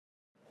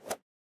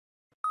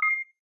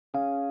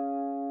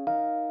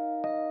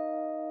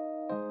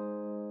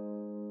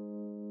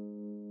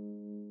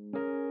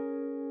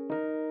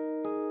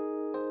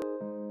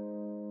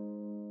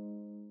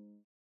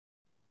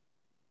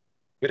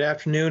Good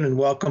afternoon and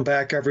welcome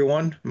back,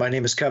 everyone. My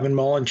name is Kevin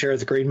Mullen, Chair of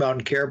the Green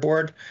Mountain Care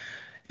Board,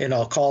 and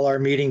I'll call our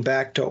meeting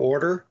back to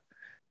order.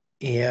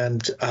 And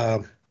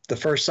the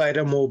first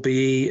item will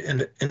be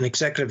an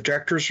Executive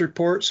Director's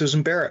report.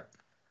 Susan Barrett.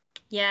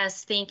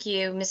 Yes, thank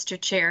you,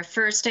 Mr. Chair.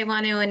 First, I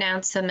want to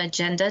announce some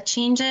agenda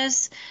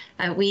changes.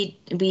 We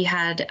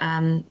had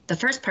the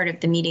first part of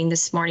the meeting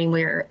this morning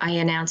where I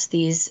announced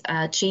these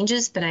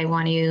changes, but I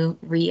want to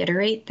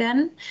reiterate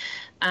them.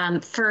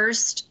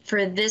 First,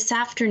 for this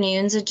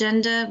afternoon's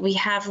agenda, we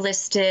have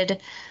listed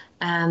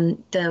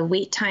the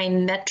wait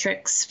time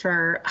metrics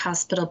for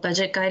hospital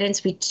budget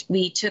guidance.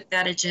 We took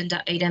that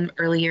agenda item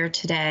earlier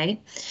today.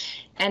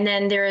 And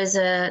then there is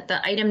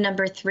the item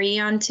number 3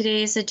 on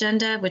today's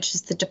agenda, which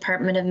is the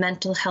Department of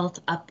Mental Health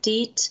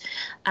update.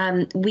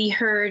 We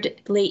heard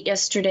late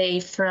yesterday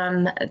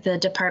from the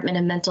Department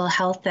of Mental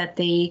Health that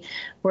they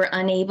were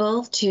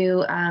unable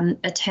to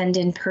attend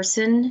in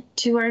person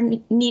to our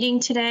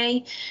meeting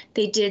today.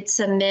 They did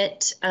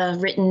submit a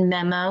written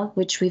memo,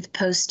 which we've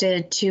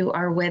posted to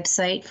our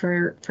website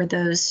for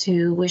those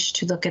who wish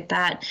to look at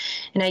that.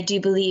 And I do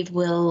believe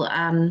we'll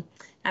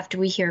after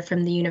we hear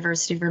from the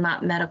University of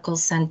Vermont Medical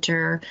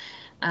Center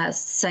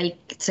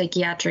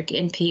psychiatric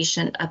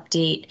inpatient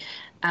update,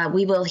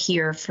 we will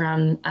hear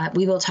from,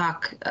 we will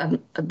talk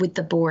with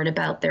the board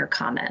about their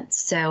comments.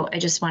 So I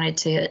just wanted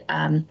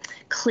to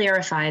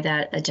clarify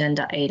that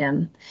agenda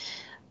item.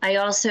 I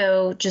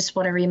also just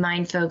want to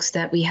remind folks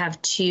that we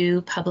have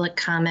 2 public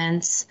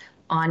comments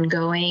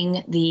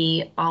ongoing,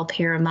 the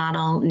all-payer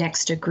model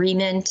next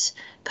agreement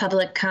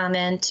public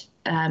comment.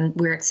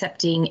 We're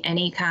accepting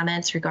any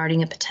comments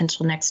regarding a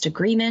potential next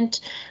agreement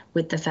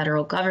with the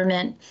federal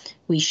government.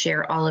 We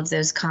share all of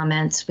those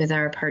comments with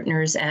our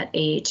partners at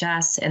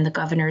AHS and the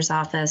governor's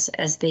office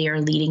as they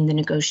are leading the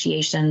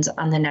negotiations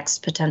on the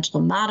next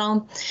potential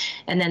model.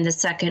 And then the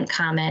second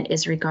comment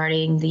is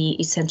regarding the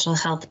essential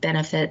health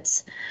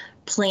benefits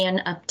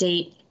plan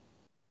update.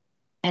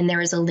 And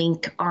there is a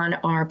link on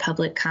our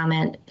public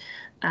comment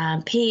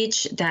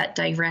page that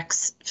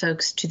directs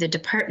folks to the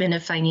Department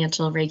of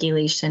Financial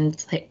Regulation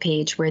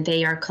page where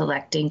they are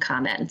collecting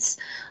comments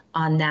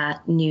on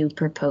that new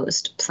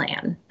proposed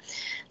plan.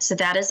 So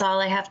that is all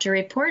I have to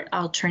report.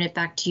 I'll turn it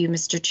back to you,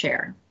 Mr.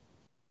 Chair.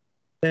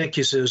 Thank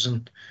you,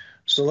 Susan.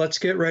 So let's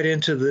get right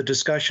into the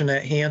discussion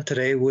at hand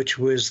today, which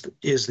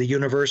is the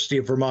University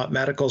of Vermont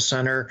Medical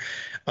Center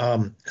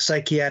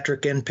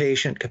psychiatric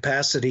inpatient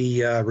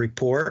capacity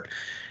report.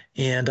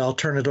 And I'll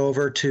turn it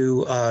over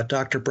to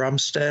Dr.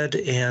 Brumstead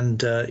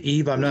and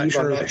Eve. I'm not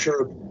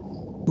sure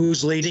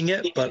who's leading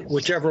it, but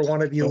whichever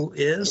one of you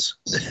is.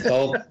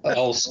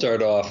 I'll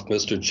start off,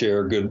 Mr.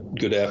 Chair.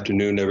 Good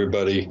afternoon,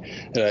 everybody.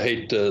 And I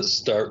hate to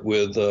start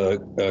with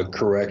a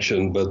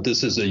correction, but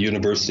this is a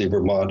University of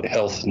Vermont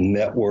Health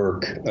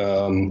Network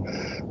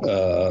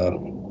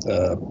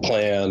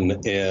plan,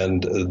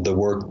 and the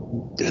work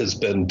has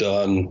been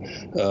done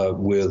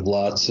with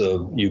lots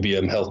of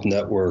UVM Health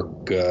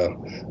Network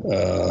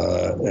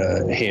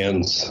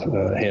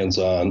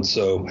hands-on.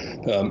 So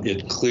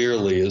it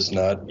clearly is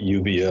not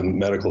UVM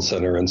Medical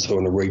Center, and so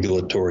in a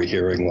regulatory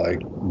hearing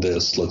like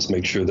this, let's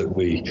make sure that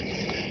we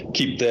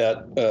keep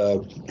that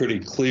pretty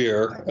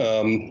clear.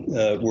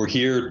 We're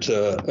here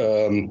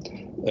to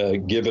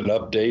give an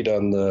update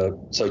on the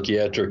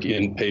psychiatric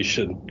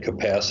inpatient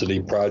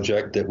capacity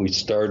project that we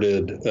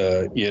started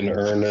in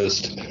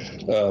earnest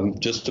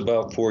just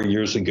about 4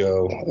 years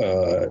ago,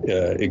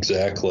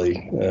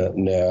 exactly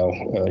now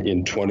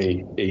in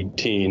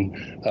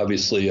 2018.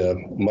 Obviously a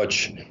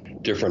much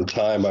different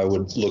time. I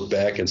would look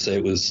back and say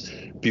it was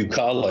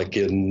bucolic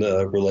in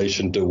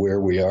relation to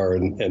where we are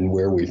and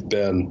where we've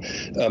been.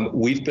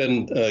 We've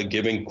been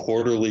giving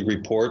quarterly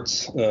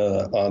reports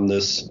on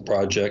this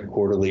project,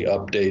 quarterly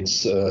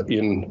updates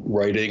in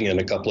writing, and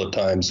a couple of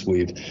times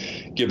we've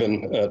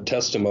given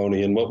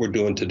testimony. And what we're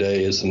doing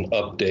today is an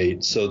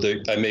update, so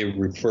that I may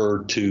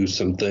refer to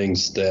some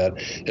things that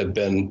have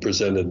been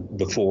presented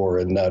before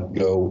and not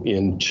go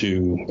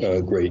into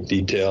great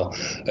detail.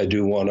 I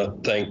do want to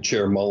thank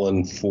Chair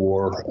Mullen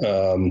for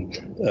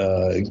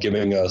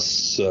giving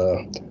us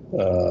a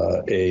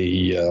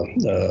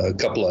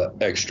couple of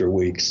extra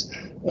weeks.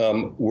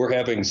 We're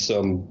having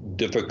some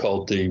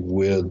difficulty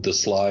with the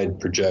slide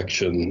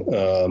projection.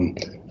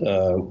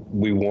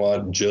 We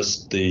want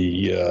just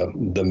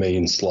the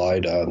main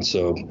slide on,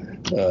 so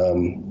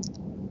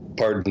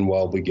pardon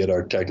while we get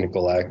our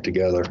technical act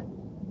together.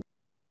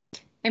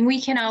 And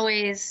we can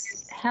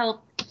always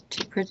help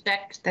to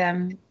project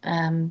them,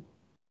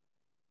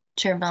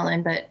 Chair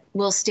Mullen, but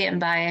we'll stand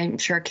by. I'm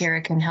sure Kara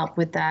can help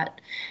with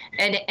that.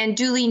 And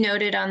duly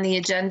noted on the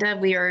agenda,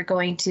 we are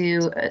going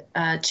to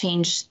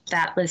change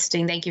that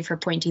listing. Thank you for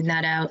pointing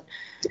that out,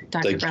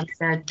 Dr.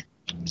 Brumstead.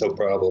 No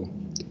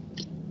problem.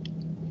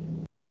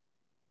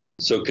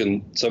 So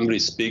can somebody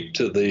speak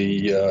to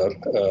the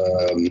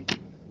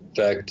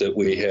fact that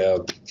we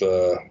have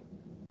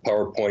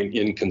PowerPoint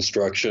in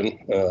construction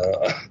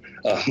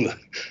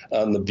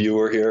on the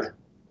viewer here?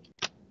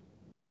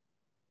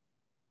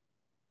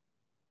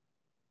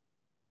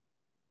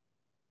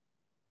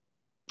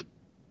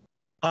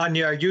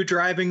 Anya, are you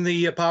driving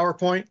the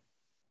PowerPoint?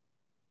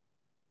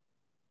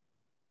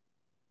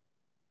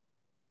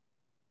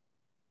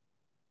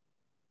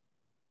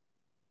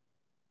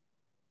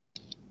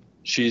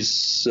 She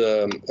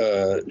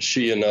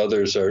and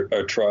others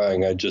are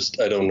trying. I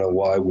don't know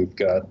why we've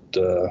got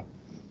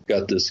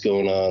this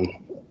going on.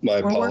 My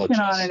apologies. We're working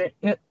on it.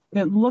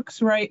 It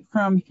looks right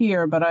from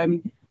here, but I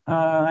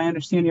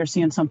understand you're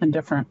seeing something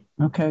different.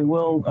 Okay,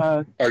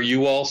 we'll. Are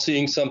you all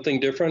seeing something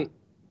different?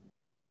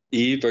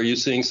 Eve, are you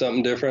seeing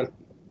something different?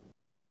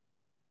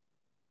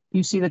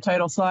 You see the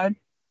title slide?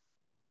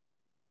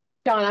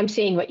 Don, I'm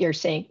seeing what you're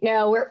seeing.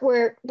 No,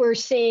 we're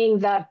seeing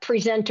the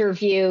presenter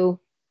view.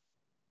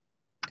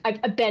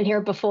 I've been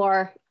here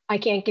before. I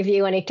can't give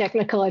you any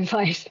technical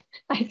advice.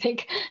 I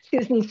think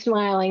Susan's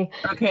smiling.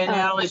 Okay,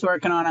 Natalie's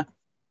working on it.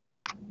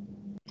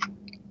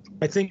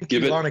 I think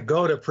you want to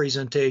go to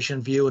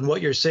presentation view, and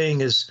what you're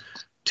seeing is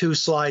 2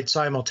 slides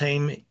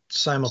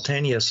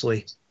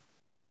simultaneously.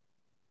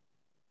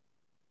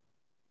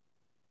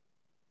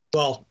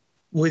 Well,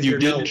 with your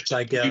notes,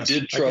 I guess. You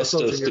did trust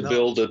us to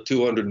build a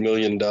 $200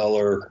 million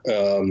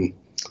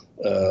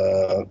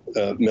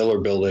Miller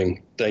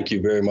building. Thank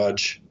you very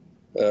much.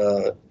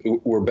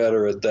 We're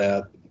better at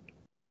that.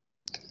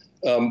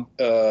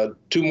 2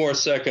 more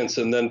seconds,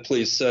 and then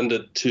please send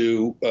it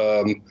to,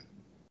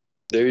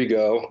 there you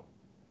go.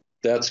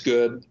 That's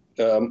good.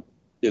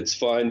 It's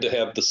fine to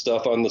have the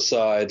stuff on the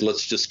side.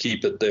 Let's just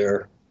keep it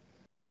there.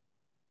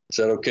 Is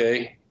that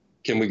okay?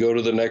 Can we go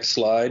to the next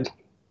slide?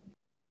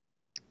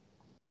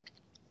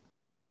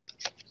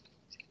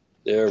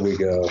 There we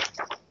go.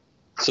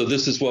 So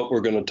this is what we're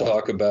going to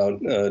talk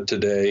about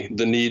today,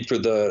 the need for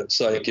the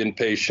psych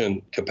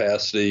inpatient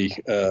capacity,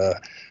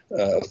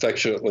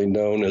 affectionately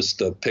known as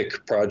the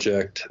PIC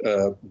project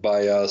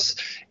by us.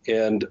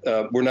 And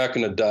we're not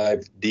going to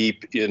dive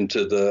deep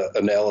into the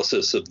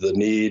analysis of the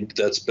need.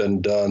 That's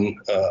been done,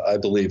 I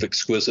believe,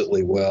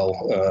 exquisitely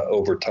well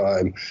over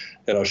time.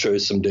 And I'll show you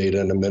some data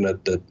in a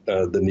minute that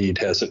the need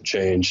hasn't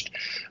changed.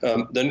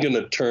 Then going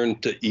to turn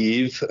to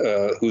Eve,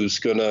 who's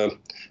going to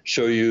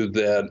show you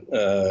that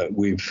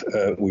we've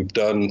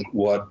done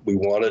what we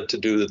wanted to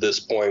do to this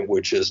point,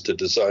 which is to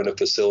design a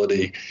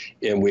facility,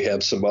 and we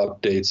have some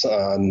updates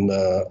on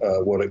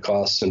what it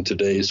costs in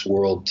today's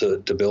world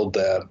to build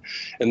that.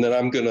 And then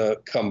I'm going to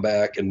come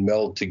back and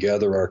meld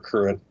together our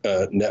current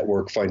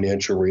network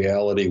financial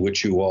reality,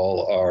 which you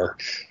all are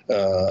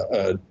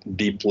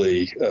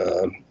deeply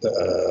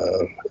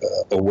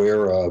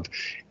aware of,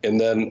 and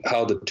then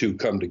how the two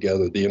come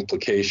together, the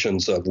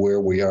implications of where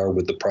we are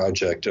with the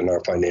project and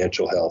our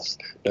financial health.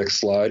 Next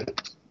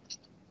slide.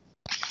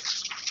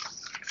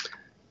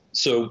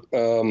 So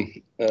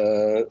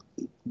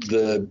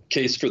the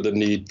case for the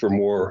need for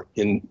more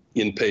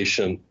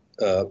inpatient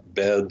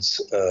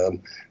beds,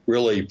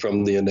 really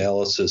from the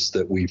analysis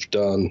that we've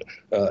done,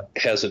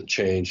 hasn't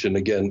changed. And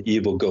again,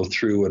 Eve will go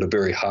through at a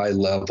very high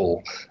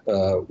level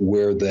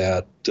where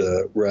that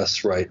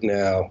rests right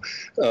now.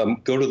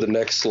 Go to the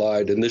next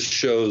slide, and this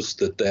shows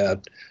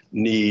that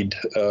need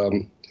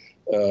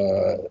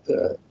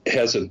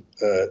hasn't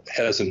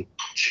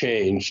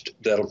changed.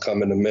 That'll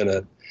come in a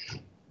minute.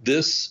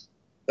 This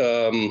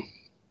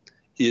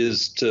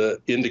is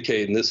to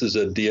indicate, and this is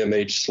a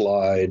DMH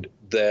slide,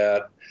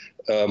 that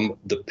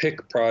the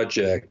PIC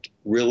project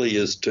really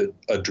is to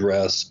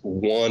address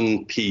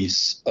one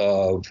piece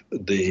of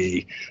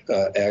the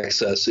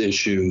access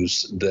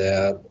issues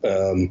that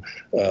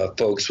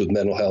folks with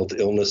mental health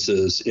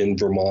illnesses in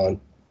Vermont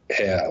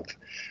have.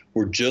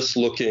 We're just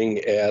looking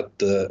at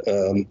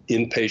the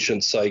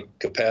inpatient psych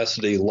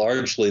capacity,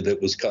 largely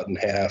that was cut in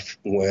half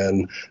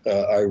when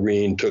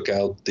Irene took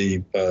out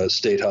the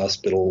state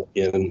hospital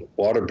in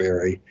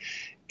Waterbury.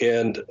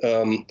 And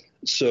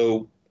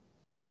so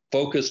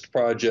focused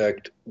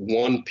project,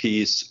 one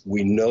piece.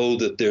 We know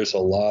that there's a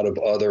lot of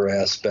other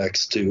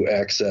aspects to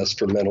access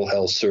for mental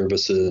health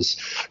services.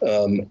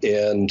 I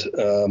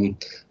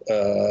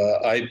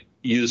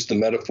used the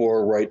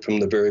metaphor right from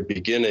the very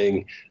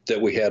beginning that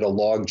we had a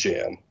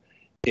logjam.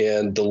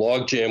 And the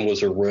logjam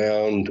was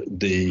around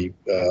the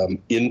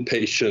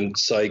inpatient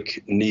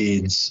psych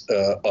needs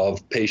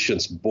of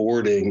patients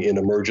boarding in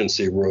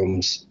emergency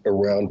rooms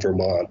around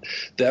Vermont.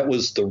 That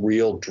was the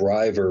real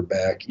driver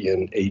back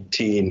in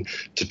 2018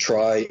 to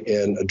try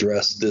and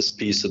address this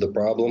piece of the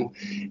problem.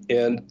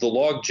 And the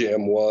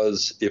logjam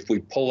was, if we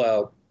pull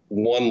out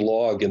one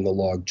log in the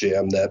log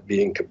jam, that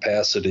being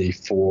capacity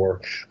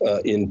for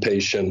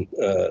inpatient,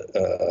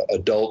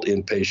 adult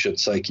inpatient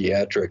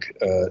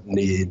psychiatric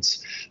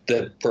needs,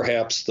 that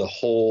perhaps the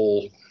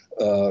whole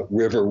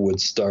river would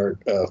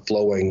start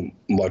flowing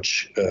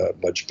much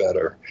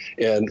better.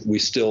 And we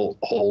still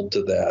hold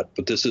to that,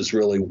 but this is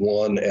really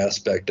one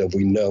aspect of,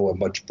 we know, a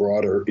much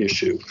broader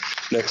issue.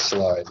 Next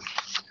slide.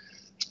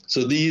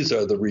 So these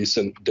are the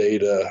recent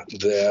data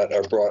that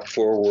are brought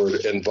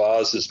forward, and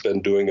VAS has been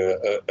doing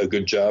a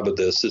good job of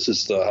this. This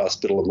is the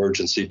hospital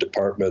emergency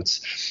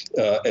departments,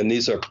 and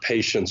these are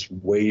patients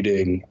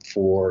waiting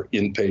for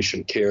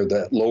inpatient care.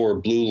 That lower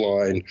blue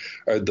line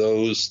are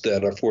those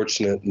that are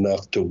fortunate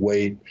enough to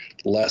wait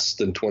less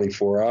than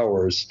 24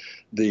 hours.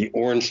 The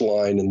orange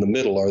line in the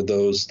middle are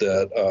those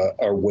that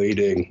are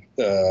waiting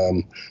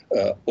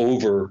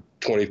over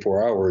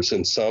 24 hours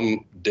in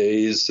some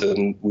days,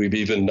 and we've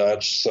even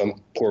notched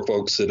some poor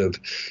folks that have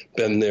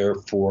been there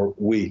for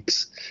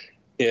weeks.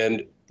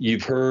 And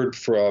you've heard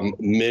from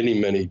many,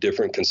 many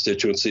different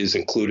constituencies,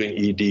 including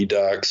ED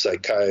docs,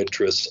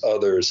 psychiatrists,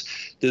 others.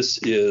 This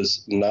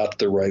is not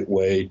the right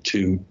way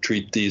to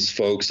treat these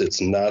folks. It's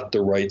not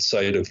the right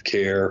site of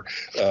care.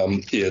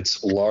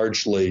 It's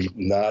largely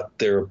not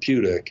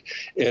therapeutic,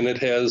 and it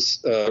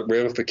has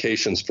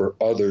ramifications for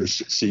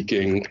others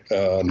seeking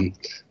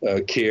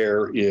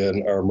care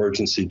in our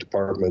emergency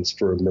departments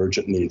for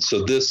emergent needs.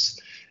 So this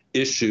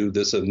issue,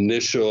 this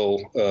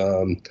initial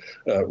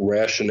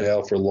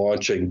rationale for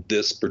launching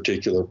this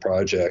particular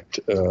project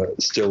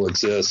still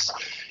exists.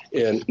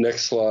 And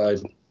next slide.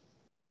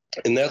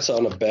 And that's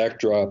on a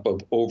backdrop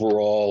of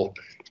overall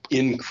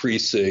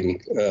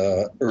increasing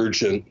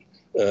urgent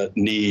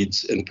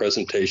needs and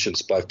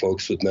presentations by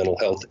folks with mental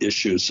health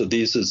issues. So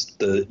this is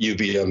the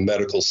UVM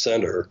Medical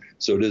Center.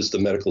 So it is the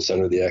medical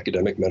center, the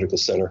academic medical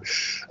center.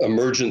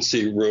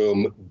 Emergency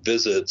room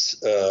visits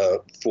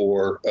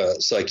for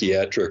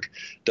psychiatric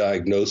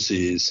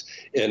diagnoses.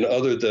 And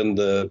other than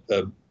the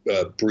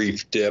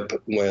brief dip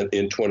when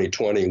in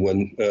 2020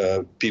 when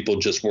people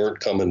just weren't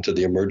coming to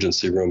the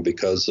emergency room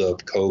because of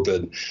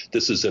COVID,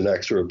 this has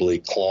inexorably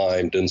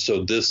climbed. And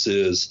so this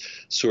is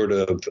sort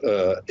of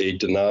a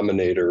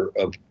denominator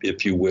of,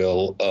 if you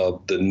will,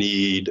 of the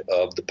need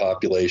of the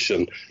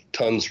population.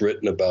 Tons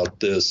written about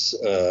this,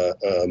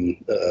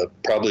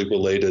 probably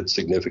related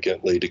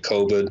significantly to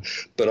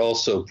COVID, but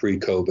also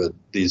pre-COVID,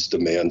 these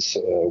demands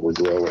were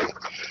growing.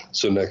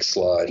 So next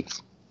slide.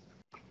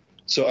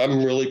 So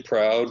I'm really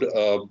proud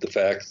of the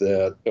fact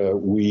that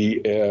we,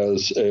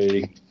 as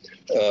a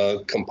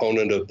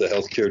component of the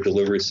healthcare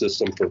delivery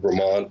system for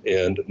Vermont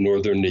and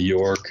Northern New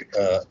York,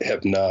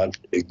 have not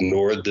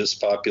ignored this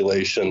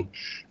population.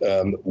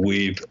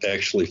 We've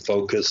actually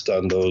focused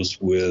on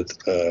those with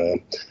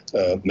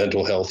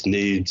mental health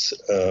needs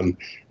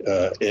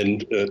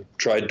and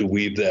tried to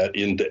weave that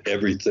into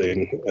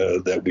everything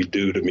that we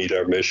do to meet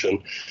our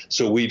mission.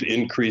 So we've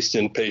increased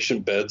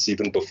inpatient beds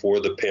even before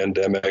the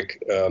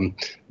pandemic.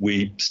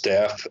 We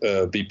staff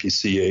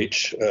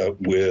VPCH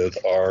with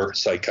our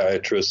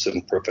psychiatrists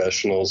and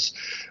professionals.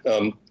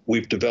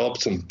 We've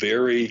developed some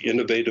very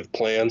innovative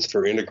plans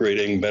for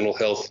integrating mental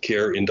health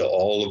care into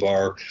all of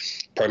our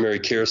primary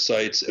care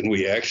sites, and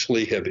we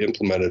actually have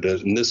implemented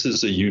it. And this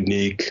is a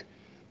unique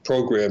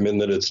program in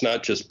that it's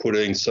not just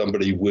putting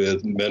somebody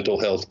with mental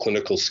health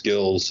clinical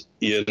skills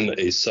in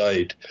a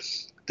site.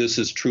 This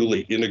is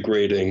truly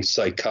integrating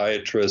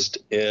psychiatrists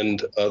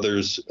and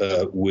others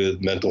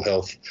with mental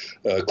health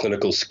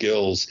clinical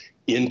skills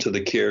into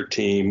the care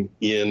team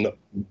in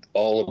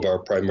all of our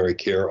primary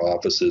care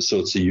offices. So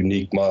it's a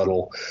unique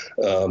model.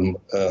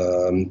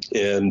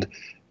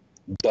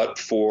 But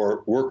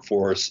for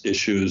workforce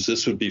issues,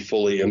 this would be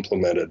fully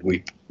implemented.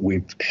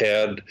 We've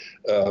had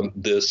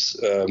this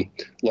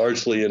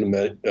largely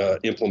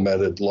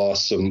implemented,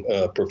 lost some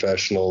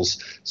professionals,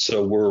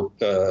 so we're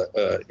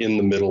in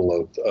the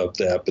middle of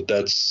that, but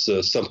that's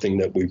something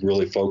that we've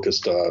really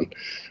focused on.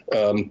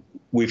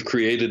 We've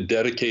created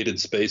dedicated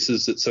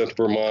spaces at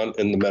Central Vermont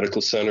and the medical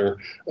center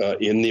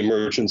in the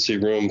emergency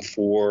room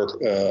for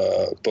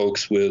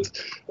folks with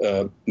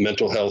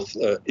mental health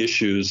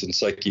issues and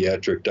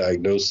psychiatric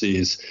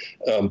diagnoses,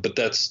 but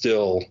that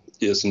still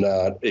is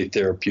not a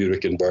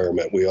therapeutic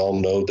environment. We all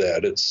know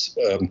that. It's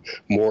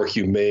more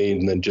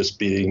humane than just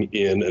being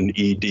in an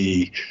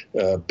ED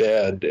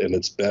bed, and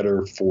it's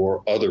better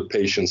for other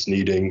patients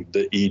needing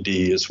the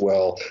ED as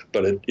well,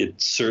 but it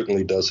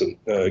certainly doesn't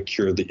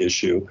cure the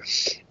issue.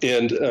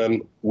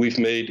 And we've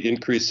made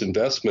increased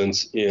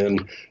investments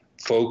in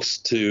folks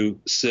to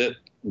sit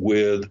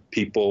with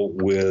people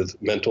with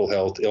mental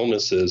health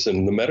illnesses.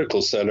 And the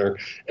medical center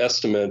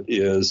estimate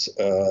is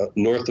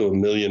north of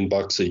 $1 million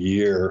a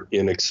year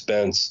in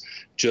expense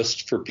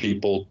just for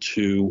people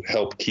to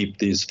help keep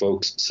these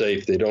folks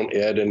safe. They don't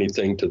add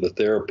anything to the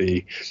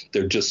therapy.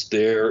 They're just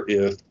there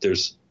if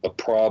there's a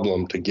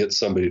problem to get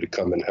somebody to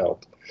come and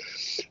help.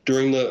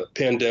 During the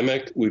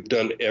pandemic, we've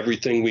done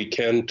everything we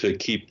can to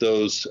keep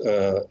those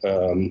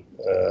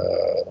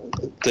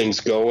things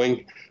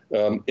going.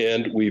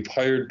 And we've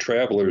hired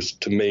travelers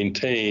to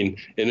maintain,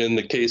 and in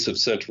the case of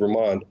Central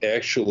Vermont,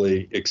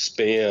 actually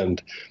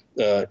expand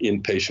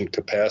inpatient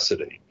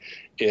capacity.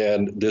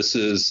 And this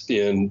is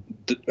in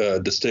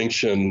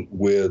distinction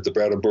with the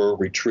Brattleboro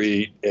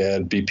Retreat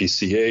and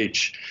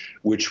BPCH,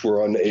 which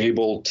were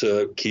unable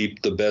to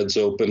keep the beds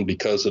open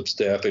because of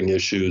staffing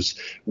issues.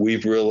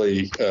 We've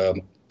really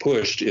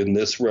pushed in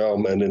this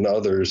realm and in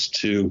others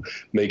to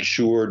make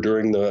sure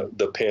during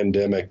the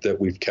pandemic that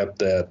we've kept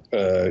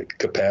that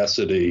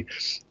capacity.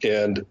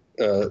 And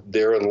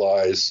therein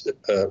lies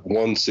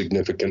one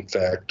significant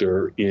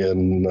factor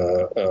in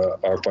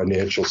our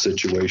financial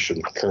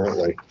situation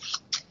currently.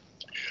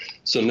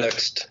 So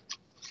next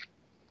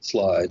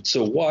slide.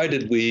 So why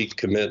did we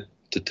commit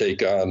to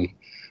take on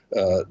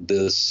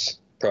this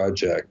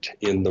project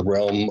in the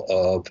realm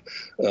of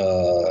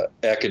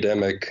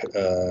academic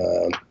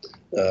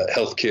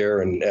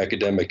healthcare and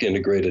academic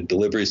integrated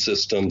delivery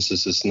systems?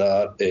 This is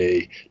not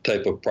a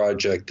type of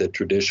project that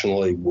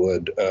traditionally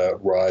would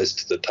rise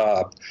to the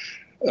top.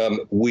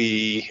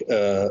 Me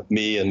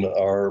and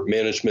our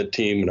management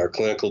team and our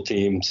clinical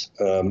teams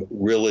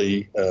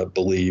really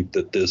believe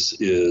that this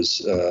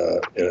is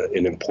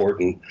an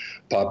important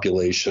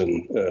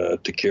population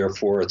to care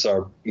for. It's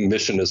our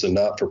mission as a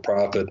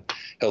not-for-profit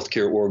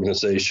healthcare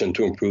organization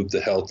to improve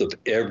the health of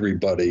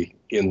everybody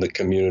in the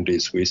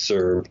communities we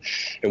serve.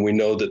 And we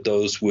know that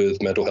those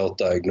with mental health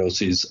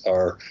diagnoses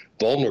are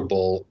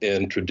vulnerable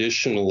and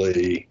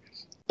traditionally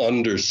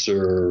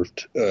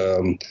underserved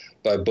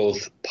by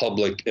both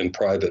public and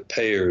private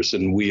payers.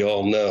 And we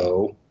all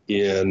know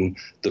in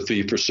the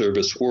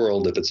fee-for-service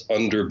world, if it's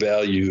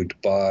undervalued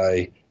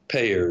by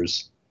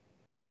payers,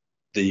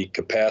 the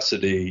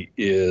capacity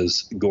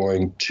is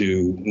going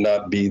to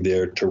not be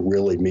there to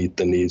really meet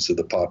the needs of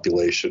the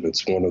population.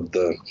 It's one of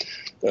the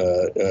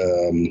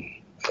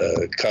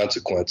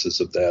consequences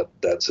of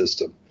that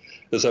system.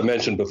 As I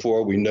mentioned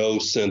before, we know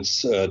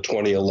since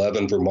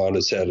 2011, Vermont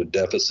has had a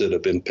deficit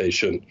of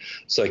inpatient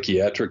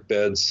psychiatric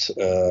beds.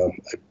 I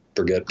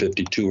forget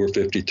 52 or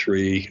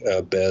 53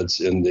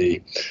 beds in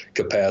the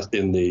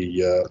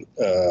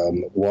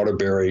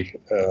Waterbury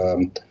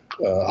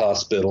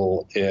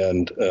Hospital,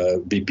 and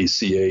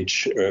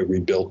BPCH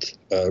rebuilt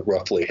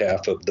roughly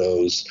half of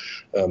those.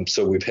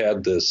 So we've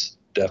had this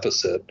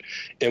deficit,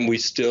 and we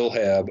still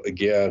have,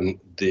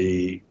 again,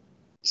 the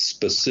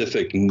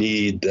specific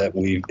need that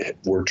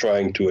we're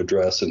trying to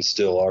address and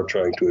still are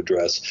trying to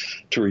address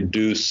to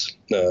reduce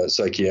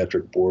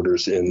psychiatric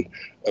borders in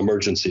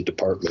emergency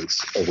departments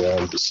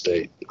around the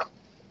state.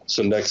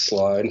 So next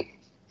slide.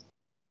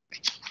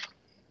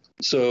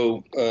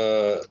 So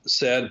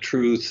sad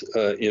truth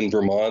in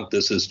Vermont,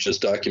 this is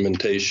just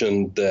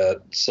documentation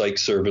that psych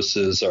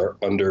services are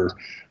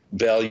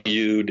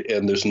undervalued,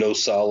 and there's no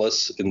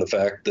solace in the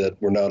fact that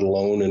we're not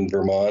alone in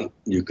Vermont.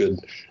 You could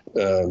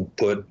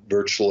put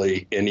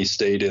virtually any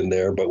state in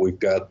there, but we've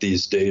got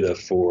these data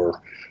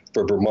for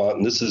Vermont,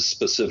 and this is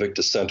specific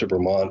to Center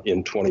Vermont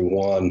in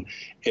 21,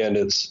 and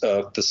it's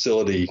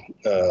facility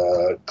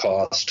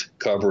cost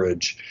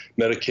coverage.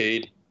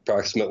 Medicaid,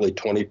 approximately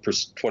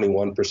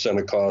 21%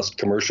 of cost.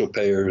 Commercial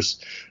payers,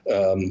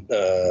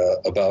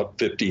 about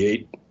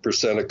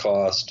 58% of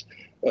cost.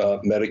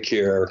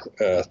 Medicare,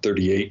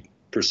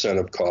 38%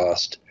 of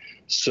cost.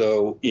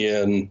 So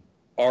in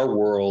our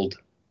world,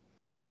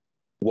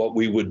 what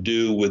we would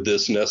do with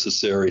this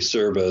necessary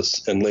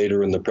service, and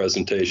later in the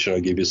presentation,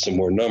 I'll give you some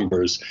more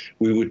numbers,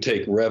 we would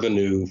take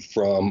revenue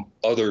from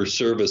other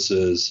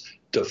services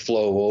to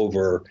flow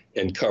over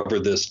and cover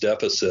this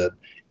deficit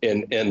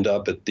and end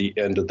up at the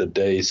end of the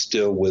day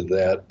still with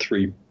that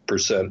 3%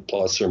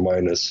 plus or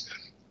minus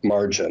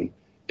margin.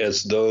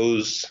 As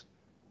those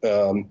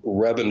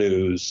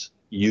revenues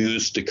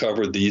used to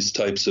cover these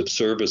types of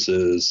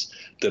services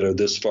that are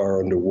this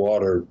far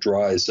underwater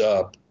dries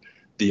up,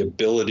 the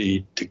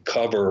ability to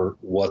cover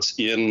what's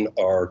in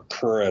our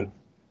current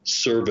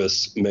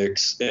service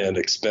mix and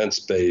expense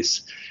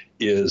base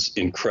is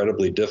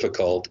incredibly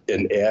difficult,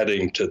 and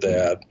adding to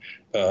that,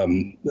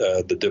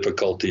 the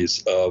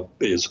difficulties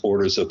is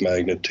orders of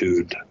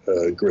magnitude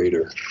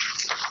greater.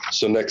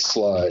 So next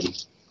slide.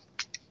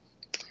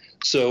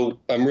 So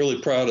I'm really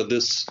proud of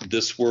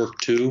this work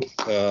too,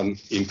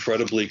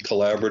 incredibly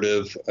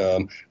collaborative.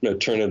 I'm going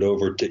to turn it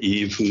over to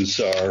Eve,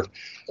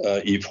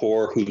 Eve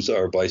Hoare, who's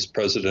our Vice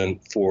President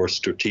for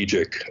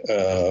Strategic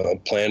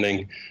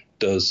Planning,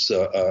 does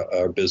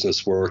our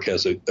business work,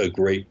 has a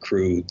great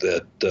crew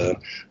that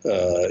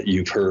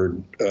you've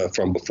heard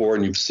from before,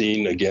 and you've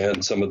seen,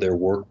 again, some of their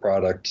work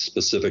product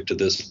specific to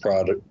this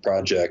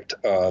project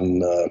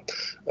on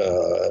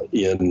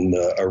in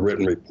our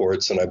written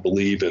reports. And I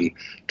believe in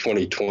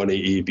 2020,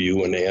 Eve,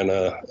 you and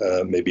Anna,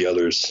 maybe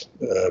others,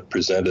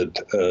 presented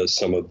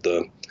some of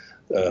the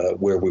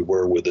where we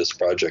were with this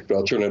project. But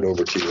I'll turn it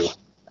over to you.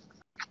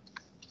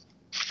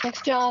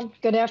 Thanks, John.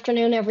 Good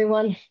afternoon,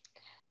 everyone.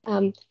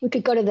 We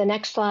could go to the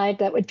next slide.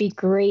 That would be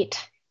great.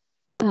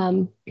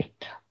 We're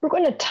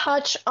going to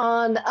touch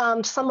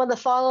on some of the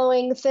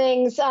following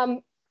things.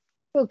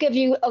 We'll give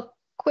you a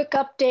quick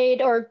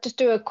update or just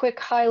do a quick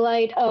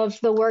highlight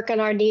of the work on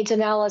our needs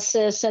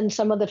analysis and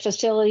some of the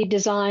facility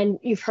design.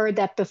 You've heard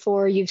that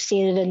before. You've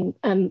seen it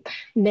in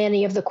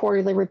many of the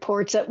quarterly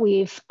reports that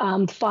we've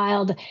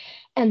filed.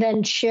 and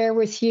then share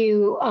with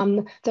you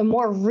the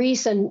more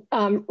recent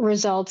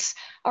results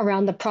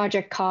around the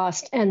project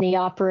cost and the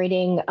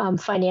operating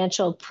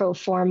financial pro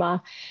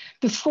forma.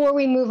 Before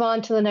we move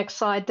on to the next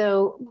slide,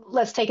 though,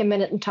 let's take a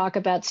minute and talk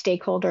about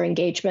stakeholder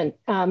engagement.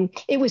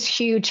 It was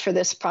huge for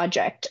this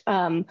project.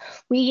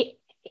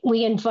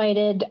 We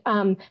invited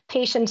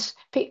patients,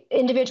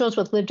 individuals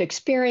with lived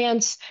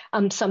experience,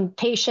 some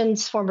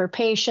patients, former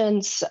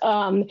patients,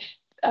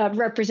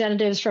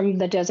 representatives from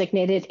the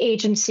designated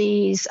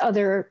agencies,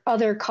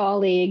 other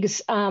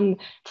colleagues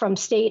from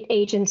state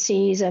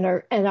agencies and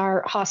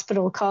our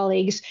hospital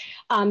colleagues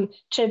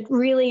to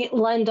really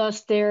lend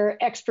us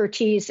their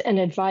expertise and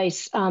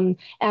advice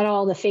at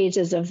all the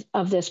phases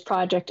of this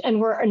project. And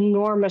we're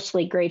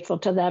enormously grateful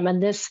to them.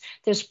 And this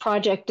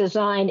project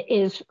design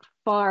is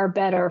far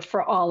better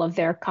for all of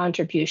their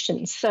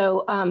contributions.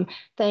 So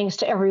thanks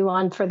to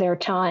everyone for their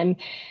time.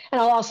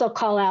 And I'll also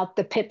call out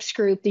the PIPS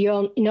group.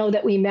 You'll know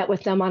that we met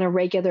with them on a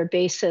regular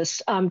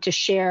basis to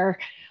share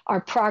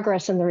our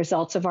progress and the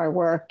results of our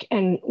work.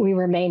 And we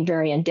remain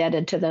very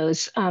indebted to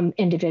those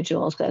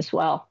individuals as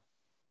well.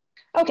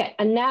 Okay,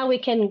 and now we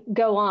can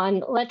go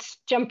on. Let's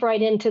jump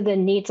right into the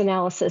needs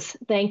analysis.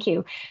 Thank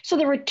you. So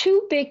there were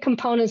two big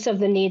components of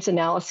the needs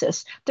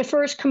analysis. The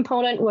first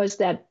component was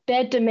that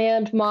bed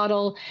demand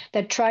model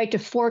that tried to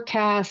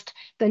forecast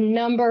the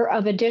number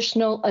of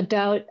additional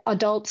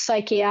adult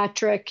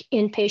psychiatric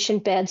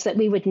inpatient beds that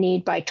we would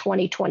need by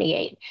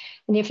 2028.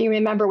 And if you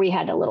remember, we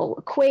had a little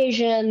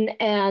equation,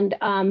 and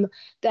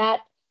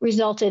that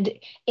resulted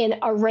in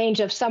a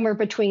range of somewhere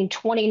between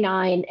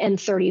 29 and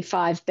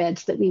 35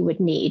 beds that we would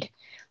need.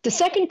 The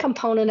second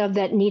component of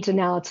that needs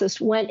analysis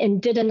went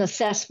and did an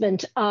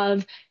assessment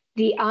of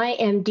the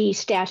IMD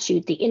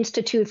statute, the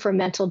Institute for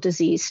Mental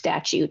Disease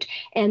statute.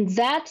 And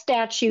that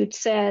statute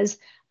says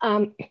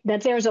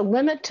that there's a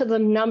limit to the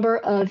number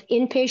of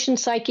inpatient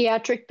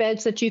psychiatric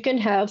beds that you can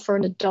have for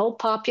an adult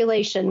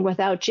population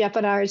without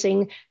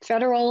jeopardizing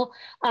federal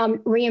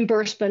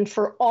reimbursement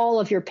for all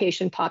of your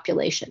patient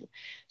population.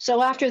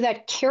 So after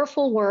that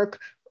careful work,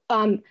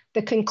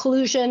 the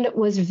conclusion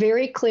was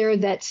very clear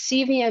that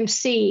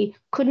CVMC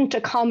couldn't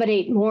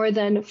accommodate more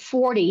than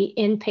 40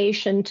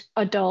 inpatient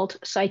adult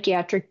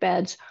psychiatric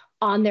beds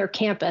on their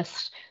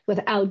campus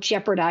without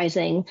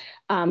jeopardizing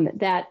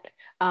that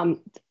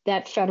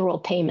federal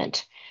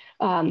payment.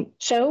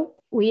 So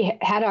we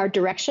had our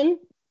direction,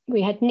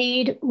 we had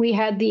need, we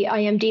had the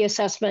IMD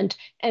assessment,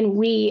 and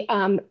we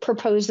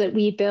proposed that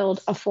we build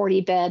a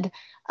 40-bed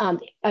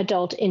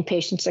adult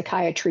inpatient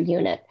psychiatry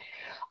unit.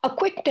 A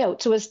quick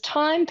note, so as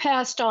time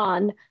passed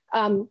on,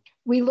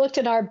 we looked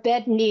at our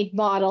bed need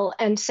model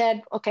and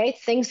said, okay,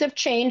 things have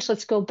changed.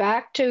 Let's go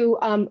back to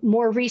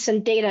more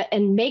recent data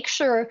and make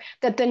sure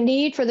that the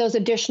need for those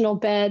additional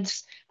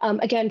beds,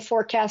 again,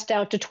 forecast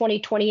out to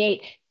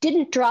 2028,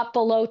 didn't drop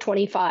below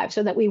 25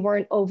 so that we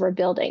weren't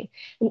overbuilding.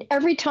 And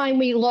every time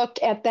we looked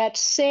at that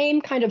same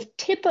kind of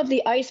tip of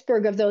the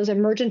iceberg of those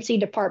emergency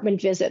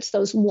department visits,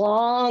 those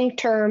long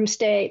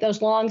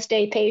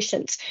stay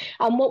patients,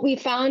 what we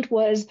found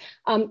was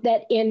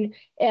that in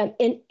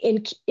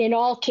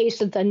all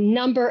cases, the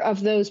number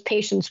of those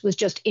patients was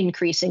just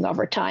increasing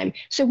over time.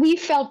 So we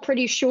felt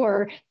pretty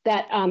sure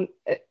that,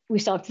 we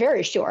felt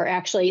very sure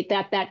actually,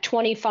 that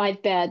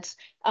 25 beds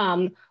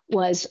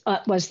was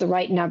the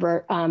right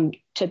number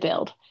to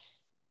build.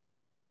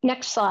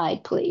 Next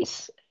slide,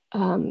 please.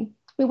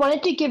 We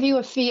wanted to give you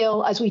a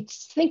feel as we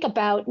think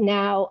about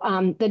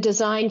now the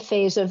design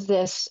phase of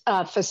this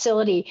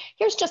facility.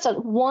 Here's just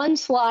one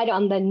slide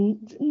on the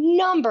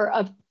number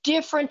of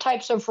different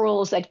types of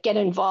rules that get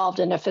involved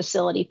in a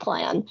facility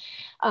plan.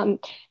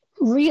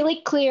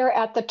 Really clear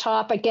at the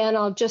top, again,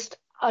 I'll just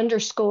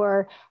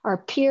underscore our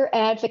peer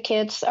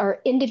advocates,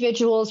 our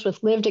individuals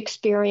with lived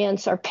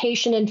experience, our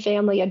patient and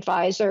family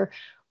advisor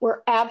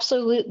were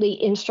absolutely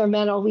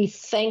instrumental. We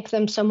thank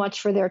them so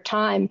much for their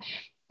time.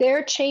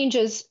 Their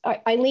changes,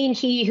 Eileen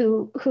He,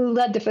 who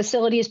led the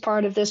facilities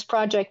part of this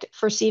project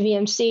for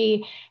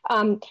CVMC,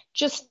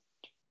 just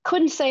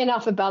couldn't say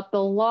enough about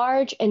the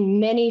large and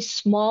many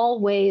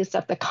small ways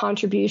that the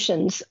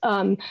contributions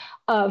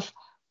of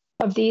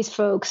these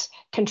folks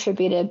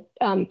contributed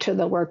to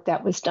the work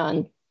that was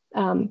done.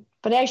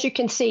 But as you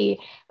can see,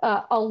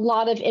 a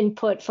lot of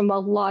input from a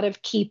lot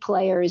of key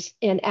players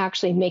in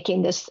actually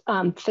making this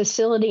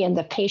facility and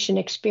the patient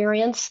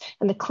experience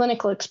and the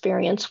clinical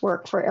experience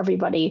work for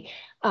everybody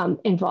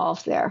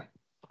involved there.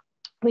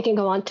 We can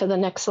go on to the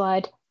next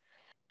slide.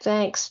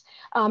 Thanks.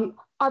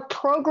 Our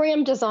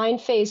program design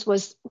phase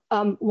was,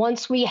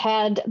 once we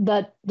had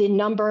the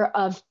number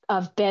of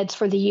beds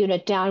for the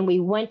unit down, we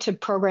went to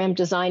program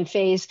design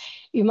phase.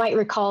 You might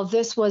recall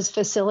this was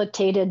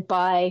facilitated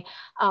by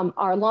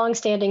our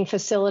longstanding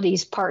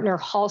facilities partner,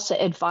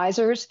 HALSA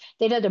Advisors.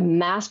 They did a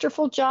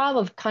masterful job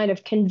of kind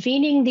of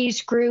convening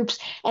these groups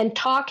and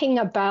talking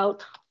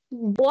about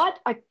what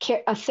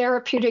a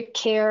therapeutic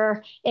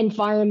care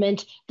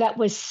environment that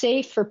was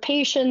safe for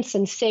patients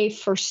and safe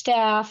for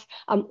staff.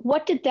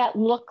 What did that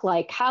look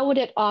like? How would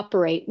it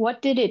operate?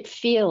 What did it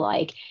feel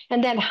like?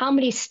 And then how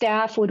many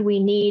staff would we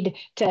need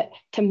to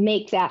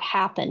make that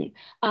happen?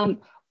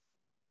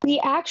 We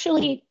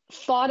actually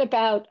thought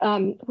about,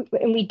 and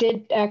we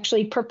did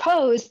actually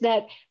propose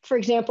that, for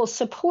example,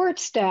 support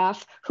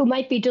staff who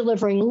might be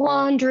delivering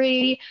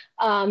laundry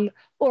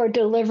or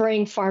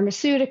delivering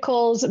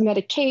pharmaceuticals,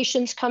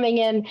 medications coming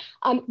in,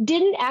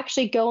 didn't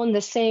actually go in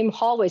the same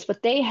hallways,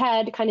 but they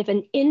had kind of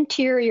an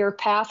interior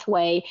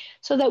pathway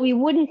so that we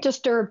wouldn't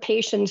disturb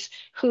patients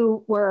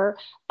who were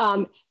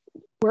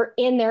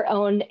in their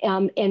own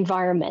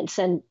environments.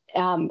 And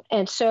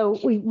so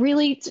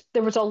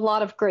there was a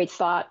lot of great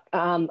thought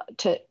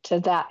to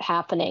that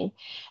happening.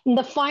 And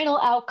the final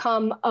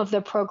outcome of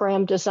the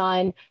program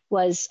design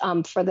was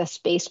for the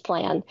space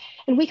plan.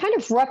 And we kind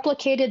of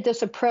replicated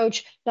this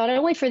approach, not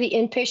only for the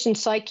inpatient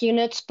psych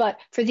units, but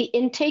for the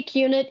intake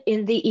unit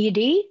in the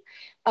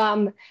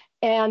ED,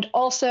 and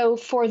also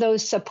for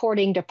those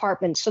supporting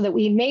departments, so that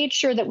we made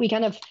sure that we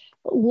kind of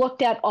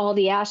looked at all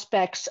the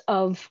aspects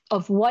of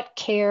what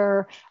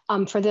care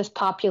for this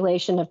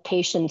population of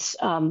patients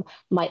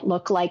might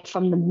look like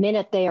from the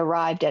minute they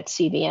arrived at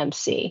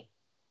CVMC.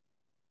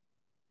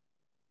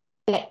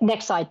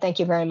 Next slide, thank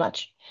you very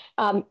much.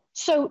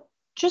 So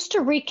just to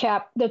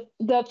recap,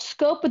 the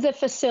scope of the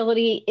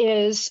facility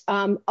is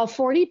a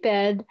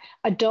 40-bed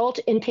adult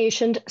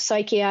inpatient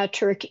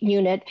psychiatric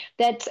unit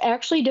that's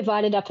actually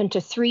divided up into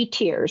 3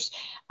 tiers.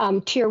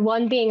 Tier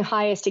 1 being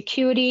highest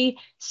acuity,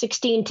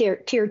 16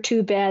 tier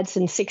 2 beds,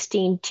 and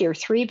 16 tier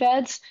 3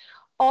 beds.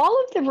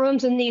 All of the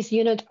rooms in these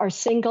units are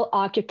single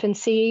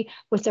occupancy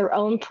with their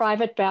own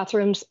private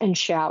bathrooms and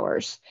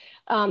showers.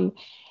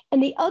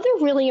 And the other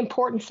really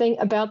important thing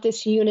about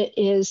this unit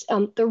is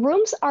the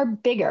rooms are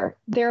bigger.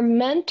 They're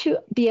meant to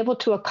be able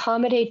to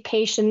accommodate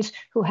patients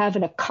who have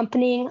an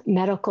accompanying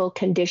medical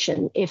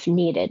condition if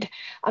needed.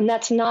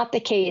 That's not the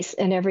case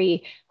in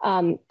every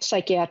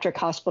psychiatric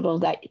hospital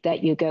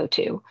that you go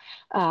to.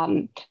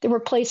 There were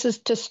places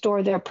to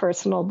store their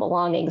personal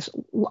belongings.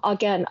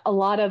 Again, a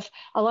lot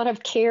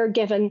of care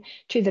given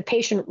to the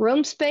patient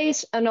room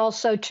space and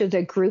also to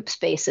the group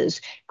spaces,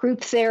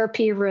 group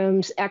therapy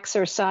rooms,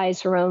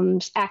 exercise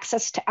rooms,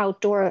 access to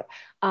outdoor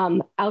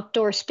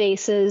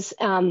spaces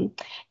and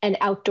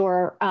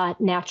outdoor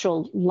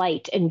natural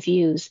light and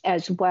views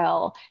as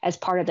well as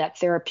part of that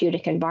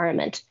therapeutic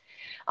environment.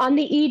 On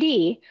the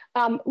ED,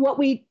 what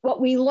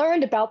we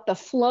learned about the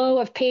flow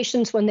of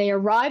patients when they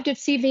arrived at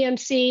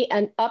CVMC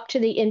and up to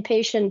the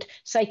inpatient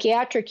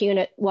psychiatric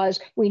unit was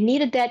we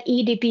needed that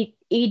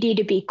ED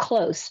to be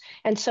close.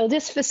 And so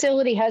this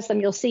facility has them,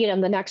 you'll see it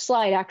on the next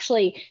slide,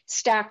 actually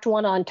stacked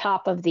one on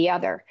top of the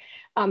other.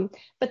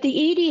 But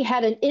the ED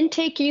had an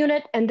intake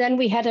unit, and then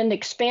we had an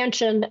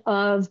expansion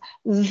of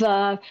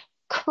the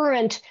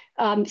current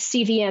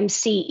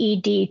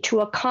CVMC ED to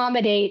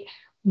accommodate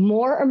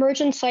more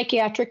emergent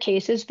psychiatric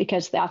cases,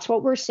 because that's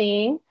what we're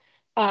seeing.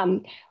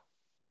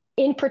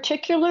 In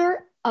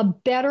particular, a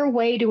better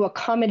way to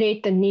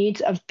accommodate the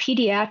needs of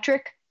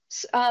pediatric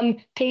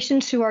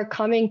patients who are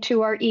coming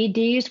to our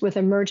EDs with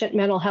emergent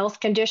mental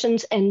health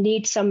conditions and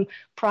need some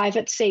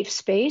private, safe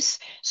space.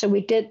 So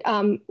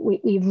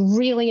we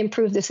really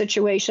improved the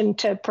situation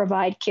to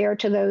provide care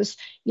to those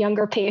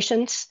younger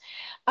patients.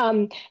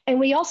 And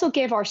we also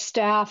gave our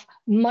staff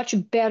much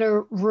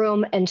better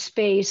room and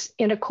space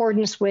in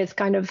accordance with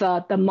kind of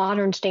the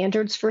modern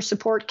standards for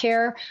support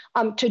care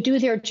to do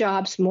their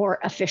jobs more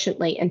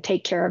efficiently and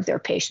take care of their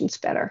patients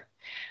better.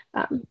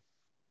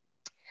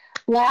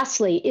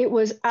 Lastly, it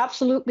was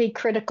absolutely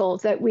critical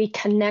that we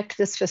connect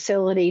this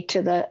facility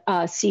to the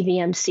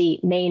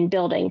CVMC main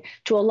building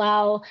to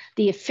allow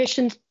the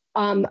efficient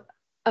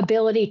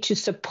ability to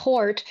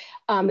support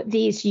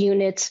these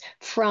units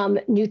from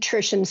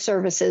nutrition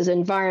services,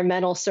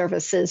 environmental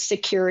services,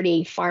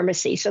 security,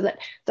 pharmacy, so that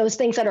those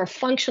things that are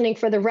functioning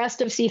for the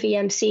rest of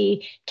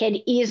CVMC can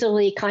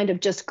easily kind of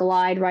just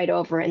glide right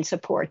over and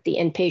support the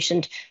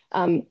inpatient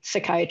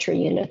psychiatry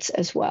units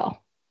as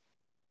well.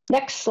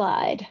 Next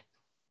slide.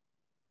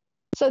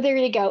 So there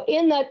you go.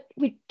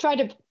 We tried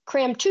to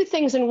cram 2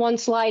 things in one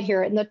slide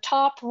here. In the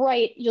top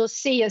right, you'll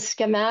see a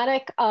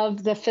schematic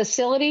of the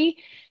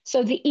facility.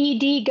 So the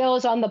ED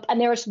goes on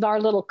and there's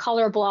our little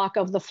color block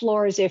of the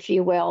floors, if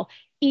you will.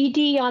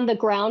 ED on the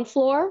ground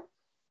floor,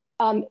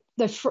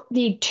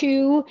 the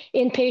 2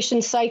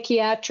 inpatient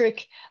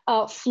psychiatric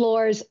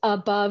floors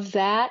above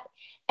that,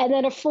 and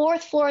then a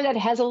 4th floor that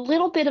has a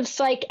little bit of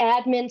psych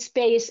admin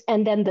space,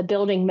 and then the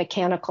building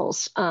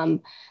mechanicals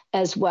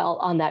as well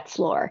on that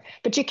floor.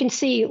 But you can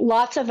see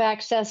lots of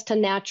access to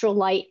natural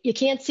light. You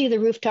can't see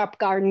the rooftop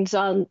gardens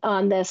on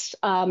this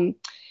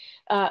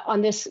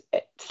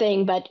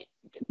thing, but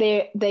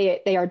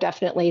they are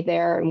definitely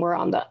there, and we're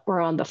on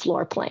the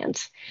floor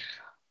plans.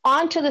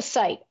 On to the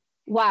site.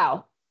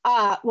 Wow.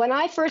 When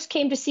I first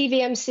came to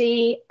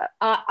CVMC,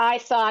 I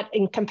thought,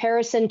 in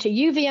comparison to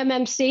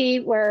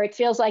UVMMC, where it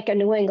feels like a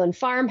New England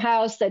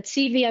farmhouse, that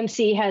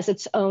CVMC has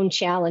its own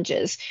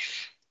challenges.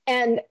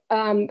 And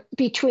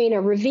between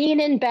a ravine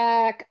in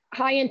back,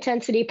 high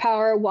intensity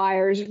power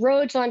wires,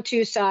 roads on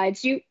two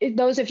sides,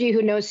 those of you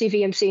who know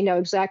CVMC know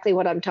exactly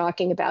what I'm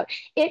talking about.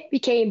 It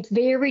became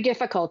very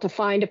difficult to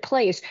find a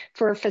place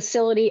for a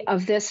facility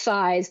of this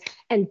size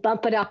and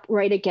bump it up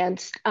right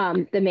against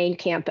the main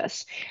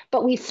campus.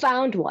 But we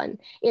found one.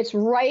 It's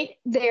right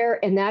there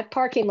in that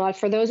parking lot.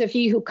 For those of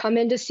you who come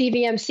into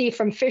CVMC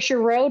from Fisher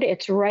Road,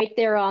 it's right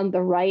there on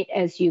the right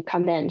as you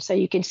come in. So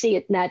you can see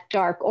it in that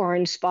dark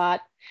orange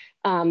spot.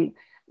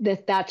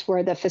 That's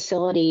where the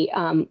facility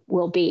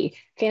will be.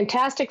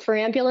 Fantastic for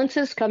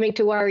ambulances coming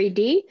to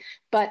RED,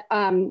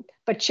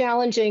 but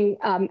challenging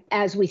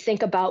as we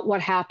think about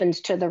what happens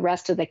to the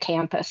rest of the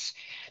campus.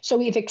 So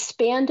we've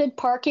expanded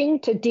parking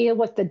to deal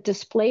with the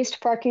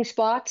displaced parking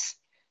spots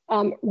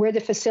where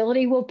the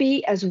facility will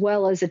be, as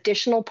well as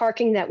additional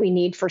parking that we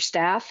need for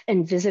staff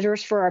and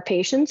visitors for our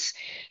patients.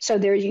 So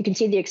there you can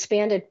see the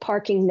expanded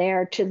parking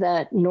there to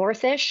the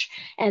northish,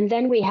 and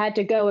then we had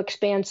to go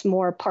expand some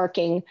more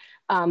parking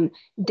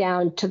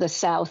down to the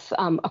south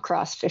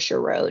across Fisher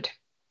Road.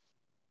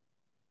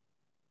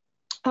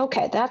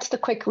 Okay, that's the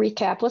quick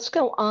recap. Let's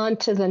go on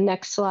to the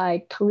next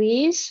slide,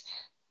 please.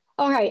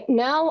 All right,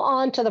 now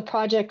on to the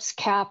project's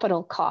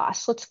capital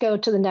costs. Let's go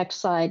to the next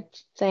slide.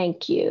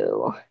 Thank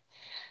you.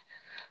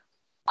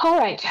 All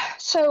right,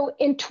 so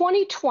in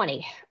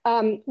 2020,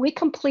 we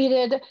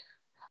completed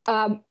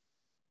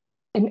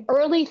an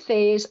early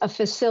phase of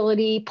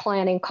facility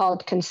planning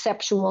called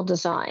conceptual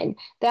design.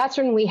 That's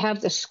when we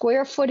have the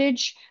square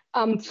footage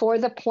for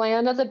the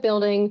plan of the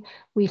building.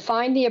 We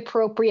find the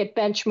appropriate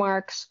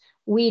benchmarks.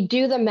 We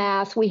do the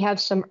math. We have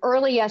some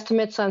early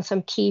estimates on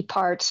some key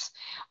parts.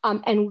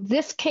 And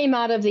this came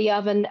out of the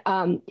oven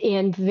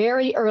in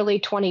very early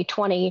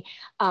 2020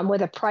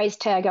 with a price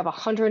tag of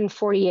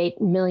 $148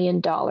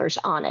 million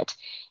on it.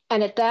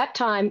 And at that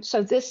time,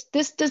 so this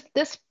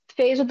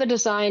phase of the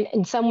design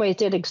in some ways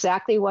did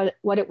exactly what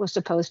it was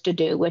supposed to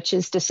do, which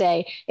is to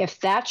say, if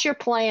that's your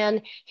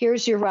plan,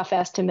 here's your rough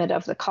estimate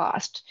of the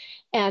cost.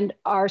 And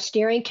our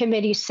steering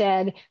committee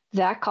said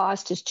that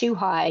cost is too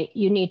high.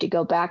 You need to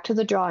go back to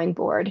the drawing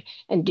board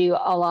and do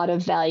a lot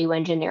of value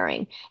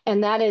engineering.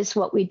 And that is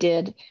what we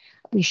did.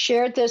 We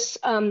shared this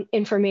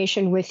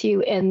information with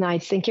you in, I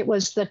think it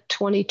was the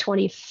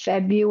 2020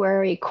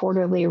 February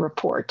quarterly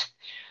report.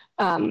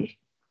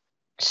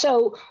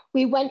 So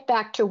we went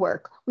back to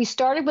work. We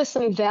started with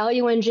some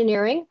value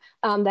engineering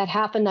that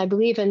happened, I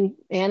believe, in,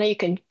 Anna, you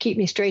can keep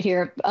me straight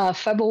here,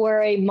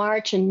 February,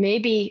 March, and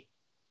maybe,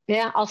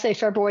 yeah, I'll say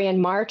February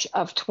and March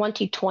of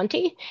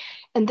 2020.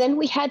 And then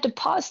we had to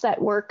pause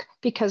that work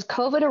because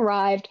COVID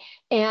arrived.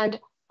 And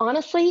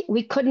honestly,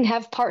 we couldn't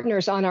have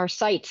partners on our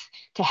sites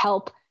to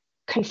help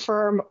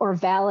confirm or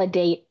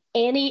validate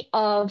any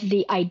of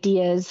the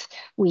ideas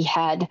we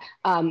had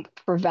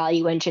for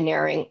value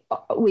engineering.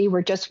 We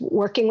were just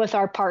working with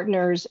our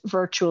partners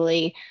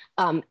virtually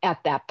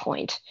at that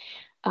point.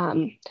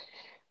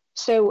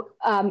 So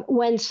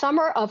when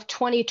summer of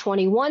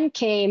 2021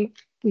 came,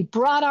 we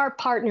brought our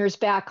partners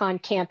back on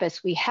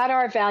campus. We had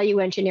our value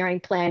engineering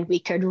plan. We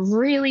could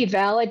really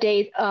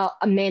validate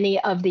many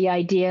of the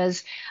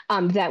ideas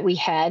that we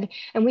had.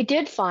 And we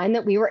did find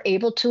that we were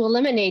able to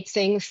eliminate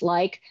things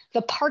like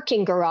the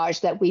parking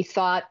garage that we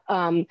thought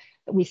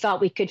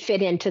we could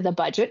fit into the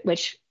budget,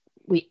 which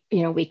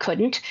we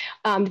couldn't.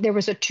 There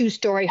was a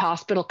 2-story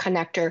hospital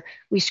connector.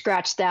 We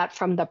scratched that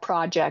from the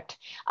project.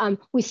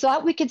 We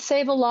thought we could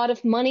save a lot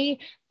of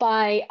money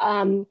by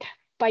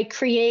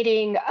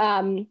creating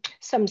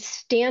some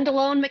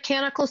standalone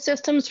mechanical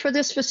systems for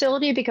this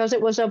facility because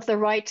it was of the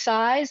right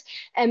size.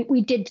 And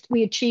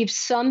we achieved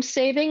some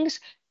savings,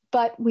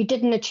 but we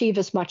didn't achieve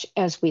as much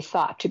as we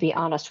thought, to be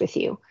honest with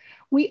you.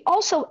 We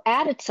also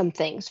added some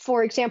things.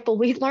 For example,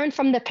 we learned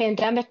from the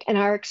pandemic and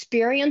our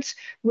experience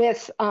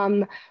with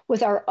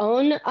our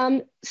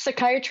own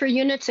psychiatry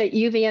units at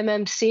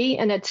UVMMC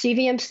and at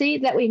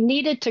CVMC that we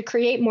needed to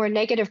create more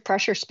negative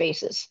pressure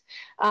spaces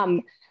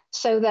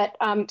so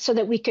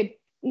that we could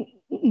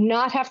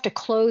not have to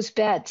close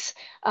beds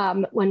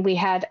when we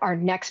had our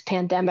next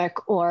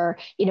pandemic or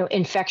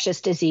infectious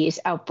disease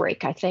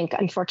outbreak. I think,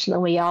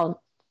 unfortunately, we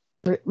all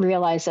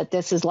realize that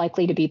this is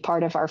likely to be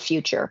part of our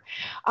future.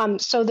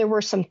 So there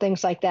were some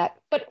things like that.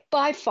 But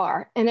by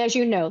far, and as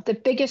you know, the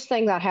biggest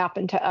thing that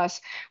happened to us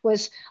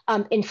was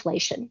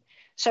inflation.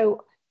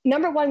 So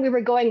number one, we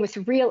were going with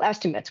real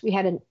estimates. We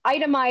had an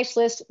itemized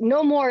list,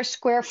 no more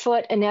square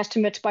foot and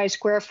estimates by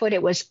square foot.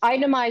 It was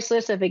itemized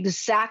list of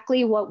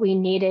exactly what we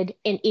needed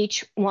in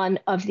each one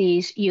of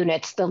these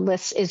units. The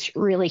list is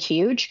really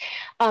huge.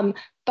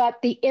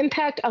 But the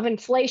impact of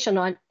inflation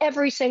on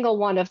every single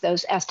one of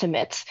those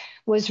estimates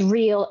was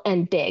real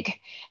and big.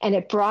 And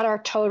it brought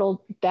our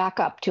total back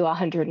up to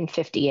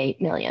 $158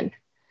 million.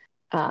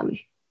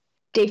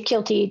 Dave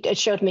Kilty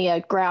showed me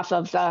a graph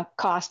of the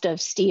cost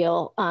of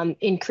steel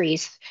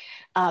increase,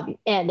 and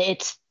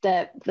it's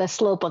the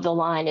slope of the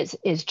line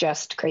is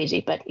just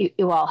crazy. But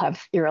you all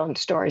have your own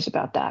stories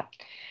about that.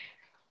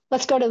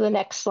 Let's go to the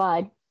next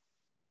slide,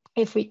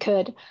 if we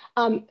could.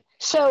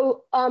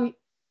 So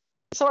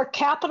So our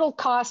capital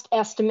cost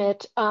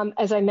estimate,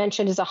 as I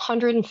mentioned, is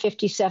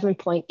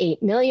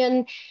 $157.8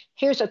 million.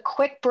 Here's a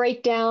quick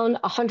breakdown: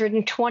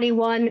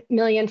 $121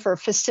 million for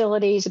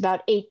facilities,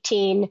 about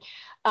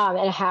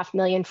 $18.5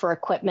 million for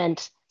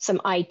equipment,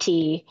 some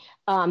IT.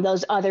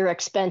 Those other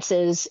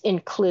expenses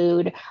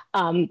include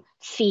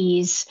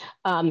fees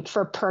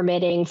for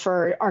permitting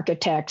for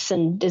architects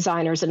and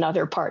designers and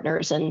other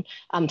partners, and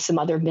some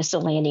other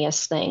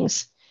miscellaneous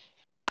things.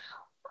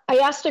 I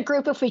asked the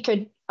group if we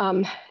could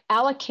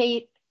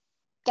allocate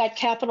that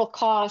capital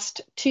cost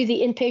to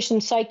the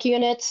inpatient psych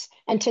units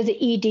and to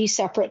the ED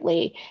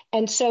separately.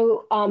 And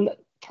so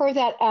per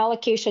that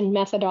allocation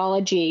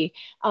methodology,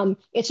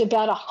 it's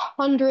about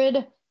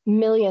 $100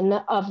 million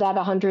of that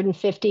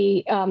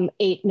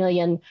 $158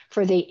 million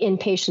for the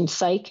inpatient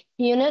psych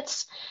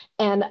units,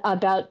 and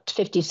about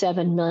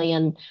 $57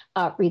 million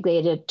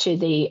related to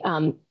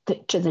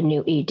the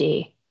new ED.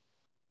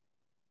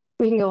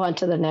 We can go on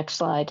to the next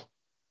slide.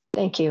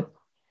 Thank you.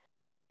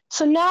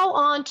 So now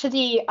on to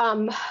the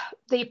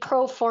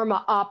pro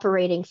forma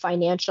operating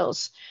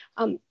financials.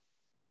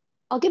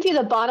 I'll give you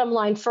the bottom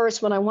line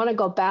first, when I want to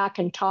go back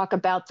and talk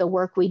about the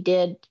work we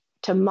did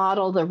to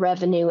model the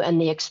revenue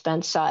and the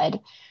expense side.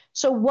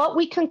 So what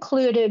we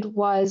concluded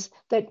was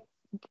that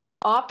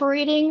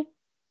operating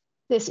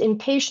this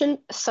inpatient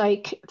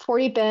psych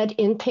 40-bed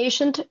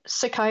inpatient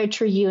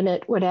psychiatry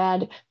unit would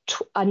add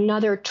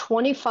another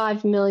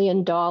 $25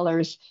 million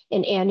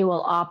in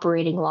annual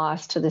operating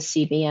loss to the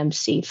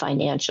CVMC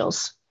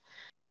financials.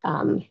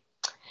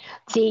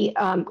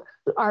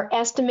 Our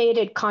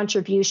estimated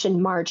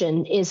contribution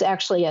margin is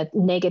actually a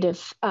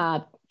negative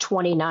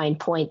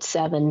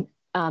 $29.7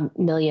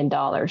 million.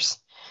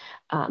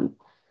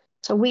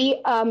 So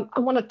I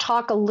want to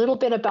talk a little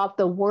bit about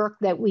the work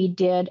that we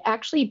did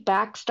actually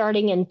back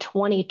starting in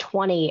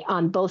 2020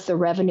 on both the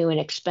revenue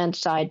and expense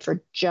side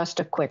for just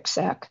a quick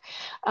sec.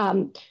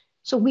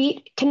 So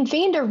we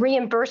convened a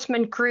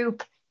reimbursement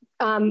group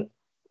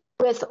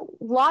with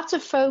lots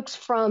of folks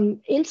from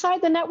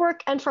inside the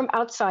network and from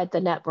outside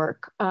the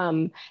network.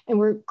 And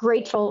we're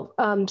grateful,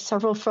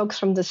 several folks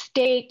from the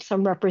state,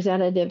 some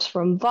representatives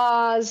from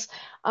VAS,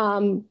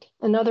 and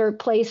other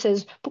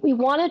places. But we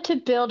wanted to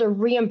build a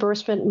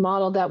reimbursement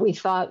model that we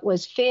thought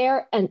was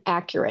fair and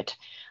accurate.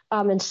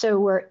 And so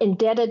we're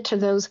indebted to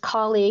those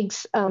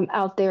colleagues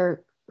out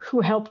there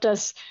who helped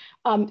us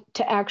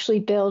to actually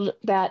build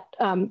that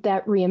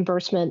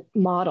reimbursement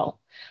model.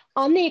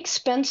 On the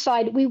expense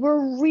side, we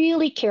were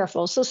really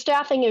careful. So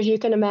staffing, as you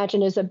can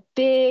imagine, is a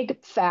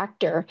big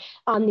factor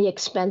on the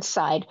expense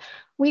side.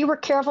 We were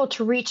careful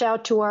to reach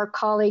out to our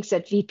colleagues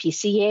at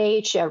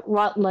VPCH, at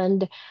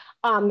Rutland,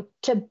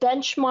 to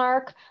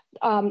benchmark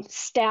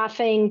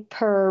staffing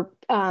per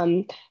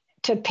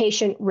to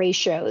patient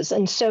ratios.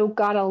 And so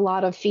got a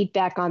lot of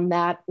feedback on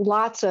that,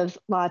 lots of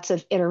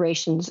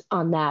iterations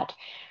on that.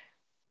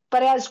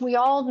 But as we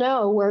all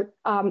know,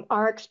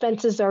 our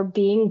expenses are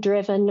being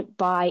driven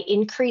by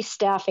increased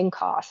staffing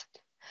costs.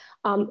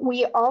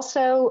 We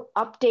also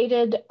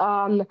updated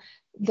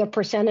the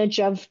percentage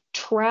of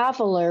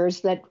travelers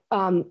that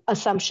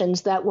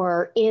assumptions that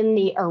were in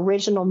the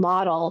original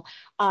model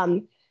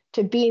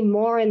to be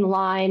more in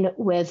line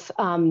with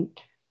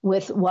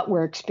what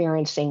we're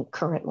experiencing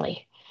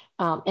currently.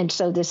 And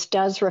so this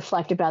does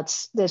reflect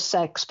this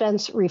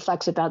expense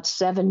reflects about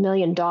 $7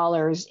 million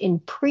in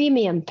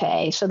premium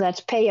pay. So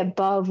that's pay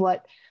above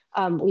what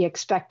we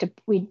expect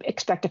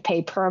to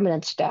pay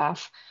permanent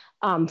staff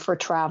for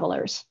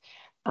travelers,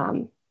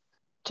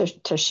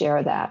 to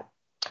share that.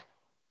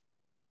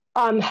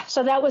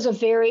 So that was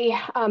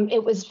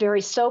it was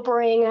very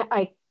sobering.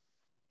 I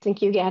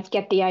think you have to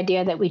get the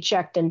idea that we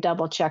checked and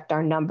double checked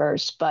our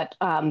numbers, but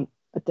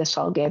this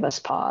all gave us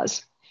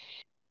pause.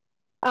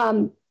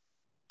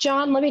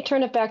 John, let me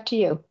turn it back to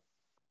you.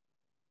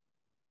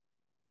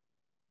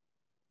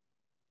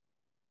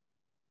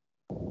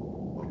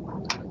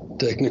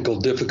 Technical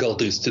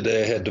difficulties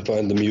today. I had to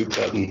find the mute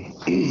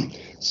button.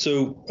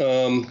 So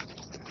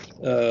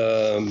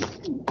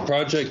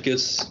project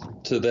gets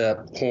to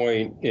that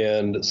point,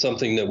 and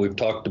something that we've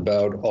talked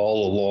about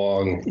all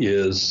along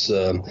is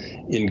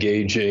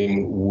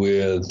engaging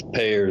with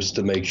payers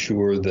to make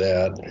sure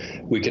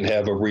that we can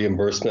have a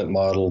reimbursement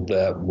model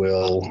that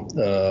will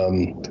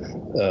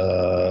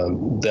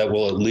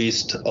at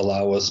least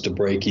allow us to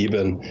break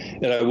even.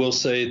 And I will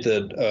say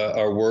that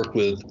our work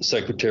with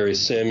Secretary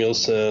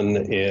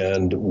Samuelson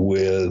and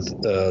with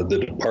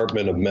the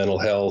Department of Mental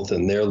Health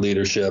and their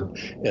leadership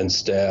and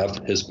staff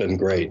has been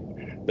great,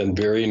 been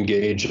very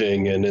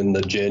engaging. And in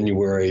the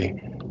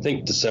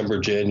December,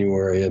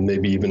 January, and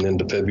maybe even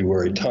into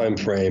February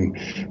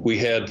timeframe, we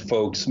had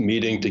folks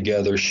meeting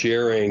together,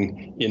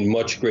 sharing in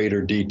much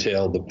greater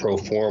detail the pro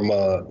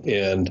forma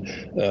and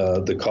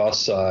the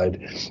cost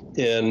side.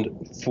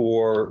 And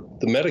for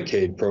the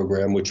Medicaid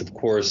program, which of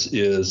course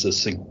is a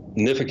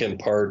significant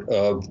part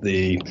of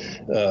the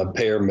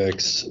payer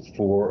mix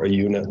for a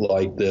unit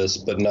like this,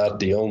 but not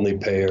the only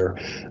payer,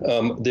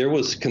 there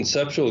was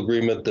conceptual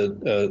agreement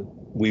that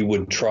we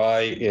would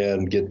try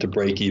and get to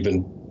break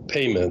even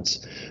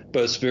payments,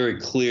 but it's very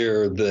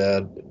clear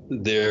that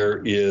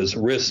there is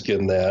risk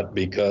in that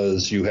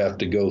because you have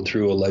to go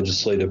through a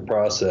legislative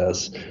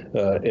process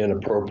and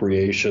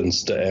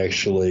appropriations to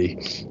actually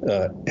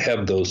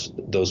have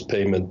those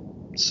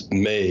payments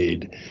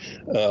made.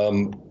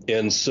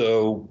 And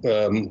so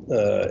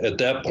at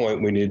that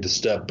point, we need to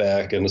step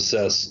back and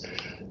assess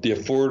the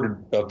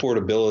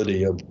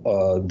affordability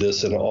of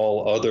this and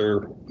all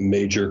other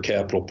major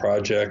capital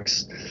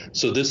projects.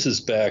 So this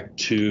is back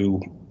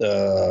to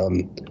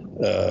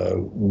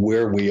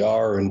where we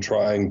are in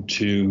trying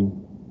to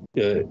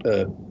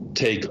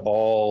take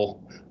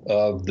all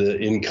of the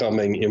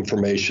incoming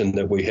information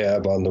that we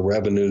have on the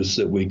revenues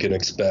that we can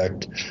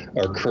expect,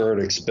 our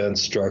current expense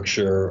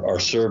structure, our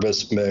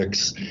service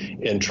mix,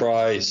 and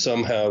try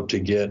somehow to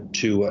get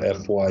to a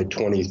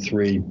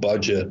FY23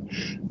 budget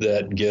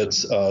that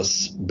gets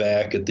us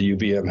back at the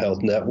UVM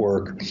Health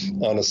Network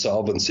on a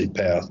solvency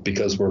path,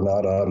 because we're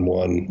not on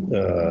one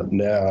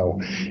now.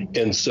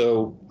 And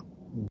so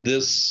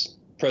this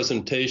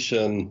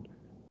presentation,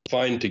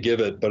 fine to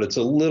give it, but it's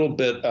a little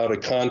bit out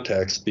of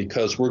context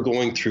because we're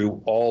going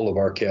through all of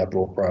our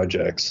capital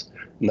projects,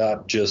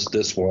 not just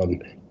this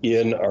one,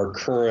 in our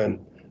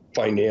current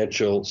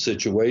financial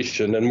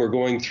situation. And we're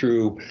going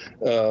through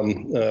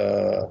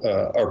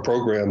our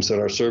programs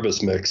and our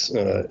service mix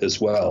as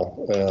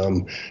well.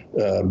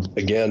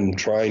 Again,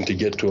 trying to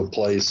get to a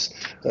place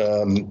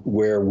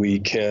where we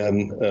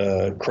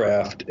can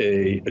craft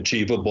a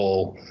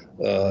achievable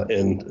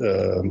and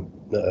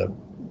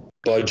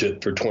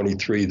budget for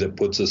 23 that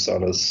puts us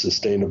on a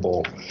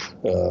sustainable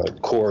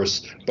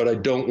course. But I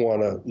don't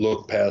want to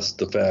look past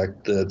the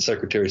fact that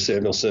Secretary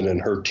Samuelson and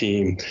her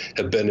team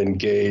have been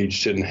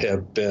engaged and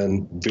have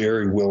been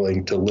very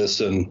willing to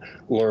listen,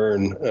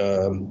 learn,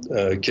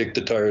 kick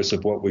the tires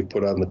of what we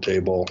put on the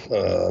table,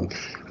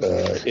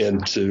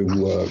 and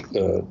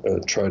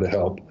to try to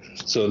help.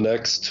 So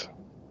next.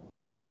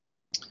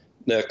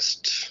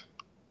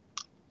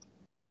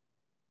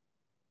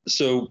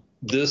 So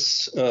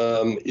this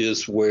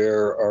is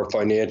where our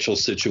financial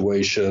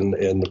situation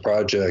and the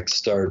projects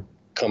start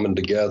coming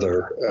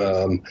together.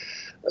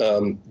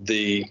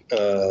 The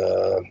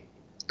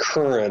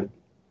current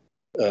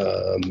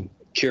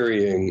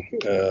carrying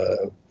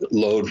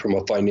load from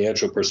a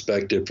financial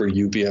perspective for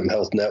UVM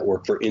Health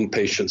Network for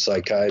inpatient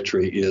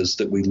psychiatry is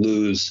that we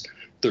lose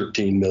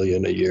 $13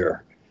 million a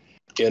year.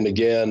 And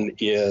again,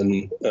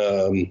 in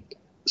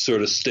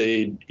sort of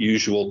stayed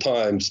usual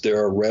times, there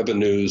are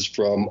revenues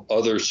from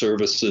other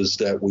services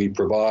that we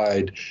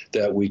provide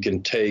that we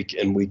can take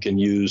and we can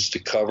use to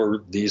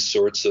cover these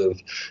sorts of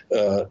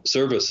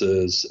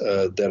services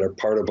that are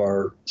part of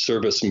our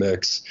service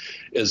mix.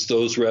 As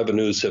those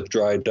revenues have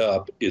dried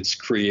up, it's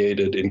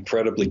created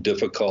incredibly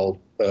difficult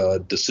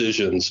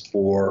decisions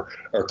for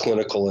our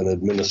clinical and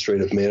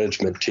administrative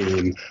management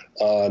team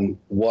on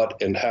what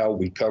and how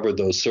we cover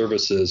those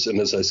services. And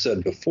as I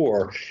said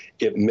before,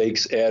 it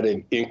makes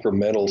adding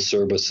incremental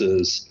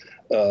services,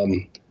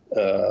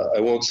 I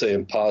won't say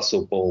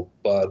impossible,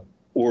 but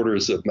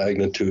orders of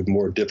magnitude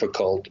more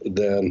difficult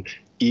than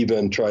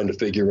even trying to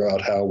figure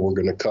out how we're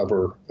going to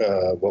cover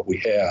what we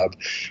have.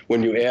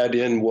 When you add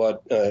in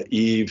what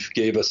Eve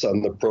gave us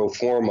on the pro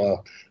forma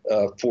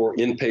for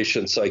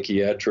inpatient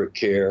psychiatric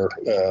care,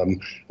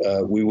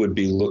 we would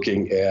be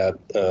looking at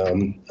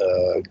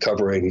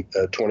covering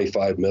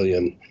 $25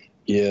 million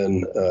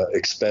in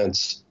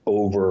expense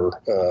over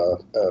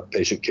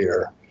patient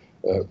care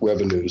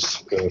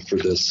revenues for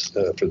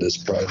this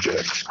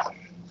project.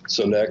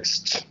 So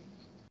next,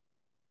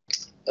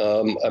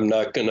 I'm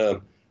not going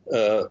to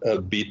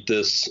beat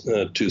this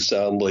too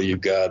soundly. You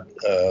got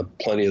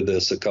plenty of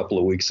this a couple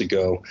of weeks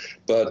ago,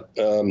 but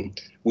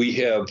we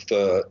have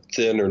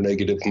thin or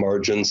negative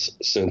margins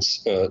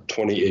since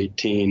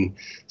 2018.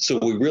 So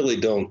we really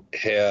don't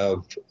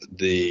have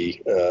the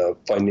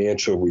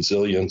financial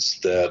resilience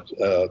that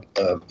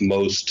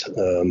most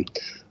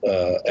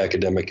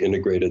academic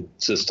integrated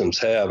systems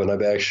have. And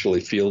I've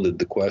actually fielded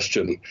the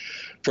question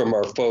from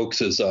our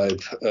folks as I've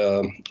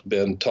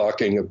been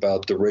talking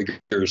about the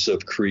rigors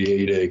of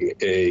creating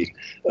a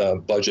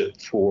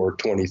budget for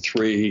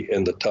 23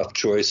 and the tough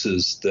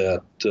choices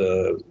that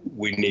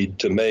we need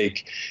to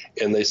make.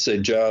 And they say,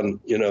 John,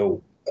 you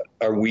know,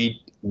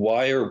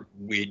 why are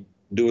we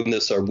doing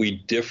this? Are we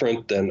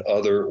different than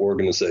other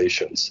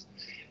organizations?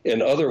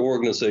 And other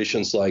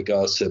organizations like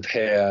us have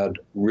had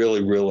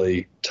really,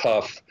 really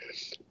tough,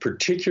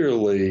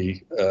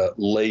 particularly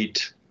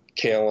late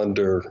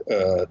calendar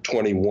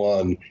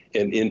 21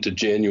 and into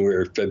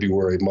January,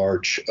 February,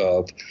 March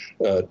of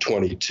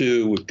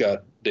 22. We've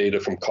got data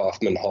from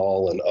Kaufman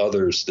Hall and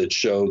others that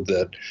showed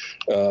that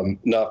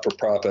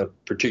not-for-profit,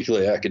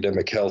 particularly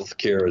academic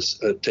healthcare,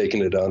 has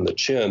taken it on the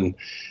chin.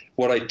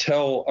 What I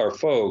tell our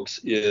folks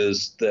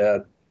is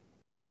that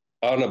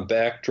on a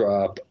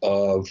backdrop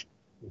of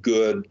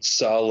good,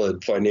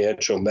 solid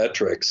financial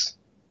metrics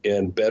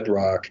and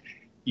bedrock,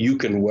 you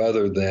can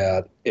weather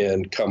that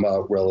and come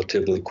out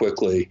relatively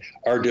quickly.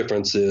 Our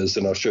difference is,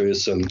 and I'll show you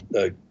some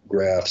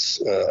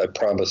graphs, I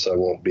promise I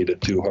won't beat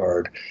it too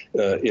hard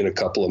in a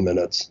couple of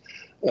minutes.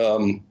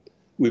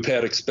 We've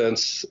had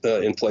expense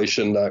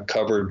inflation not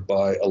covered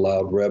by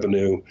allowed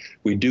revenue.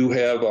 We do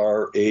have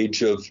our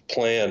age of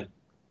plant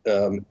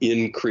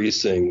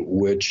increasing,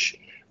 which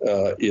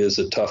is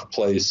a tough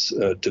place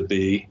to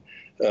be.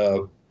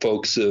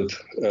 Folks have,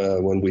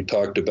 when we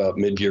talked about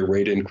mid-year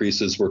rate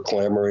increases, were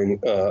clamoring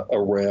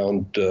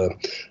around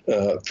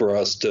for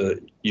us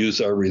to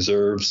use our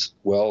reserves.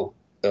 Well,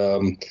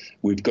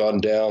 we've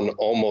gone down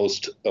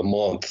almost a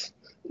month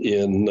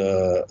in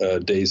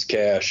days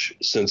cash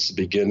since the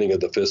beginning of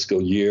the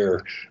fiscal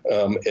year.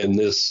 And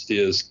this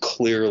is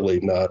clearly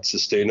not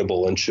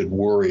sustainable and should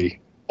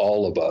worry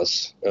all of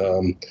us.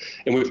 And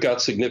we've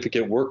got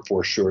significant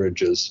workforce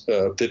shortages,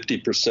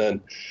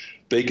 50%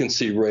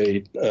 vacancy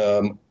rate.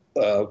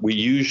 We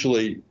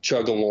usually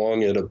chug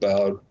along at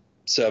about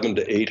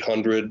 700 to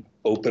 800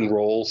 open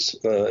roles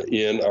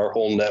in our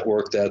whole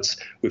network.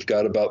 We've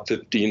got about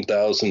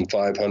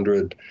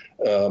 15,500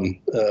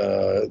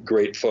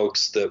 great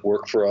folks that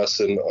work for us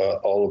in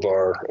all of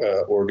our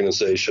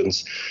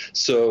organizations.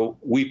 So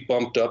we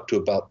bumped up to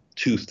about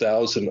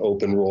 2,000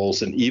 open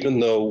roles. And even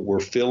though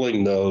we're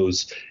filling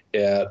those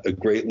at a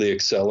greatly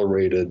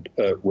accelerated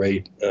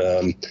rate,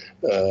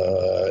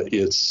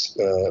 it's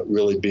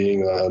really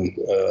being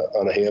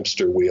on a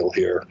hamster wheel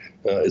here.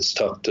 It's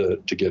tough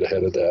to get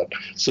ahead of that.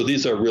 So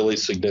these are really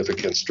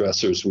significant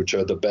stressors, which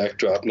are the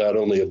backdrop not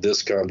only of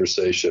this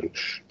conversation,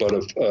 but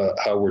of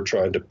how we're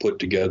trying to put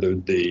together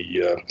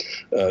the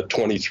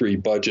 23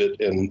 budget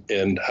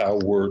and how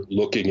we're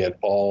looking at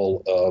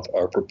all of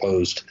our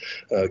proposed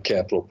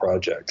capital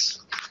projects.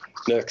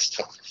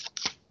 Next.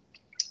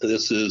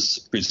 This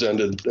is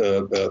presented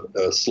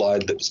a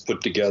slide that was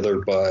put together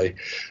by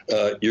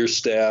your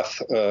staff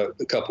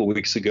a couple of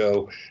weeks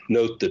ago.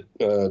 Note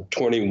that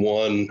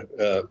 21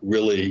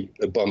 really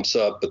bumps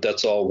up, but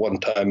that's all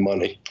one-time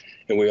money.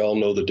 And we all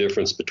know the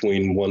difference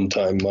between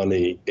one-time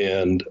money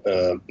and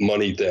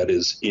money that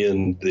is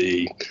in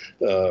the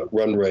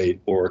run rate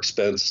or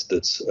expense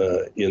that's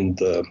in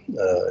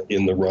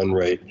the run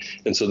rate.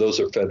 And so those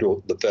are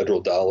the federal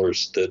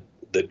dollars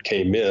that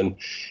came in. And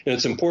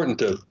it's important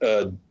to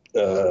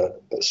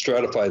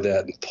stratify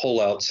that and pull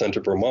out Center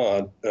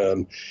Vermont.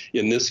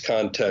 In this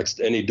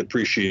context, any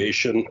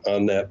depreciation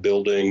on that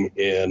building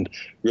and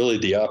really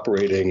the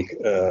operating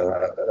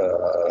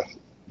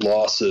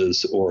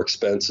losses or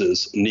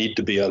expenses need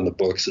to be on the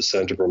books of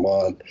Center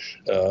Vermont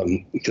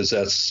because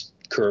that's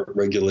current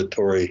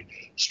regulatory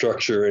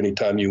structure.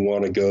 Anytime you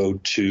want to go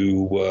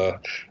to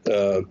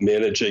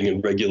managing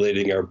and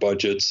regulating our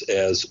budgets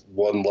as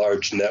one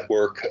large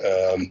network,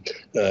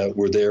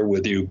 we're there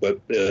with you, but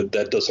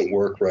that doesn't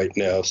work right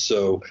now.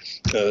 So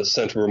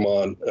Center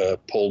Vermont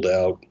pulled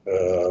out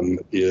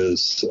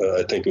is,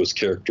 I think it was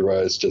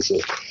characterized as a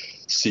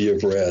sea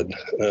of red.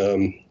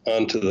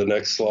 On to the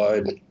next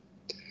slide.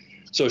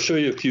 So I'll show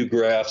you a few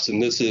graphs, and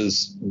this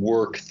is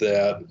work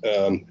that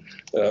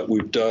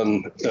we've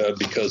done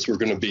because we're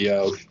going to be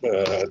out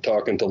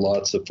talking to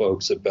lots of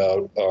folks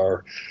about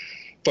our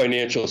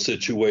financial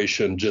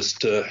situation,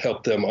 just to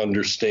help them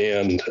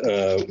understand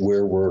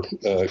where we're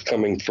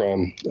coming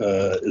from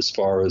as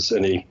far as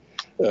any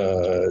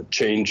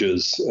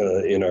changes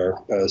in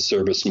our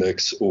service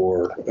mix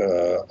or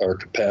our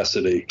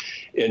capacity.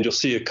 And you'll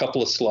see a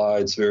couple of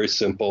slides, very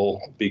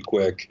simple, be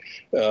quick.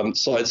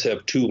 Slides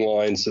have two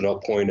lines that I'll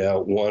point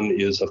out. One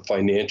is a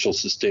financial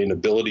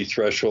sustainability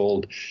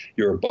threshold.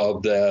 You're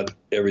above that,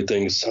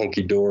 everything's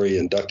hunky-dory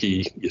and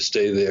ducky, you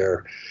stay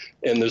there.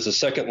 And there's a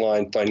second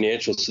line,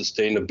 financial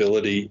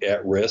sustainability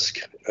at risk.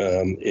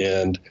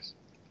 And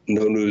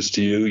no news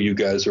to you. You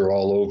guys are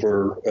all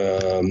over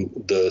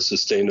the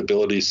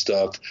sustainability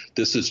stuff.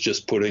 This is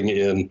just putting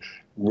in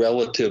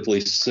relatively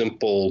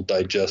simple,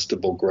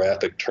 digestible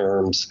graphic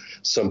terms,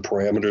 some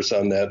parameters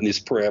on that. And these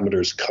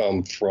parameters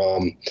come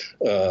from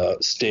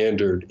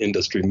standard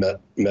industry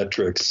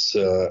metrics,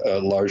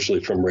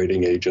 largely from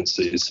rating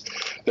agencies.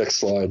 Next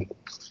slide.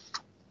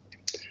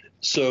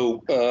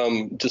 So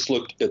just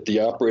look at the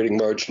operating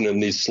margin,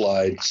 and these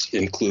slides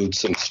include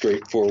some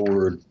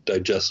straightforward,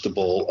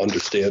 digestible,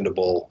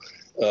 understandable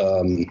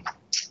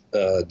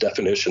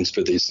definitions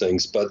for these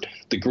things. But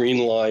the green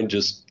line,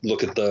 just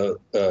look at the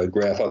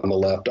graph on the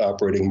left,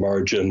 operating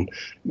margin.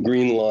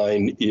 Green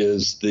line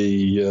is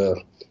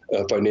the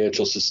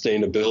financial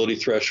sustainability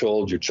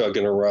threshold. You're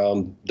chugging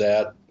around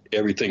that.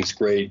 Everything's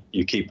great.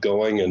 You keep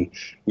going. And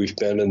we've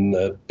been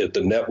at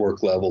the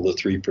network level, the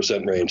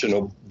 3% range.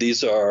 And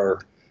these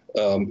are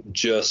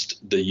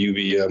just the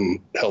UVM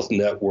Health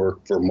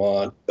Network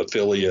Vermont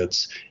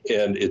affiliates,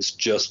 and it's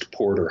just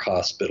Porter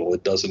Hospital.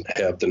 It doesn't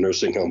have the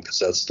nursing home because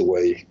that's the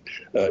way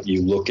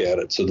you look at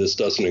it. So this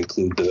doesn't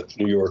include the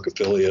New York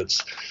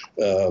affiliates.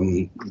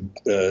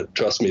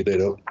 Trust me, they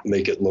don't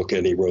make it look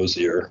any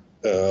rosier.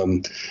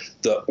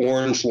 The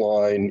orange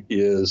line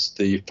is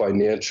the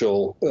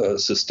financial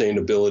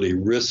sustainability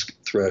risk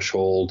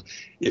threshold.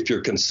 If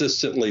you're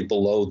consistently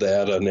below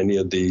that on any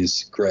of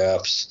these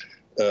graphs,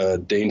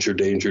 danger,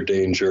 danger,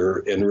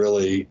 danger. And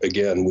really,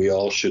 again, we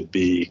all should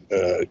be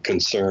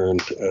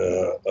concerned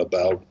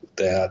about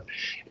that.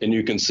 And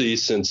you can see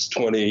since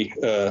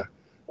 2018,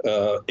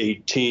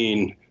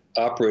 18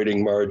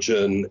 operating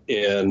margin,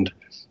 and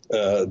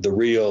the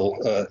real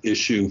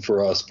issue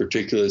for us,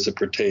 particularly as it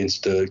pertains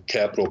to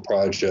capital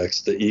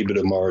projects, the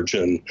EBITDA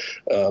margin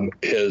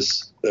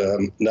has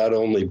not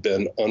only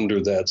been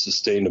under that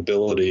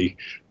sustainability,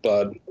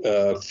 but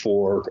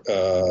for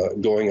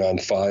going on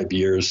 5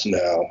 years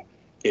now.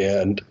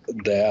 And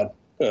that,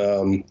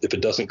 if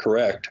it doesn't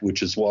correct,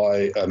 which is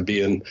why I'm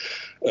being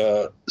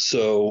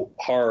so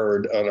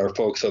hard on our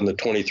folks on the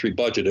 23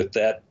 budget, if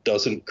that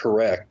doesn't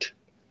correct,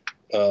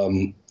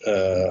 then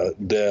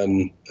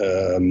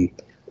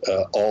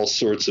all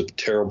sorts of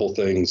terrible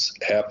things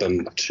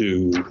happen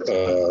to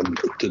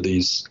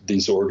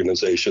these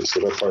organizations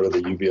that are part of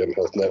the UVM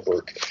Health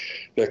Network.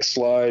 Next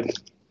slide.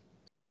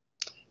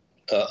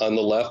 On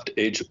the left,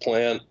 age of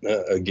plant,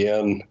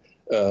 again,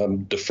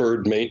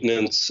 deferred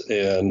maintenance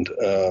and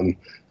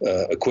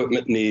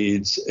equipment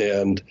needs,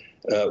 and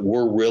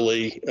we're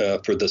really,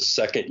 for the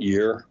second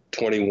year,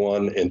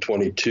 21 and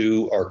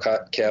 22, our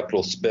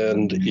capital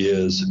spend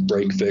is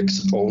break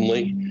fix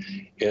only,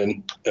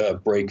 and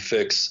break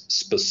fix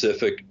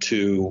specific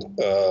to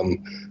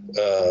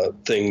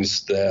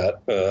things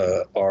that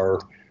are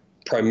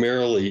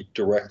primarily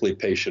directly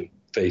patient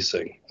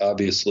facing.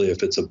 Obviously,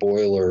 if it's a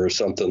boiler or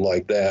something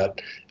like that,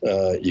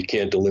 you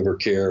can't deliver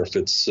care if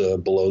it's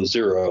below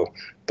zero,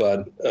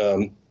 but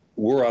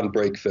we're on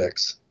break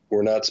fix.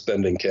 We're not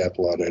spending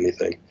capital on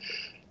anything.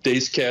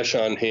 Days cash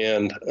on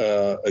hand,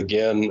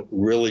 again,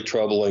 really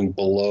troubling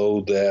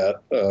below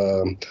that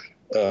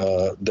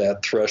that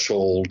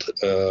threshold,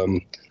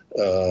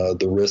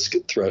 the risk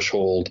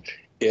threshold.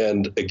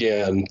 And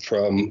again,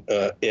 from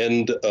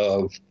end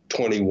of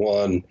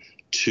 21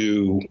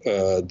 to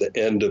the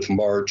end of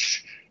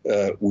March,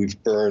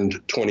 we've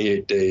burned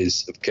 28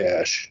 days of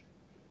cash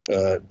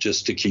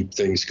just to keep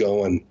things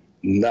going.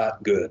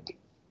 Not good,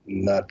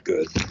 not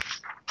good.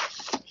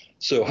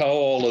 So how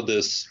all of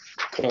this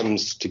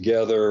comes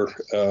together,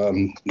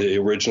 the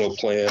original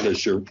plan,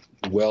 as you're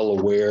well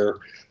aware,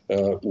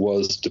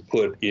 was to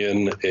put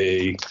in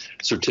a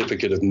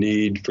certificate of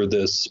need for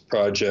this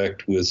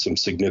project with some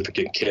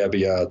significant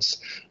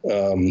caveats.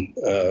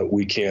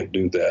 We can't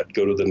do that.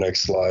 Go to the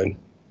next slide.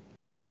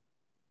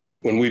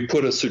 When we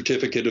put a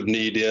certificate of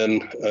need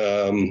in,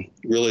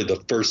 really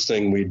the first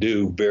thing we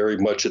do very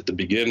much at the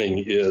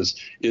beginning is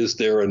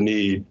there a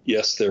need?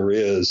 Yes, there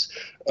is.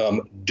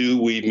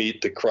 Do we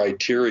meet the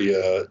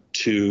criteria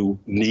to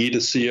need a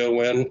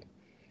CON?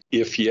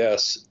 If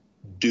yes,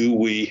 do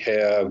we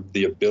have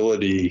the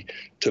ability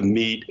to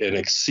meet and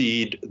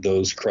exceed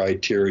those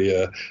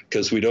criteria?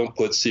 Because we don't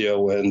put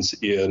CONs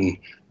in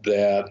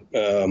that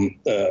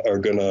are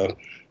going to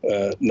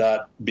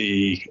not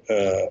be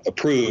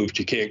approved.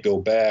 You can't go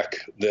back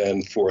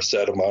then for a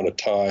set amount of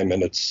time,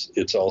 and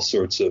it's all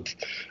sorts of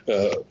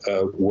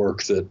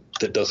work that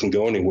doesn't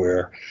go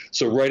anywhere.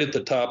 So right at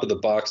the top of the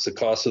box, the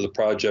cost of the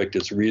project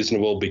is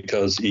reasonable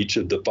because each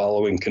of the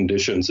following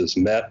conditions is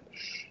met,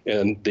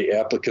 and the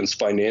applicant's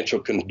financial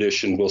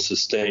condition will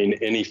sustain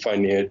any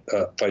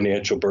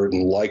financial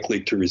burden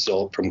likely to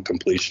result from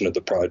completion of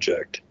the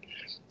project.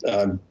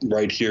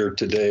 Right here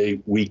today,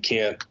 we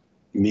can't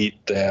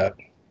meet that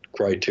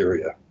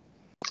criteria.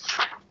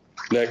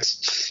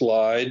 Next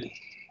slide.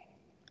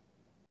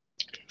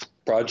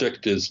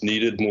 Project is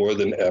needed more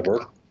than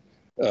ever.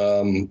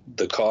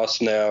 The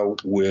cost now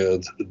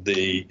with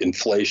the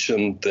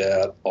inflation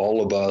that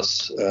all of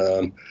us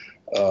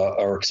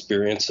are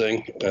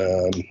experiencing,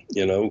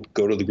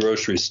 go to the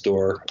grocery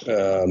store.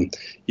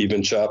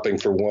 Even shopping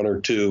for one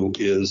or two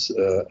is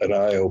an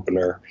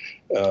eye-opener.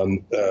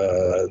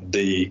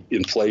 The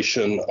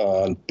inflation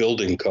on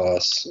building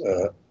costs,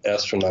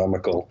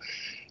 astronomical.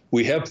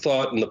 We have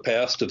thought in the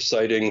past of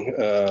citing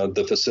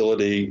the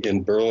facility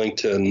in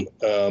Burlington.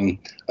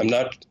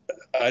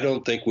 I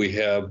don't think we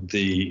have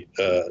the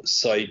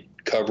site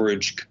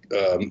coverage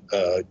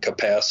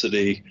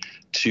capacity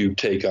to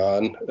take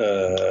on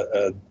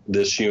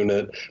this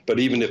unit. But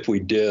even if we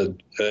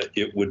did,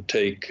 it would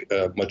take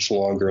much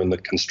longer, and the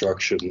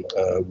construction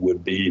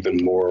would be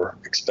even more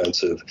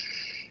expensive.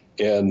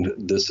 And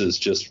this is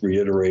just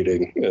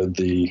reiterating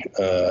the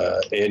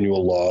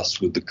annual loss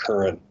with the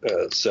current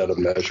set of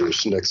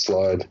measures. Next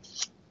slide.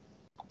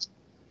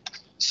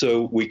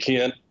 So we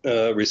can't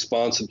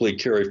responsibly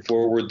carry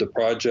forward the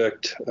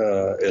project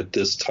at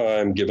this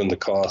time, given the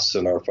costs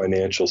and our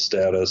financial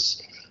status.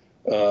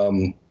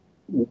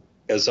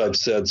 As I've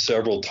said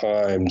several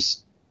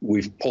times,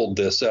 we've pulled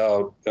this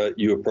out.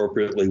 You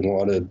appropriately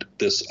wanted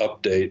this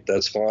update.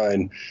 That's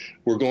fine.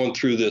 We're going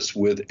through this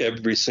with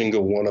every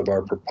single one of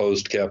our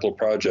proposed capital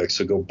projects.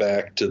 So go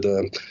back to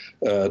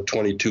the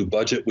 22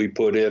 budget we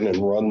put in and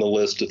run the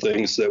list of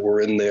things that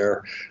were in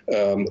there.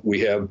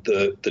 We have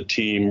the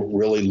team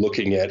really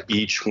looking at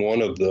each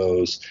one of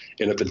those.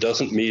 And if it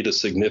doesn't meet a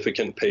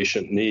significant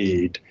patient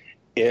need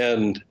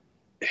and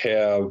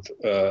have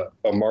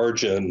a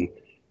margin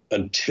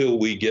until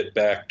we get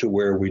back to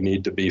where we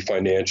need to be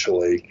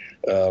financially,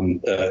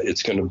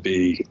 it's going to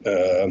be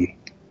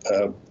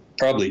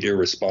probably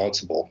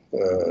irresponsible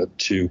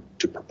to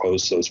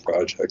propose those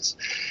projects.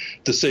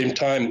 At the same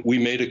time, we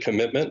made a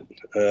commitment.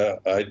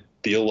 I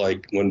feel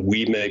like when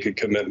we make a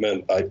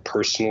commitment, I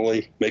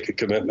personally make a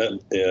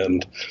commitment,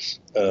 and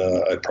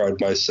I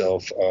pride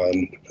myself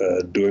on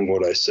doing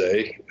what I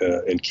say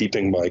and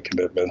keeping my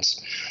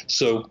commitments.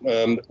 So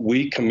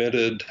we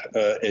committed,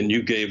 and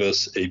you gave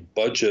us a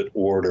budget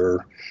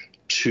order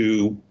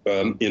to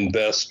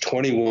invest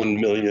 $21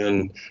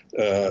 million,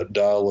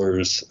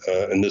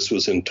 and this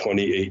was in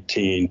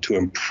 2018, to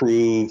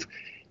improve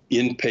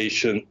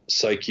inpatient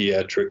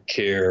psychiatric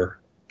care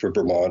for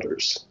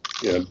Vermonters.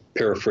 You know,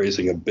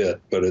 paraphrasing a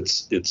bit, but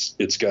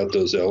it's got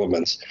those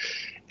elements.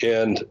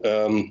 And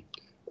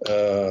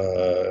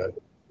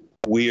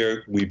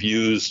we've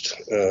used,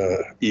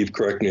 Eve,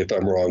 correct me if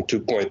I'm wrong,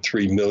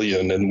 2.3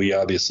 million, and we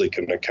obviously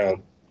can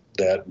account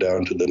that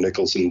down to the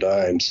nickels and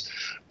dimes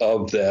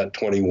of that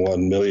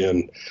 21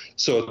 million.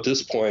 So at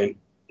this point,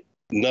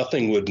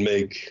 nothing would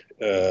make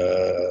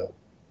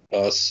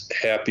us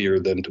happier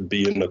than to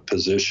be in a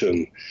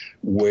position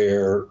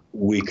where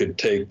we could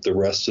take the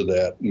rest of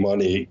that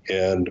money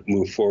and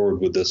move forward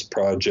with this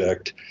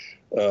project.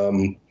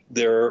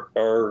 There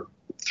are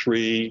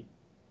three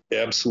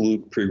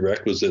absolute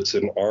prerequisites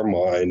in our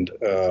mind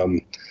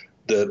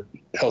that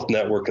Health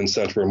Network and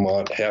Central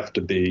Vermont have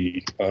to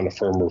be on a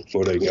firmer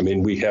footing. I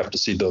mean, we have to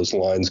see those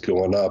lines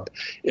going up,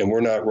 and we're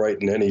not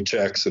writing any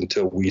checks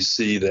until we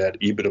see that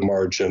EBITDA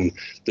margin,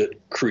 that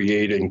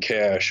creating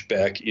cash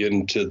back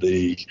into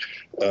the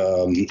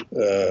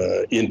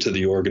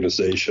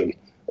organization.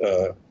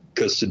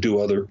 Because to do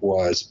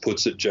otherwise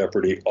puts at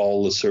jeopardy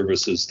all the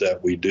services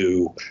that we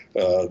do,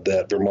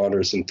 that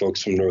Vermonters and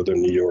folks from Northern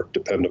New York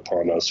depend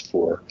upon us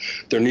for.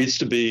 There needs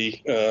to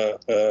be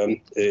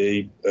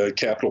a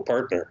capital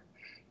partner.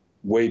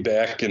 Way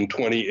back in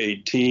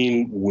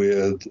 2018,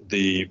 with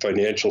the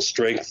financial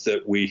strength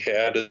that we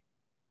had,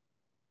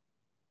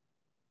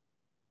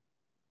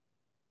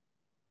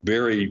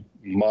 very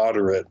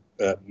moderate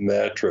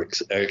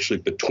metrics actually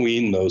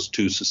between those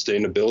two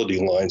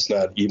sustainability lines,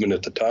 not even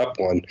at the top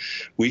one.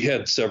 We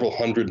had several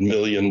 $100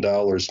 million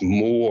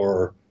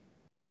more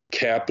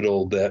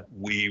capital that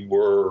we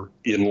were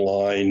in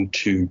line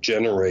to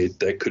generate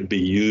that could be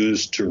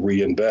used to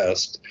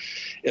reinvest.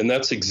 And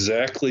that's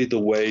exactly the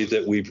way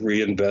that we've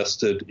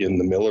reinvested in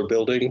the Miller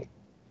Building,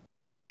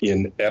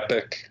 in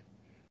Epic,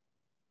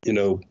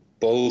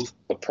 both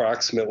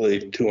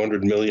approximately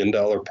 $200 million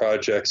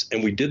projects.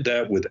 And we did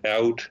that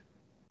without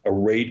a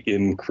rate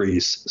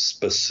increase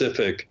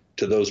specific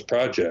to those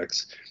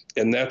projects.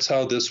 And that's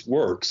how this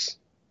works.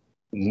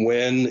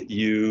 When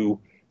you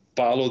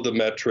follow the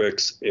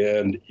metrics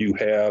and you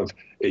have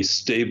a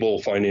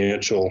stable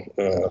financial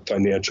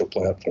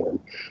platform.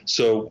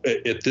 So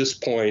at this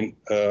point,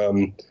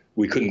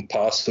 we couldn't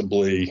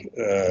possibly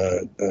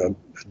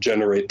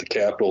generate the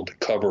capital to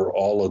cover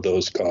all of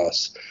those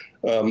costs.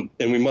 And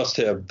we must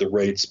have the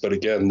rates, but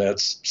again,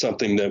 that's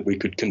something that we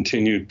could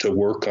continue to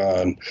work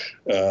on.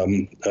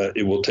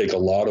 It will take a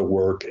lot of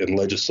work and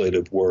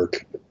legislative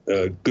work,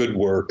 good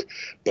work,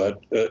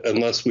 but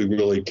unless we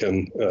really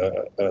can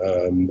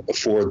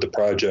afford the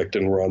project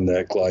and we're on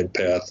that glide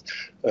path,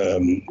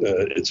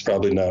 it's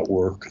probably not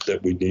work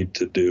that we need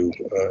to do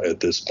at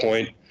this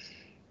point.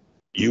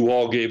 You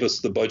all gave us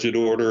the budget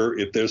order.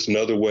 If there's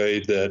another way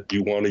that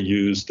you want to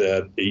use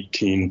that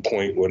 18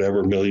 point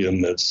whatever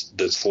million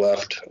that's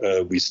left,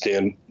 we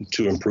stand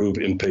to improve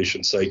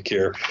inpatient psych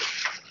care.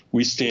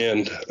 We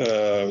stand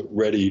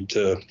ready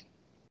to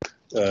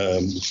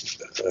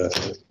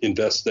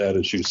invest that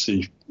as you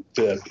see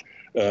fit.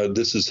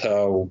 This is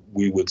how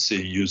we would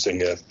see using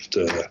it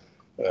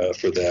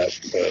for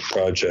that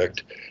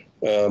project.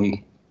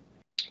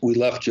 We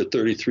left you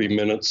 33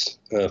 minutes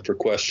for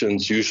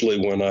questions. Usually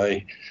when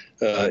I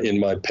in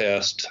my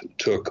past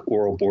took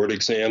oral board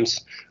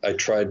exams, I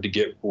tried to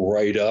get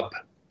right up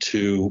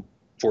to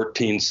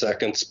 14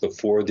 seconds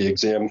before the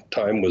exam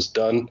time was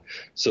done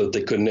so that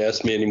they couldn't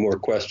ask me any more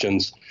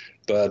questions.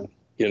 But,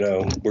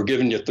 we're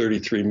giving you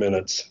 33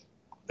 minutes.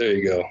 There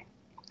you go.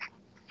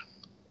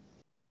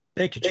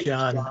 Thank you,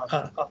 John.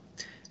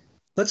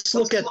 Let's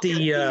look at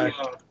the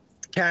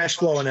cash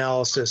flow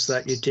analysis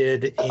that you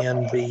did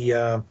and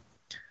the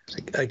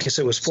I guess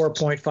it was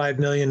 4.5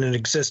 million in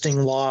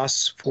existing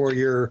loss for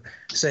your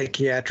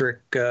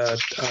psychiatric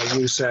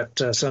use at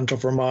Central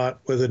Vermont,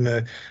 with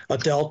a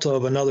delta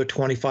of another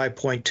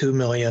 25.2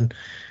 million.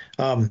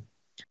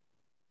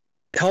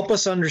 Help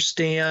us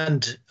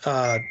understand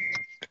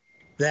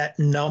that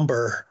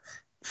number.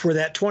 For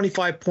that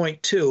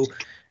 25.2,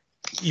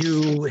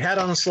 you had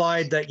on a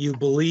slide that you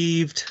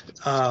believed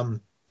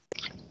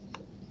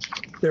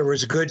there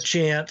was a good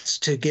chance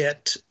to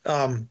get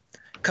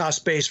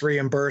cost-based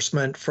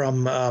reimbursement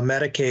from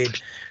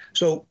Medicaid.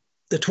 So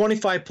the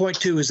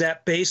 25.2, is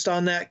that based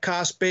on that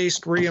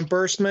cost-based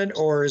reimbursement,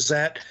 or is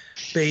that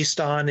based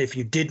on if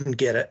you didn't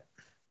get it?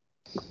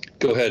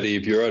 Go ahead,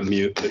 Eve. You're on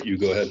mute, but you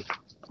go ahead.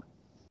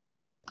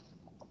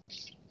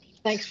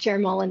 Thanks, Chair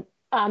Mullen.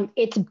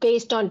 It's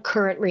based on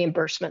current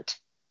reimbursement.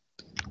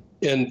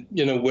 And,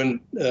 when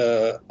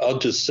I'll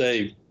just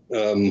say,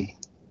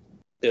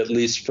 at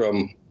least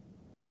from,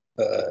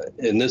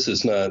 and this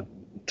is not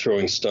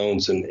throwing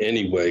stones in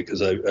any way,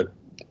 because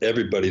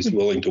everybody's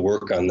willing to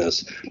work on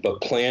this,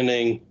 but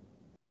planning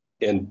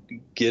and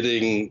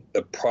getting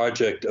a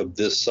project of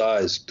this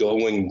size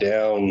going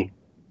down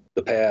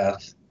the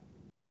path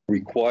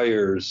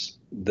requires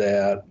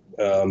that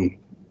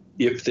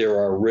if there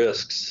are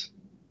risks,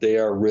 they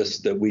are risks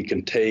that we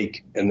can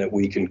take and that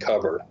we can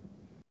cover.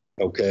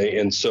 Okay,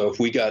 and so if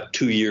we got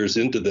 2 years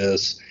into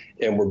this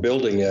and we're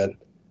building it,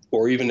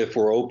 or even if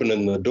we're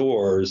opening the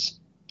doors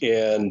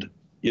and,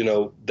 you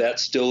know, that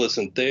still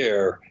isn't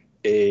there,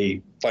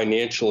 a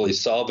financially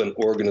solvent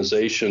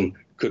organization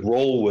could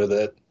roll with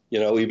it, you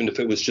know, even if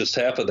it was just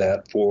half of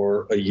that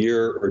for a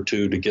year or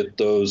two to get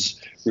those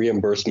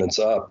reimbursements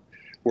up.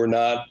 We're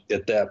not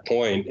at that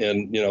point.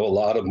 And, you know, a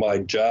lot of my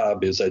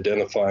job is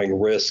identifying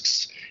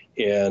risks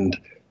and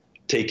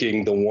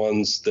taking the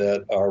ones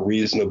that are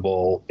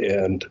reasonable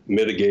and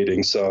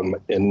mitigating some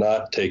and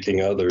not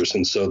taking others.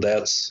 And so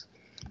that's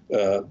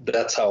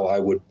how I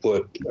would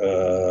put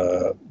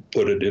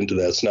it into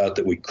that. It's not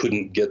that we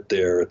couldn't get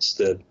there. It's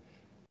that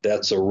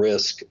that's a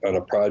risk on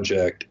a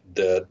project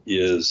that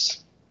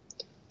is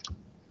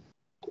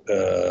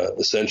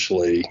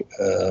essentially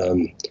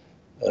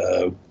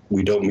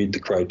we don't meet the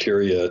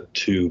criteria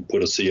to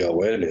put a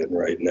CON in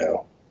right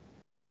now.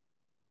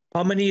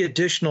 How many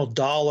additional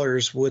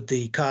dollars would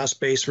the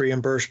cost-based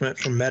reimbursement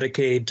from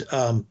Medicaid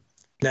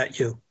net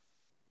you?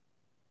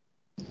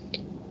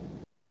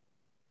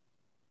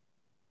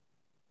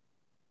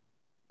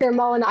 Chair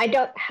Mullen,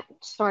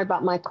 sorry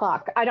about my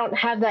clock. I don't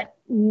have that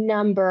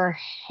number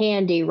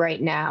handy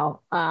right now,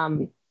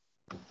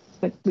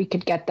 but we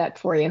could get that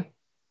for you.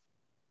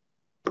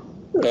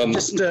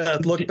 Just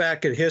look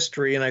back at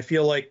history, and I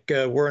feel like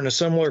we're in a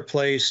similar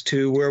place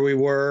to where we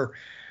were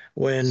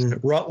when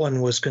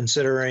Rutland was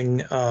considering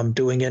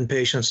doing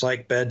inpatient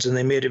psych beds, and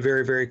they made it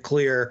very, very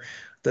clear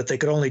that they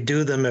could only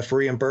do them if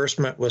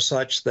reimbursement was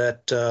such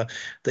that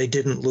they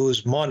didn't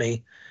lose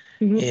money.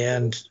 Mm-hmm.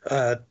 And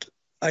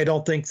I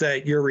don't think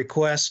that your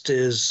request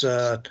is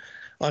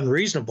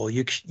unreasonable.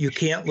 You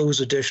can't lose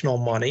additional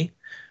money,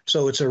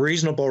 so it's a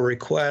reasonable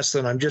request,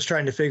 and I'm just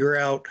trying to figure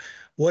out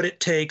what it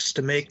takes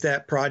to make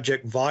that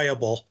project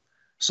viable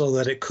so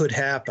that it could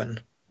happen.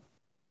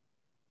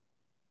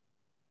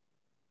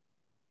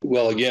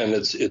 Well, again,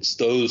 it's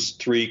those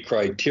three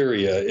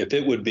criteria. If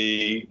it would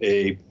be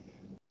a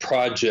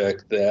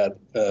project that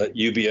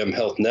UVM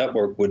Health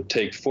Network would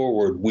take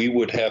forward, we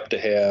would have to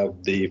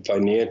have the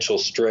financial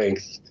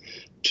strength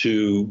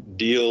to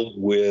deal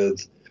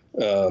with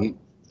a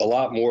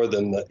lot more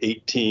than the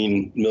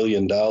 $18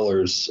 million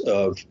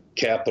of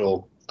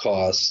capital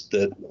costs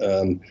that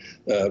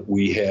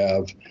we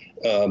have,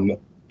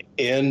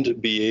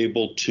 and be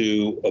able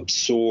to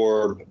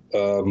absorb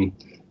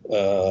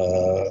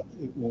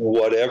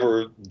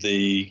whatever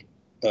the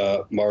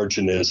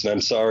margin is. And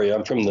I'm sorry,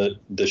 I'm from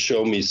the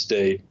show me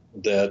state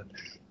that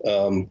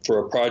for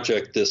a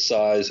project this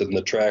size and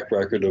the track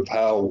record of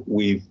how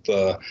we've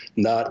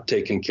not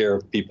taken care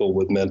of people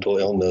with mental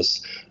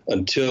illness,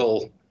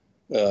 until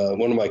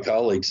one of my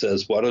colleagues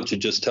says, why don't you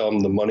just tell them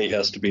the money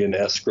has to be in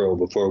escrow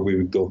before we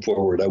would go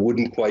forward? I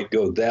wouldn't quite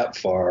go that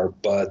far,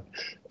 but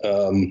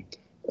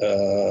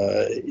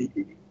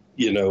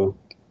you know,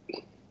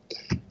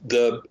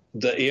 the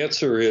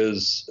answer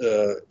is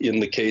in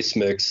the case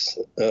mix,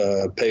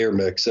 payer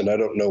mix, and I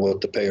don't know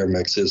what the payer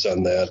mix is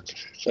on that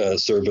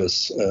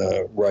service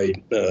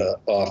right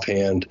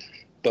offhand.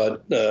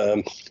 But,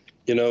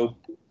 you know,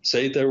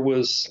 say there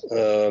was,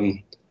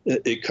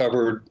 it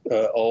covered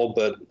all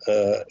but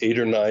 8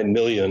 or 9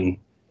 million,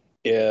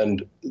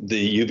 and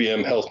the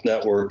UVM Health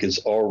Network is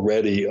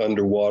already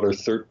underwater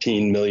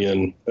 13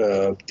 million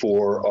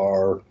for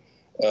our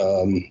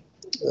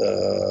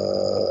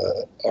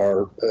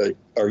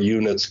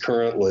units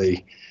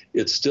currently.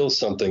 It's still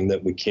something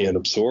that we can't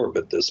absorb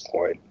at this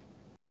point.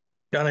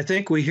 John, I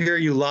think we hear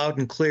you loud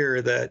and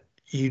clear that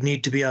you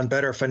need to be on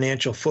better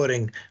financial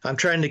footing. I'm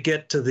trying to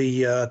get to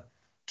the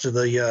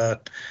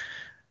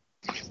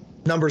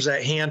numbers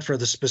at hand for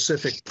the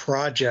specific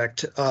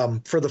project.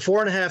 For the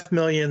 $4.5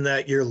 million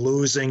that you're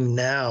losing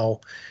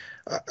now,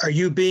 are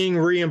you being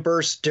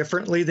reimbursed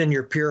differently than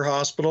your peer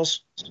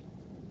hospitals?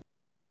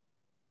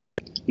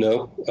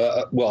 No.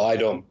 Well, I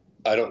don't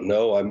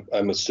know.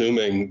 I'm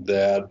assuming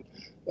that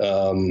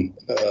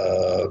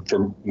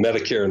for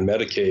Medicare and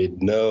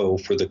Medicaid, no.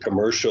 For the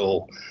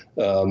commercial,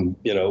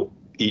 you know,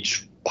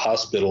 each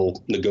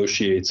hospital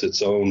negotiates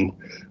its own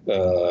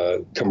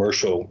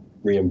commercial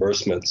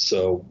reimbursement.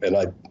 So, and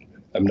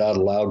I'm not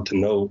allowed to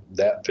know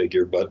that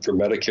figure, but for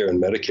Medicare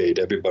and Medicaid,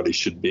 everybody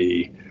should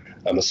be,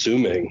 I'm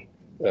assuming,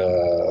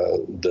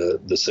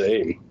 the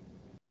same.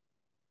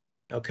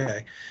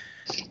 Okay.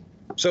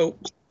 So,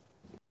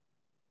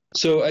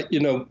 you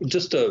know,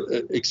 just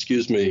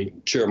excuse me,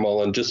 Chair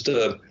Mullen, just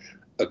a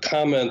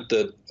comment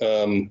that,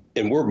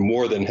 and we're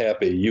more than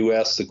happy. You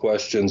ask the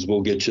questions,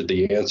 we'll get you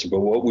the answer. But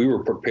what we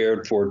were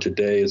prepared for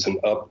today is an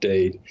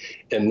update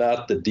and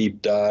not the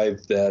deep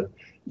dive that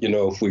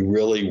if we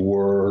really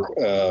were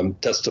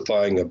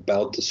testifying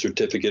about the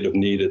certificate of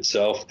need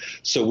itself.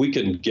 So we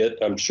can get,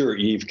 I'm sure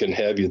Eve can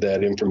have you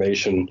that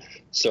information.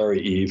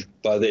 Sorry, Eve,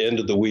 by the end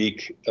of the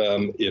week,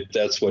 if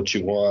that's what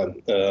you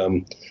want.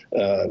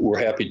 We're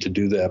happy to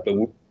do that. But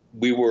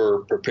we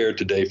were prepared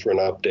today for an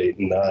update,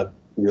 and not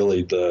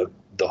really the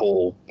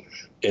whole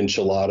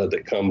enchilada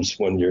that comes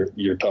when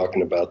you're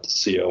talking about the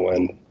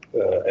CON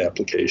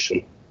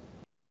application.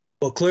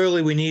 Well,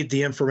 clearly we need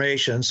the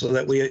information so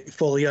that we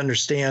fully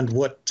understand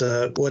what's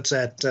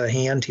at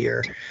hand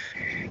here.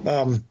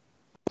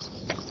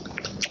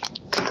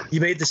 You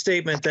made the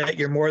statement that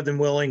you're more than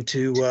willing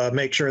to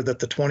make sure that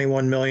the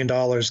 $21 million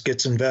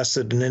gets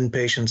invested in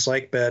inpatient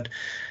psych bed.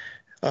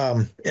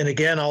 And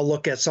again, I'll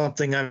look at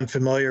something I'm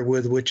familiar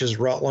with, which is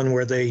Rutland,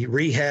 where they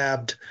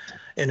rehabbed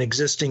an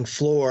existing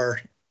floor.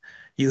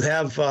 You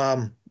have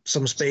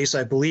some space,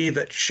 I believe,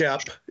 at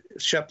Shep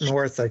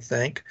North, I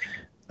think.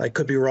 I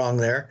could be wrong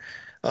there.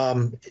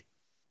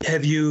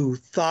 Have you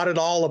thought at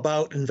all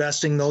about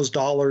investing those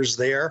dollars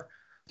there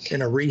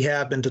in a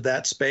rehab into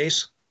that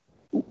space?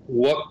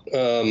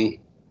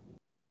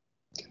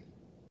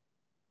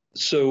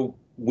 So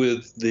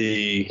with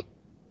the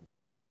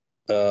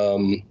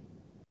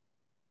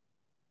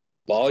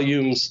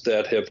volumes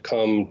that have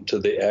come to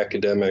the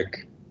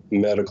academic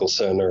medical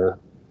center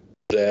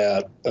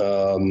that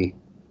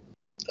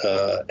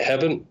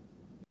haven't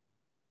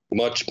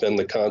much been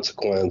the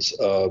consequence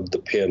of the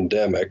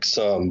pandemic,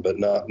 some, but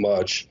not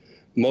much.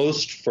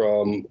 Most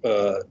from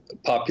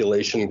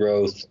population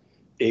growth,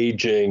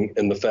 aging,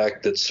 and the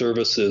fact that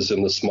services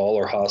in the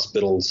smaller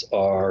hospitals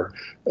are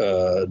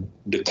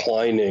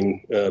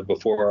declining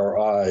before our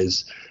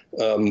eyes.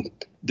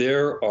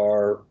 There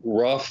are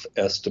rough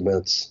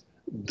estimates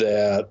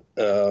that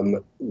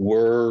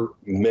we're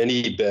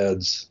many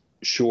beds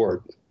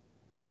short,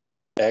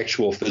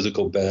 actual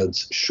physical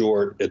beds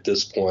short at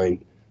this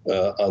point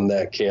on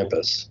that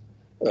campus.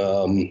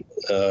 And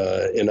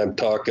I'm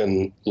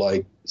talking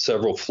like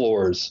several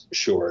floors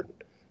short.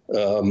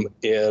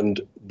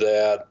 And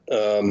that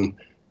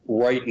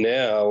right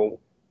now,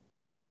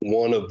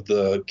 one of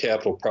the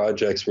capital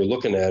projects we're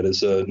looking at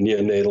is a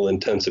neonatal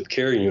intensive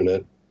care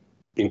unit,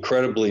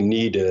 incredibly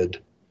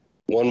needed.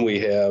 One we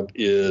have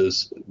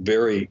is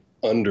very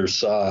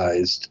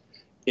undersized,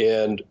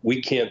 and we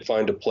can't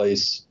find a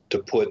place to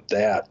put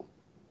that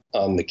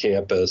on the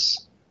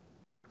campus,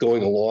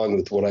 going along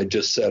with what I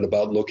just said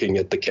about looking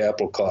at the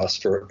capital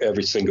costs for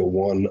every single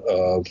one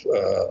of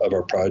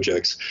our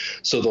projects.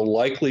 So the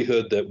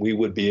likelihood that we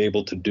would be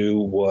able to do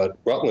what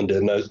Rutland did,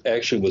 and I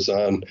actually was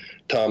on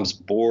Tom's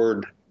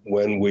board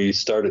when we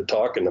started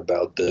talking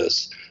about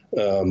this.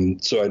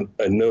 So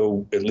I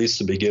know at least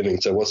the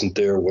beginnings. I wasn't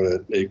there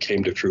when it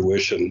came to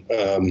fruition.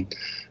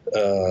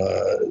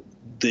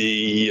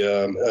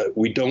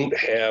 We don't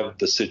have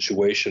the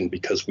situation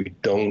because we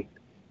don't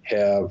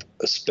have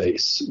a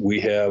space. We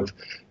have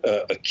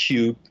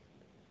acute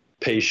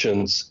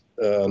patients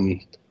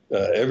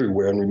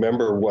everywhere. And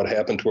remember what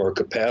happened to our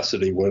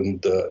capacity when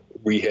the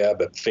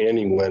rehab at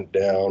Fanning went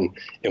down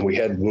and we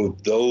had to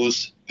move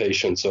those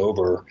patients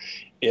over.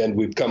 And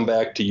we've come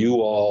back to you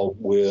all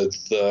with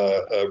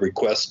a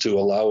request to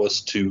allow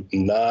us to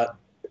not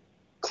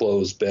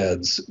close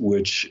beds,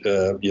 which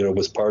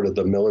was part of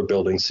the Miller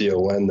Building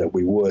CON that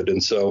we would.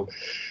 And so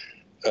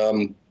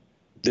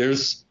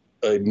there's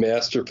a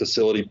master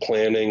facility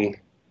planning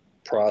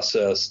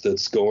process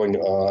that's going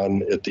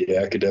on at the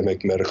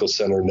Academic Medical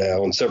Center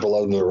now and several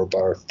other of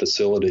our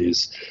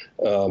facilities.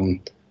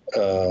 I'm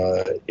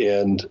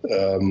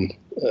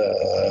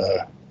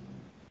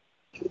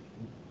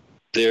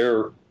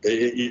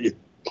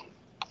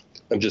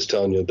just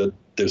telling you that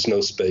there's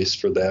no space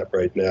for that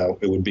right now.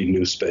 It would be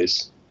new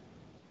space.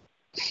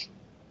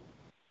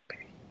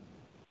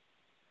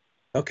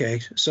 Okay,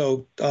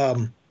 so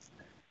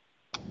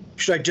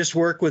should I just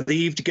work with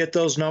Eve to get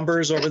those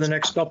numbers over the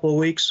next couple of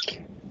weeks?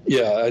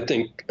 Yeah, I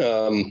think,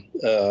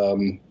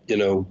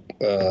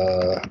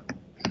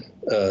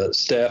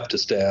 staff to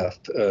staff,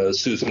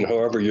 Susan,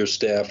 however your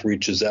staff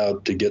reaches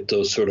out to get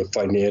those sort of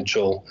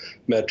financial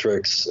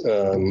metrics, we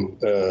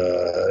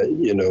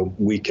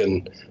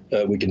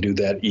can do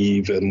that.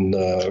 Eve and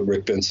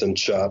Rick Vincent,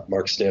 Shop,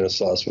 Mark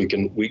Stanislaus, we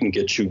can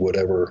get you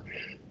whatever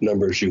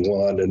numbers you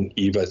want. And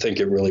Eve, I think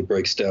it really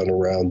breaks down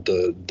around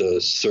the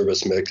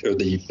service mix or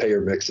the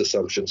payer mix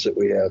assumptions that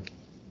we have.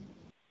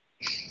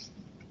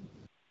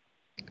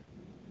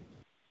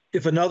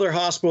 If another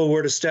hospital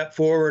were to step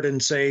forward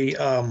and say,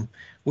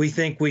 we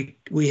think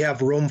we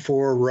have room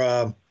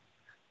for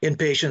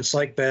inpatient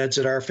psych beds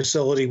at our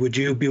facility, would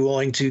you be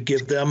willing to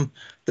give them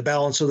the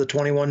balance of the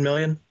 $21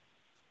 million?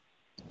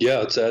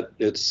 Yeah,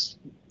 it's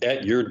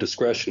at your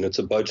discretion. It's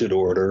a budget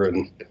order,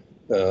 and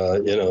I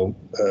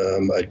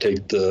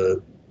take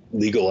the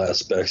legal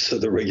aspects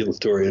of the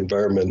regulatory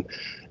environment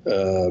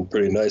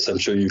pretty nice. I'm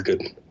sure you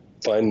could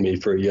find me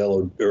for a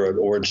yellow or an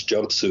orange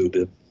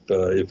jumpsuit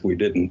if we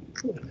didn't.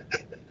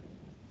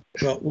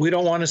 Well, we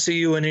don't want to see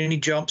you in any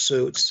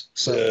jumpsuits,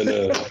 so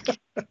no.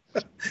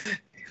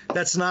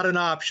 That's not an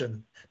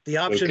option. The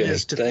option Okay,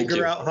 is to thank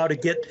figure you. out how to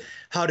get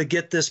how to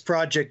get this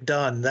project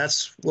done.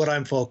 That's what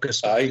I'm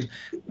focused on.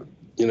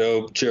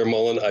 Chair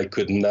Mullen, I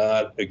could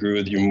not agree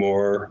with you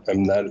more.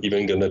 I'm not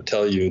even going to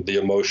tell you the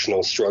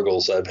emotional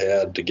struggles I've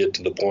had to get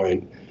to the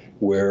point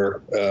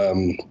where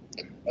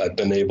I've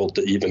been able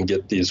to even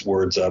get these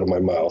words out of my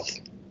mouth.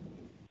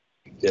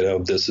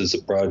 This is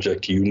a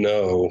project,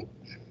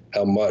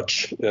 how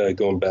much,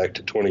 going back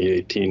to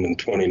 2018 and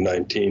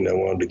 2019, I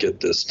wanted to get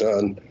this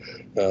done,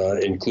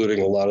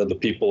 including a lot of the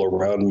people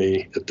around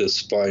me at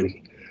this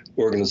fine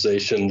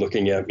organization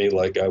looking at me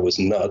like I was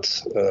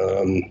nuts,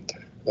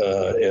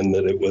 and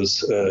that it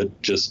was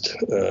just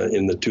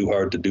in the too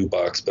hard to do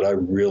box. But I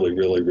really,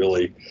 really,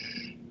 really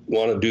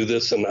want to do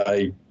this, and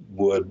I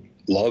would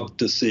love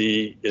to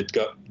see it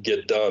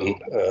get done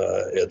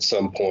at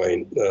some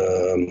point.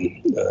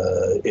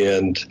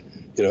 And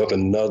if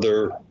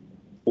another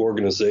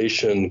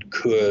organization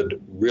could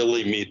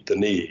really meet the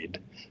need,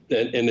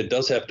 and it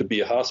does have to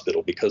be a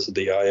hospital because of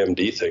the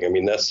IMD thing. I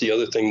mean, that's the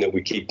other thing that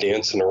we keep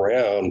dancing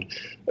around.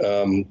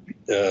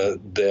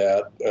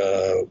 That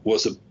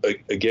was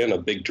again a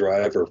big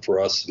driver for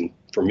us and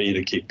for me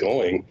to keep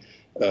going.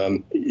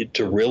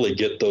 To really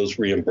get those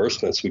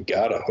reimbursements, we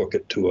got to hook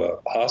it to a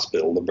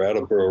hospital. The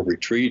Brattleboro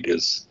Retreat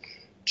is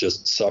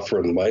just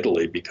suffering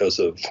mightily because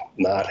of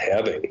not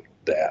having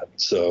that.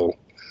 So,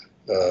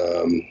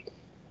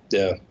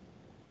 yeah.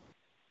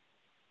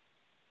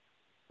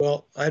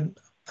 Well,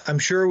 I'm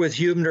sure with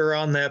Hubner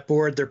on that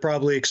board, they're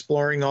probably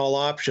exploring all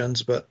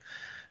options, but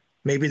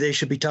maybe they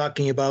should be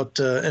talking about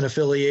an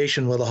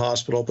affiliation with a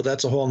hospital, but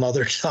that's a whole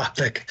nother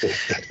topic.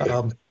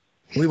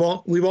 We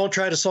won't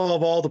try to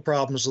solve all the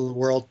problems of the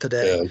world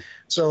today. Yeah.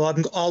 So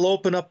I'll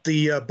open up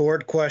the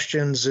board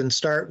questions and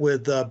start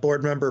with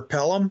board member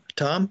Pelham.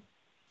 Tom?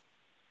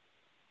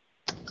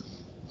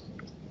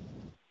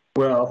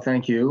 Well,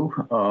 thank you,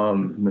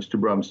 Mr.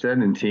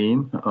 Brumstead and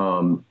team.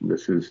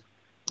 This is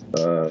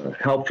a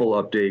helpful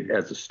update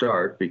as a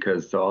start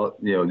because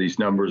these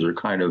numbers are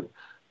kind of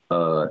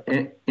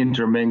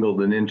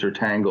intermingled and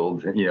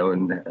intertangled,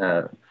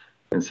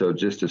 and so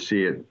just to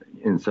see it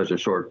in such a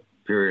short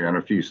period on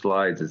a few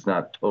slides, it's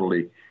not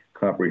totally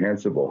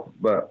comprehensible,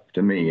 but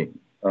to me.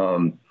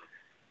 But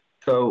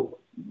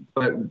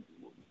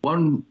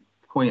one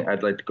point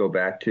I'd like to go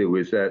back to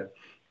is that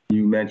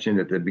you mentioned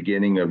at the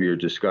beginning of your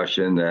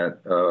discussion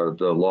that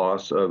the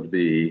loss of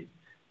the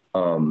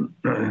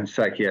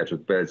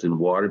psychiatric beds in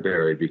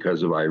Waterbury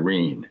because of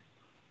Irene.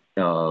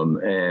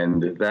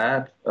 And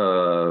that,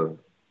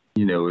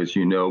 as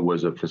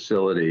was a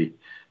facility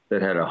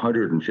that had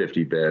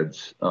 150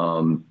 beds.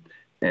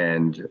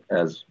 And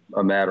as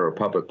a matter of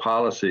public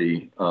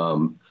policy,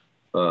 during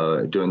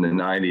the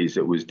 90s,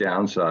 it was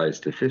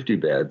downsized to 50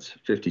 beds,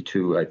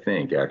 52, I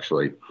think,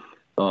 actually,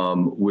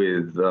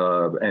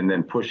 and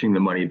then pushing the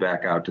money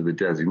back out to the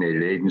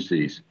designated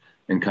agencies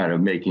and kind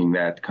of making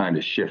that kind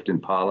of shift in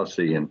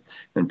policy and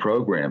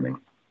programming.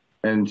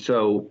 And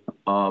so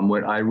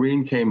when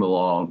Irene came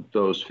along,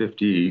 those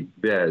 50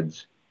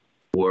 beds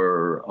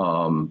were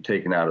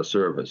taken out of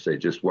service. They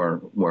just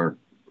weren't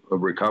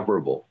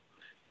recoverable.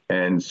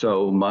 And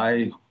so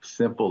my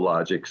simple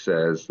logic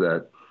says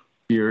that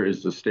here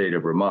is the state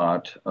of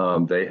Vermont.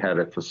 They had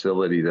a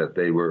facility that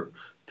they were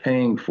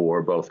paying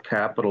for, both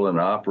capital and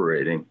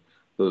operating,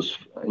 those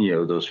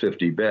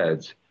 50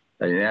 beds.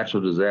 A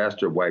natural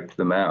disaster wiped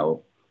them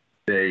out.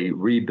 They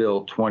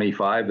rebuilt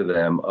 25 of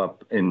them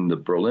up in the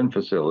Berlin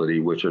facility,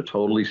 which are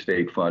totally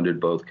state funded,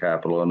 both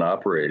capital and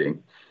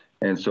operating.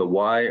 And so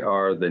why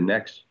are the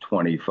next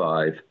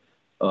 25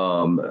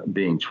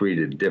 being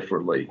treated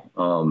differently?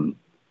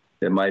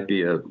 It might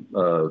be a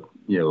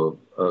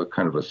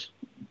kind of a,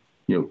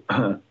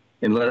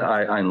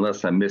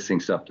 unless I'm missing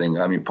something.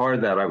 I mean, part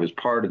of that, I was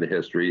part of the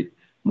history.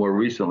 More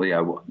recently,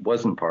 I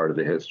wasn't part of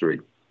the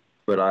history,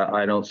 but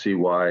I don't see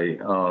why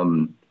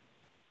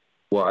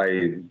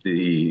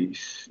the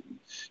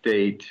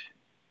state,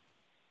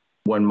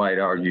 one might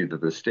argue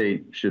that the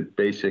state should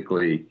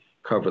basically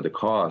cover the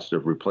cost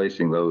of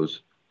replacing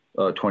those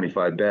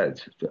 25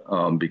 beds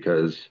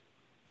because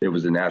it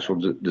was a natural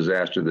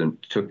disaster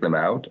that took them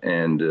out,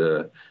 and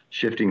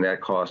shifting that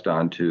cost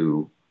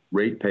onto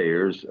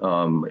ratepayers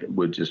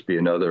would just be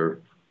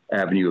another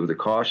avenue of the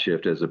cost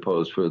shift, as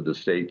opposed for the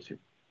state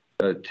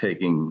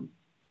taking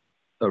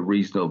a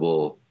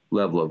reasonable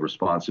level of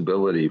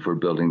responsibility for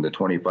building the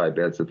 25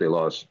 beds that they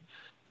lost,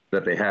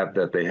 that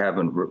they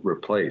haven't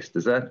replaced.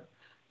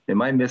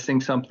 Am I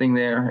missing something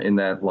there in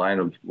that line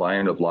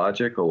of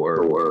logic, or?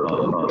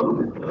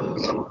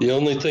 The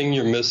only thing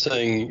you're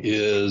missing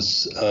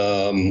is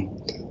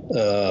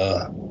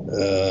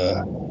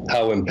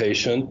how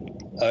impatient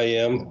I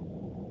am.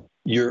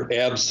 You're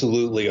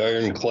absolutely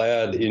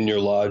ironclad in your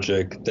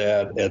logic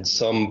that at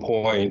some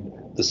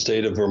point the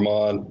state of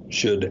Vermont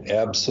should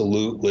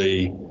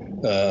absolutely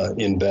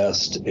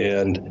invest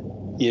and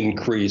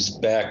increase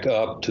back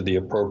up to the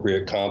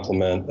appropriate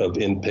complement of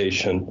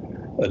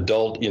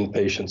adult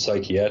inpatient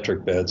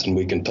psychiatric beds, and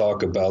we can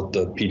talk about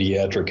the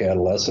pediatric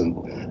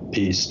adolescent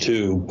piece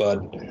too,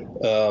 but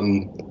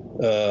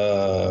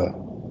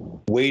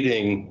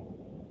waiting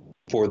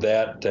for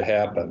that to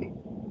happen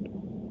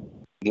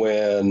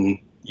when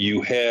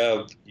you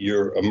have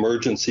your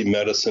emergency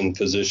medicine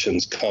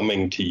physicians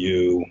coming to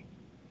you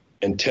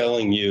and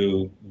telling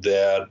you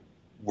that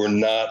we're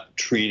not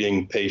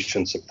treating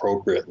patients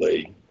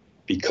appropriately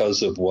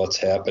because of what's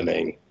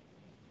happening,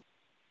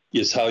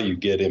 is how you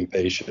get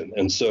impatient.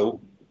 And so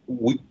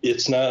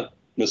it's not,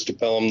 Mr.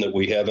 Pelham, that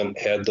we haven't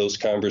had those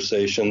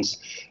conversations.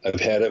 I've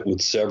had it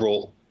with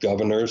several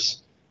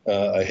governors.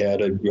 I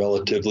had a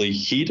relatively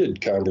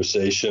heated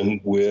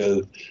conversation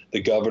with the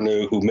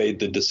governor who made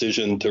the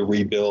decision to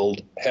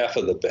rebuild half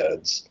of the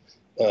beds.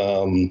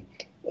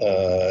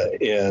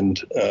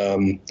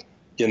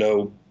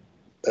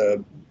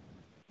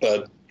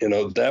 But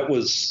that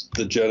was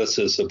the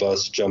genesis of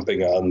us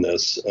jumping on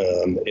this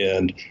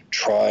and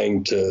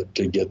trying to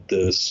get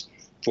this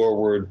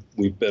forward.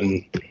 We've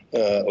been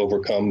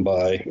overcome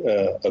by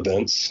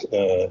events,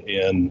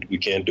 and we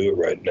can't do it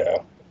right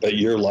now. But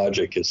your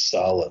logic is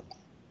solid.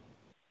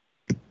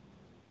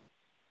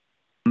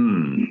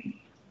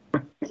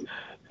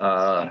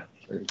 That's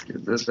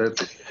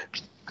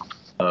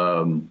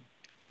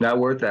not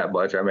worth that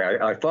much. I mean,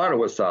 I thought it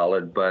was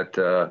solid, but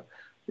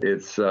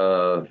it's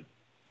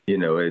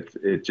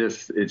it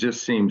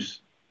just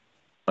seems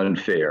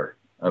unfair.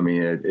 I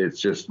mean, it's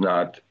just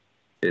not.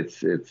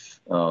 But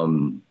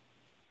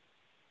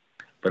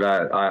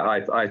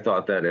I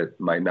thought that it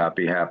might not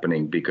be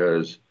happening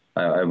because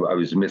I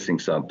was missing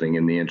something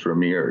in the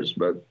interim years.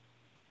 But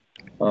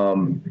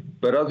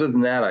other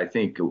than that, I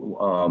think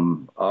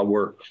I'll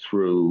work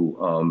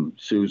through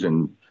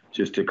Susan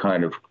just to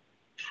kind of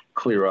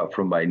clear up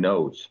from my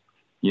notes.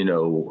 I'm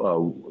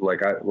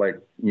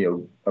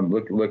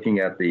looking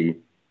at the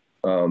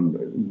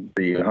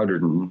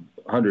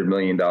 $100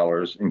 million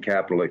in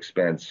capital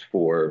expense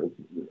for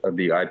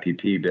the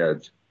IPP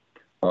beds,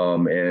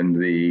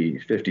 and the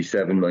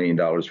 $57 million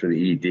for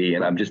the ED,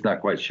 and I'm just not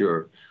quite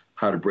sure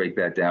how to break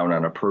that down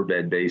on a per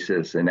bed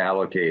basis and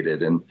allocate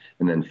it and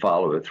then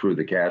follow it through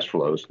the cash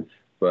flows.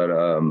 But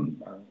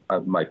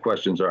my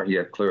questions aren't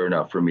yet clear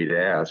enough for me to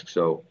ask,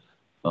 so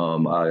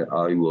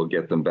I will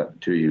get them back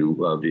to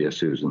you via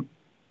Susan.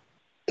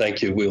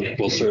 Thank you.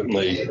 We'll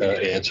certainly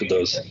answer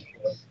those.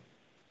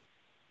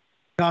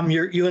 Tom,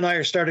 you and I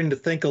are starting to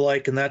think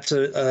alike, and that's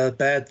a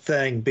bad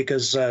thing,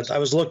 because I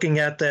was looking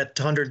at that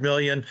 100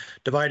 million,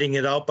 dividing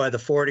it out by the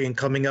 40, and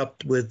coming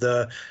up with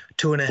 2.5.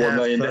 $4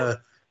 million.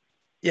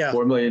 Yeah,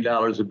 $4 million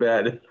a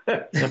bed.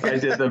 I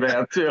did the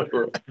math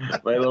too.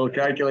 My little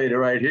calculator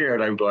right here,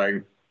 and I'm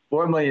going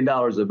 $4 million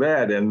a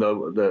bed, and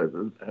wait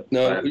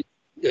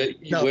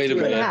a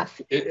minute.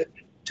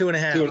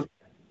 2.5.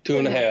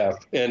 2.5,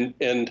 and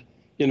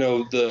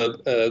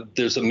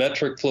there's a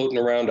metric floating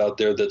around out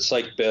there that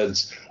psych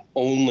beds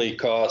only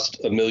cost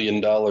 $1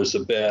 million a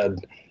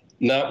bed,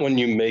 not when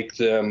you make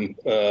them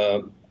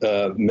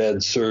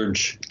med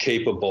surge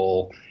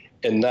capable,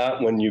 and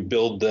not when you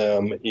build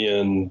them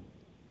in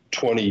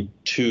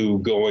 22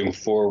 going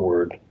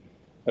forward.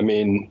 I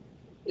mean,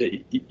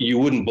 you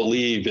wouldn't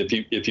believe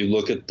if you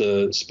look at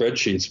the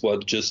spreadsheets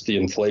what just the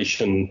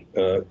inflation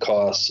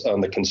costs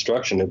on the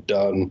construction have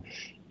done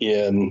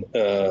in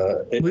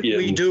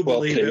we do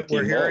believe it.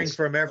 We're months. Hearing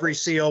from every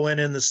CON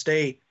in the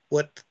state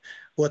what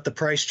the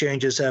price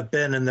changes have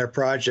been in their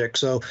project.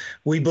 So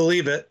we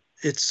believe it.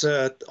 It's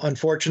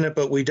unfortunate,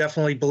 but we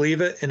definitely believe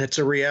it, and it's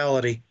a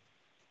reality.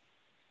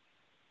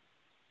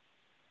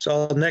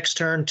 So I'll next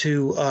turn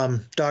to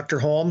Dr.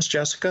 Holmes.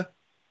 Jessica.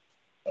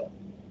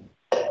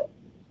 Well,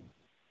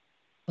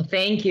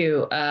 thank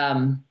you.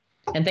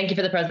 And thank you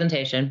for the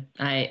presentation.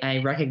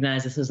 I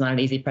recognize this was not an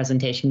easy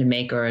presentation to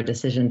make or a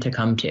decision to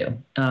come to.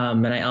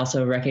 And I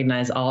also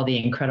recognize all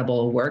the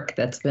incredible work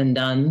that's been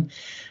done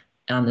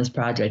on this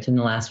project in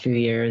the last few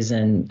years,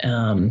 and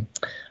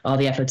all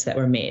the efforts that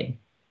were made.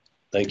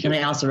 Thank you. And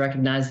I also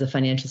recognize the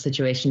financial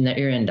situation that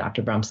you're in,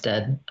 Dr.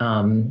 Brumstead.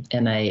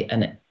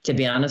 And to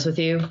be honest with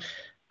you,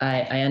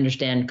 I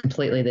understand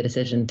completely the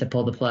decision to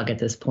pull the plug at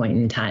this point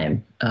in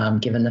time,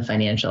 given the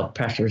financial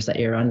pressures that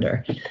you're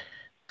under.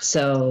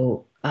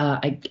 So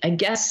I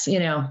guess,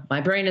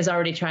 my brain is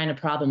already trying to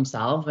problem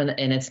solve,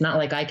 and it's not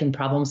like I can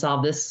problem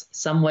solve this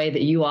some way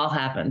that you all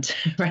haven't,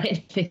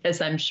 right? Because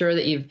I'm sure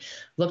that you've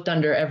looked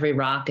under every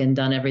rock and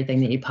done everything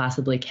that you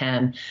possibly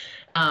can.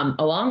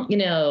 Along,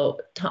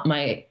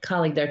 my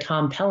colleague there,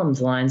 Tom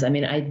Pelham's lines, I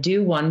mean, I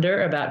do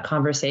wonder about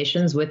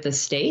conversations with the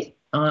state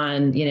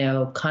on,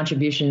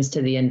 contributions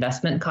to the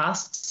investment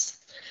costs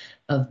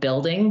of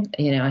building.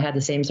 I had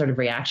the same sort of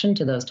reaction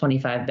to those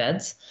 25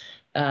 beds.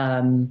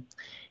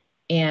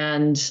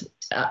 And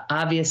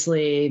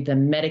obviously, the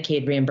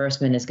Medicaid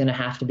reimbursement is going to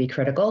have to be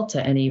critical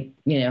to any,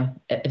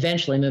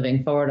 eventually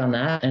moving forward on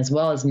that, as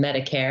well as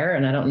Medicare.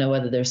 And I don't know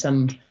whether there's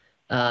some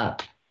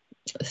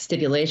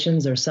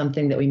stipulations or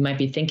something that we might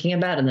be thinking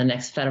about in the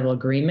next federal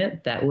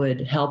agreement that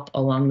would help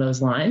along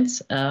those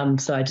lines.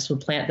 So I just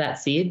would plant that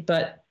seed.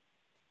 But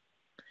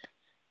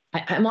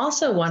I'm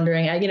also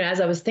wondering, as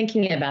I was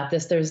thinking about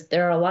this,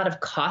 there are a lot of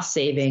cost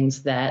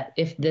savings that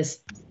if this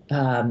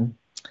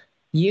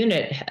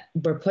unit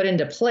were put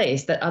into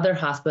place that other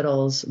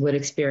hospitals would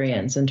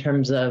experience in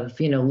terms of,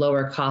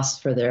 lower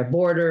costs for their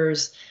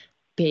boarders,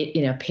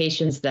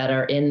 patients that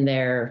are in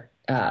their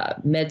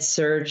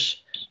med-surg,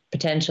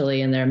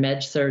 potentially in their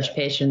med-surg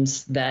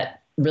patients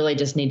that really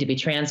just need to be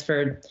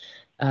transferred,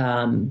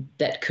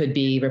 that could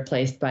be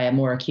replaced by a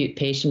more acute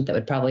patient that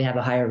would probably have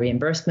a higher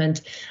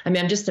reimbursement. I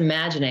mean, I'm just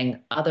imagining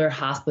other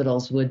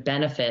hospitals would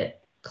benefit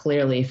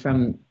clearly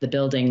from the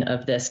building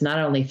of this, not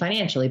only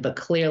financially, but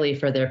clearly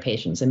for their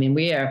patients. I mean,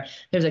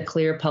 there's a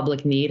clear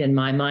public need in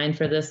my mind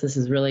for this. This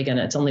is really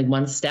it's only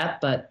one step,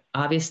 but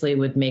obviously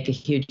would make a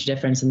huge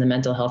difference in the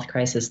mental health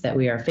crisis that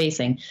we are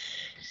facing.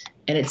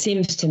 And it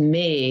seems to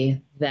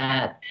me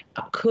that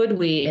could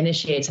we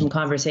initiate some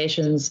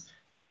conversations,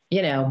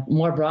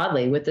 more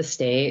broadly with the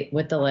state,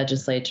 with the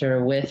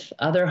legislature, with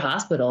other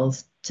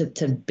hospitals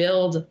to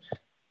build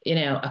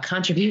a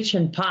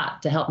contribution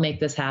pot to help make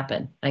this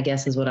happen, I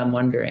guess is what I'm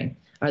wondering.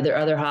 Are there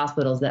other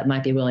hospitals that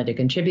might be willing to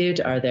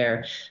contribute? Are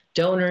there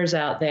donors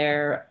out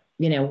there?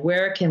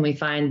 Where can we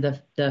find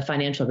the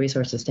financial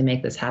resources to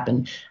make this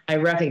happen? I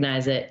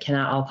recognize it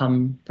cannot all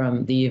come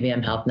from the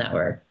UVM Health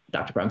Network,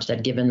 Dr.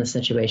 Brumsted, given the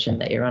situation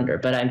that you're under.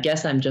 But I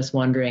guess I'm just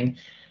wondering,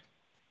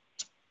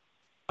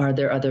 are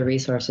there other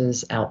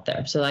resources out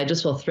there? So I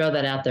just will throw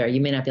that out there.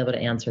 You may not be able to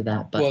answer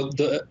that. But. Well,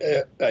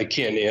 I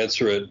can't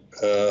answer it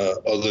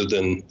other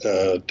than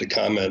to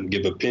comment and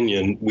give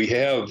opinion. We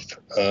have,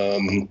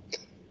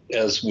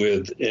 as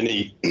with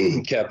any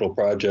capital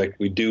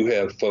project, we do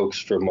have folks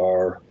from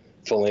our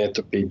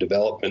philanthropy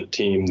development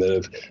team that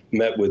have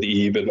met with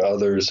Eve and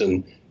others,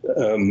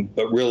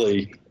 but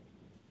really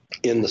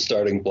in the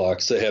starting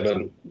blocks. They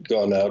haven't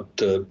gone out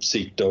to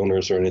seek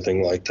donors or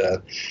anything like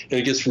that. And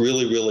it gets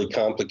really, really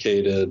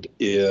complicated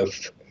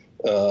if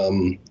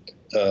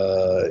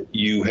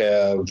you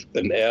have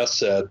an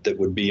asset that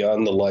would be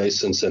on the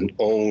license and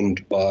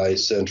owned by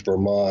Central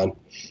Vermont,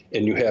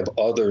 and you have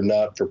other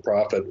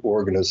not-for-profit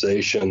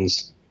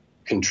organizations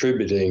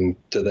contributing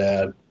to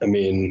that. I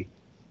mean,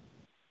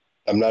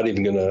 I'm not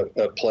even going to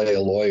play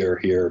a lawyer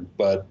here,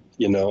 but,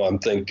 I'm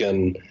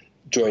thinking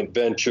joint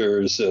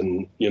ventures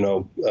and,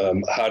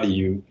 how do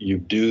you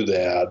do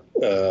that?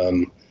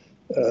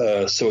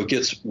 So it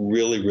gets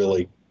really,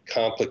 really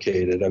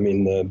complicated. I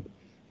mean, the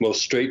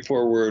most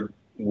straightforward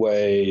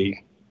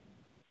way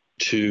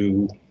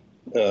to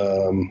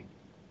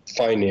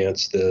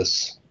finance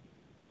this,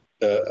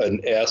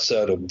 an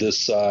asset of this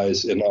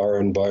size in our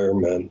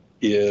environment,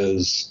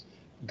 is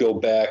go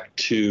back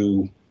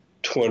to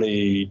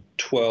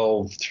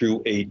 2012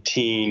 through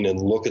 18 and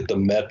look at the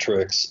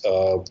metrics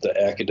of the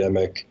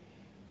academic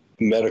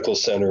medical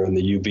center and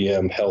the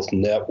UVM Health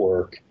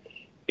Network.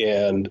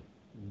 And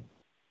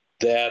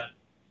that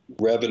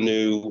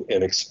revenue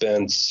and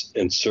expense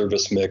and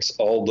service mix,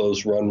 all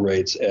those run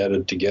rates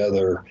added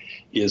together,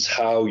 is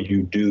how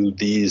you do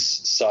these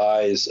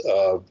size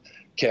of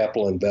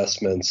capital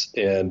investments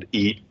and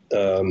eat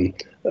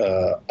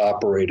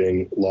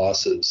operating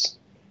losses.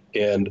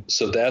 And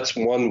so that's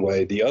one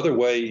way. The other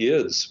way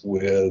is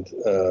with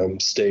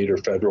state or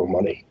federal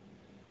money.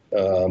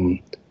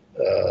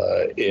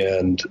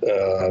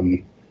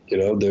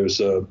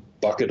 There's a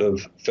bucket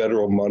of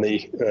federal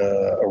money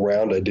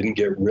around. I didn't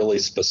get really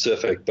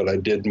specific, but I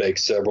did make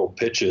several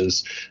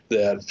pitches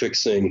that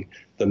fixing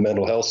the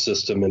mental health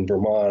system in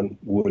Vermont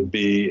would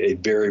be a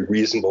very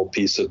reasonable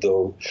piece of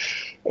the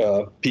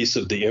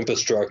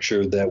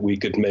infrastructure that we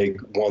could make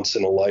once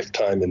in a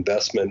lifetime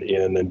investment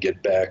in and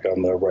get back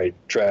on the right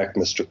track,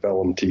 Mr.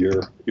 Phelan, to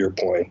your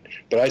point.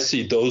 But I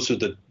see those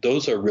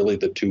are really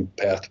the two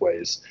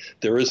pathways.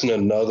 There isn't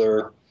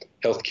another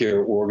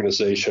healthcare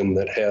organization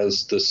that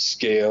has the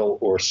scale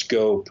or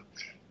scope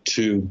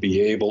to be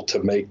able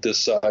to make this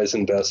size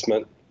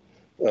investment.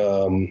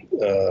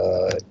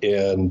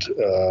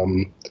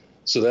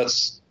 So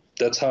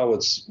that's how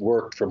it's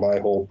worked for my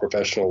whole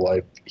professional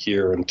life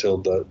here until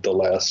the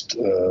last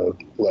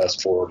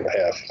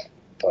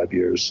 5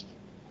 years.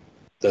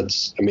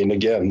 That's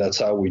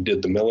how we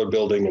did the Miller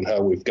Building and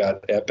how we've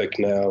got Epic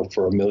now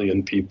for 1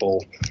 million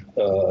people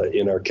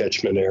in our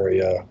catchment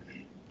area.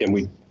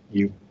 And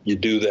you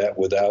do that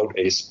without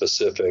a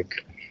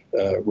specific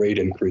rate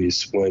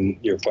increase when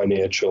your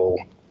financial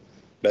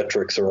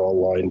metrics are all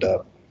lined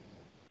up.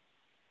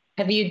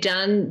 Have you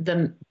done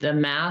the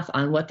math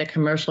on what the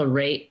commercial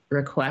rate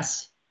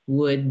requests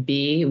would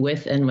be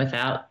with and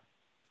without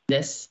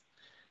this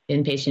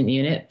inpatient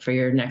unit for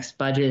your next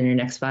budget and your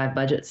next 5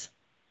 budgets,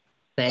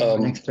 say,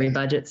 next 3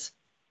 budgets?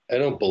 I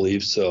don't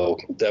believe so.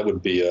 That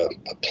would be a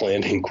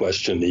planning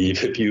question, Eve.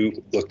 Have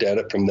you looked at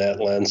it from that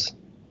lens?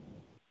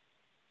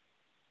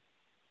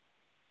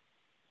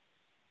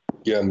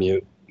 You're on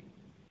mute.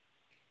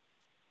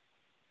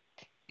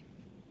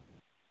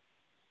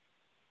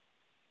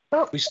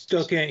 Oh, We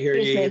still can't hear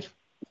you.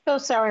 So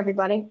sorry,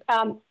 everybody.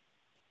 Nothing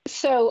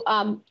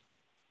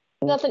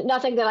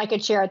that I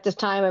could share at this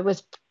time. I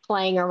was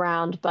playing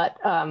around, but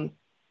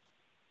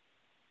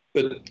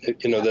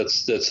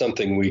that's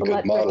something we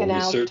could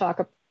model.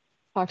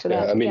 Talk to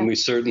that. We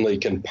certainly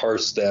can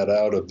parse that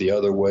out of the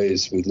other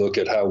ways. We look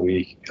at how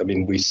we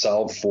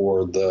solve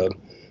for the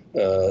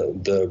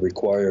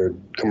required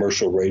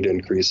commercial rate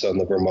increase on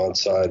the Vermont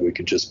side. We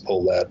could just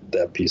pull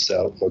that piece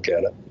out and look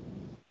at it.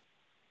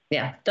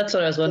 Yeah, that's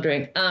what I was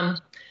wondering.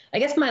 I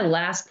guess my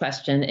last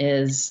question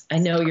is, I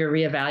know you're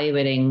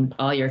reevaluating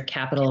all your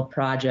capital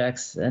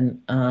projects,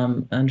 and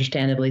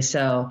understandably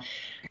so.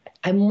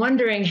 I'm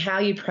wondering how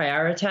you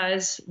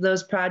prioritize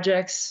those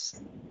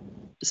projects.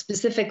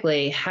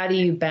 Specifically, how do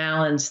you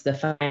balance the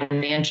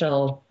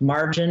financial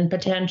margin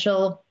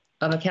potential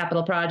of a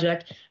capital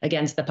project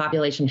against the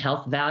population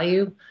health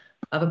value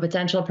of a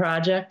potential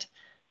project?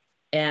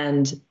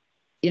 And,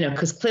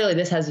 because clearly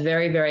this has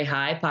very, very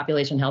high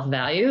population health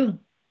value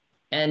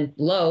and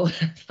low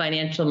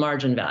financial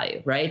margin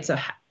value, right? So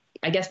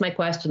I guess my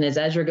question is,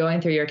 as you're going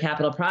through your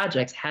capital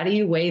projects, how do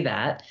you weigh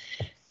that?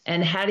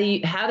 And how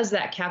does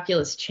that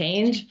calculus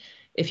change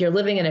if you're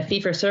living in a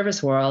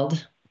fee-for-service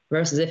world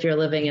versus if you're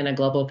living in a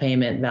global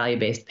payment,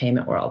 value-based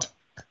payment world?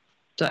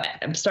 So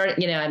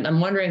I'm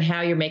wondering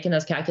how you're making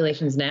those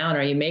calculations now, and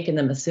are you making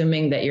them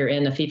assuming that you're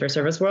in a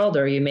fee-for-service world,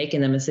 or are you making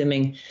them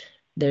assuming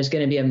there's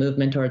going to be a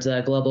movement towards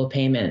a global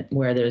payment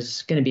where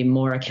there's going to be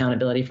more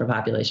accountability for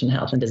population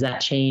health? And does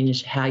that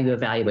change how you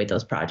evaluate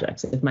those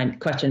projects? If my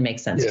question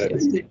makes sense to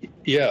you.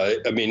 Yeah,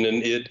 I mean,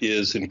 and it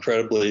is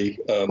incredibly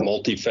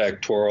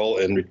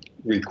multifactorial and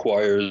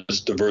requires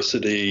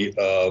diversity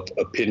of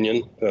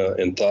opinion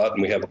and thought.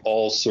 And we have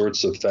all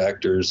sorts of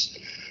factors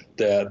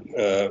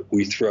that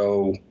we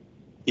throw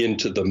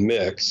into the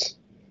mix,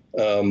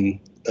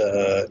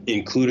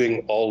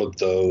 including all of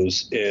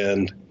those.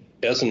 And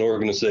as an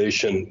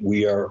organization,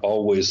 we are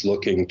always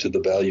looking to the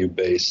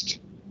value-based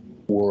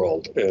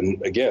world.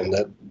 And again,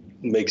 that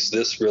makes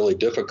this really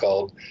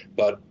difficult,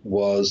 but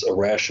was a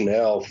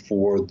rationale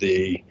for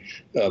the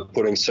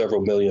putting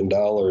several $1 million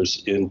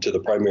into the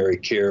primary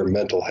care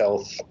mental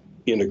health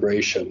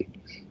integration.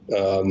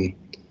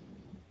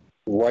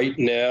 Right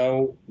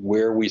now,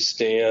 where we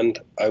stand,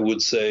 I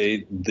would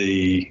say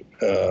the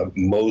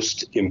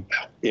most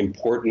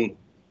important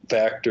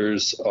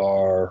factors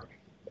are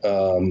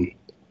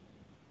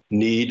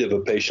need of a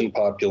patient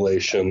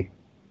population,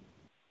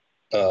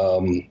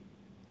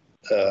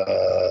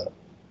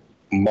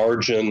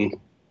 margin,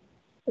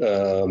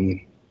 at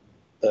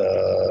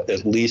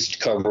least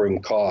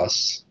covering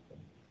costs,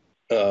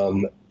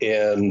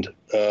 and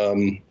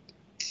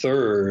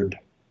third,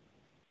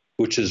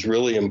 which is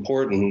really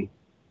important,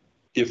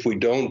 if we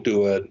don't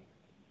do it,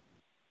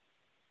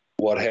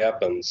 what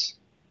happens?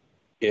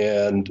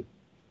 And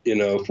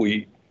if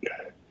we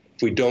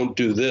don't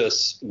do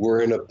this,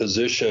 we're in a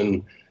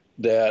position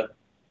that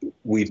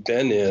we've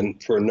been in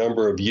for a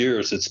number of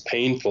years. It's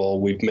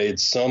painful. We've made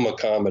some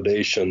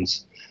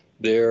accommodations.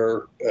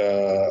 There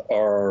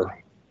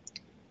are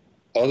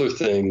other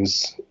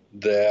things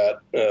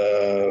that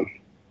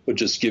would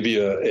just give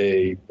you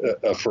a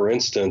for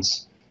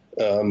instance,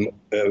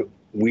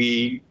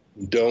 we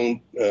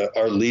don't,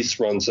 our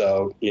lease runs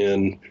out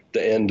in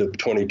the end of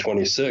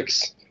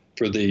 2026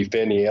 for the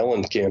Fannie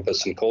Allen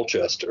campus in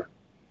Colchester.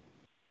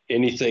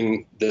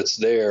 Anything that's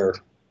there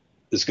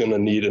is going to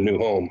need a new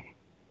home.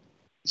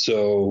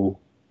 So,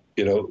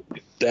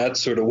 that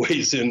sort of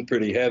weighs in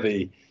pretty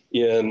heavy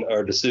in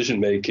our decision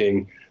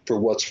making for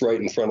what's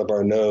right in front of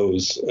our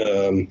nose.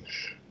 The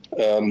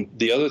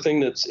other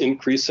thing that's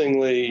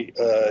increasingly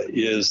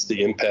is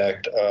the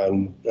impact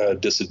on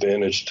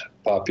disadvantaged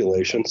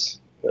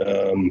populations.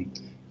 The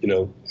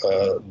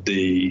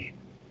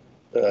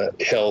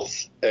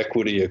health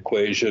equity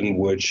equation,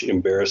 which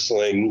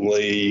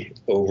embarrassingly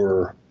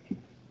over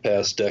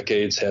past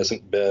decades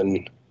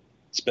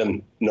it's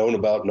been known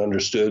about and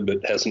understood,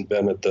 but hasn't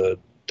been at the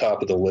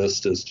top of the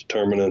list as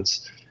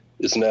determinants,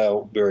 is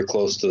now very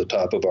close to the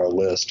top of our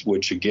list,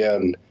 which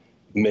again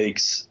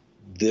makes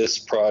this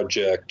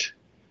project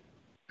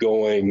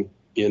going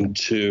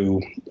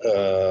into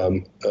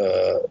a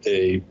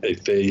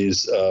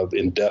phase of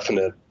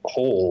indefinite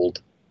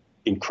hold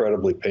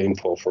incredibly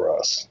painful for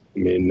us. I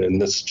mean,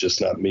 and this is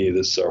just not me,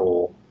 this is our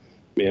whole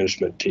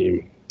management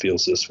team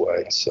feels this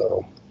way,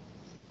 so.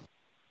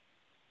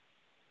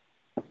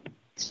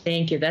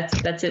 Thank you.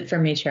 That's it for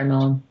me, Chair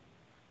Mullen.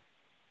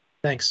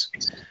 Thanks.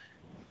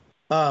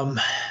 Board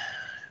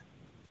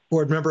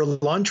Member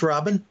Lunch,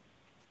 Robin.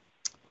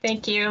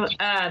 Thank you.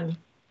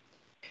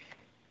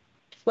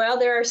 Well,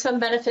 there are some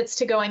benefits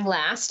to going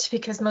last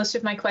because most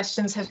of my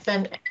questions have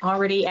been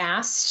already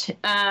asked.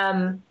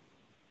 I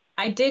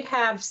did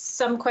have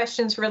some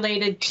questions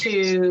related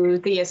to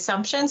the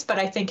assumptions, but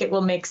I think it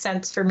will make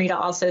sense for me to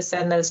also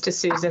send those to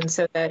Susan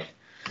so that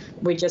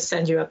we just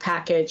send you a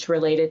package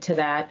related to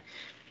that.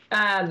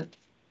 I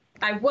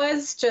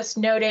was just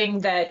noting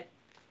that,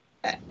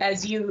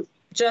 as you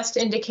just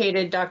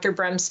indicated, Dr.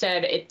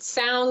 Brumsted, it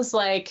sounds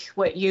like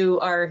what you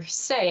are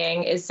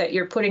saying is that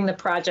you're putting the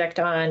project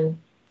on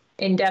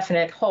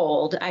indefinite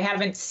hold. I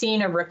haven't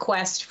seen a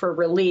request for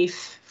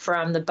relief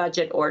from the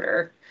budget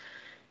order.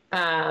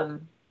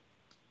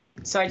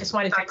 So I just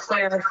wanted to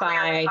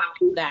clarify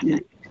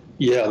that.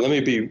 Yeah, let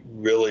me be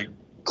really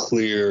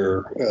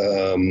clear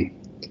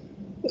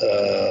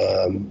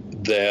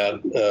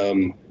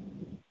that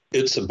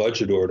it's a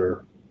budget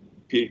order.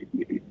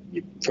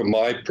 From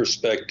my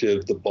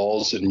perspective, the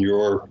ball's in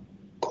your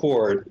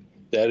court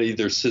that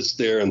either sits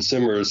there and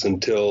simmers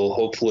until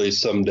hopefully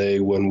someday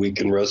when we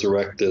can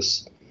resurrect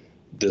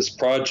this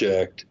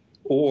project,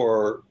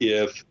 or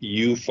if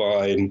you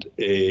find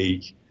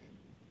a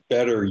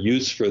better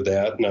use for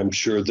that, and I'm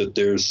sure that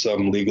there's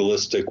some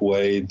legalistic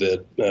way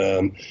that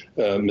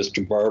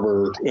Mr.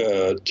 Barber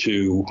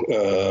to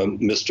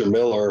Mr.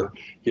 Miller,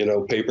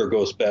 paper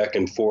goes back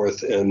and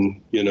forth,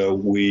 and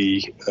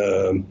we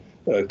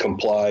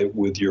comply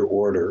with your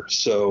order.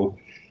 So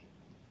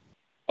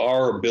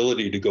our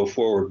ability to go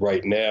forward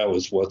right now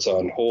is what's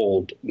on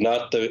hold,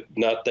 not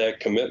that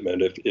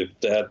commitment. If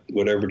that,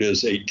 whatever it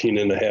is,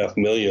 18.5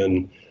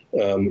 million,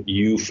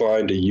 you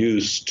find a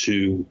use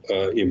to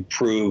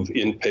improve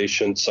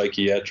inpatient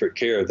psychiatric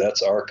care,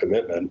 that's our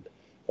commitment.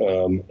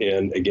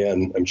 And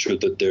again, I'm sure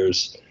that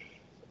there's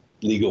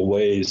legal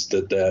ways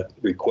that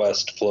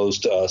request flows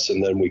to us,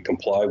 and then we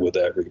comply with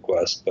that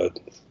request. But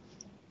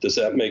does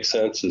that make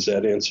sense? Does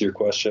that answer your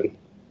question?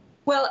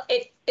 Well,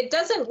 it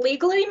doesn't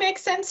legally make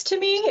sense to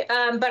me,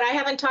 but I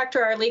haven't talked to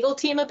our legal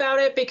team about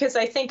it, because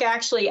I think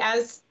actually,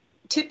 as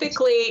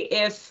typically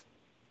if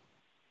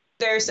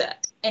there's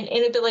an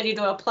inability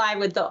to apply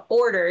with the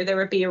order, there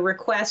would be a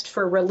request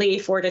for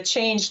relief or to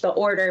change the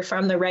order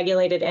from the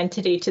regulated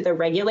entity to the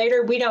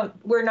regulator.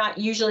 We're not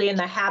usually in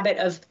the habit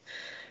of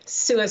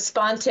sua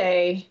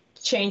sponte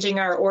changing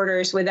our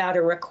orders without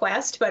a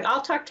request, but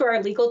I'll talk to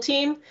our legal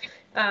team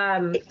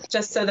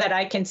just so that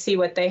I can see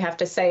what they have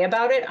to say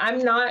about it. I'm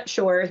not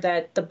sure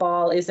that the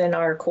ball is in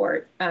our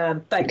court,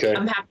 but okay.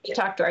 I'm happy to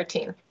talk to our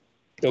team.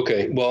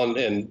 Okay, well,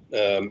 and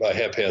I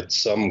have had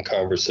some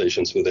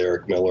conversations with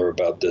Eric Miller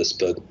about this,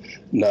 but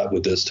not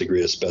with this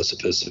degree of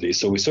specificity.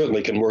 So we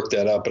certainly can work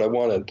that out, but I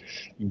want it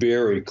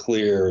very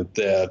clear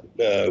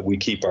that we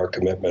keep our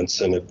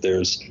commitments, and if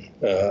there's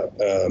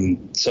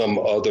some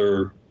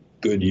other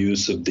good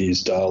use of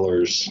these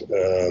dollars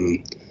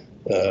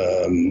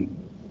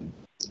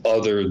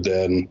other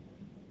than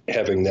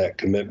having that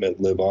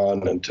commitment live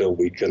on until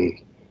we can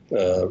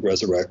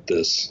resurrect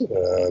this,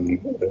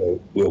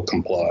 we'll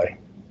comply.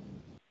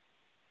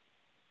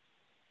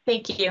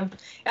 Thank you.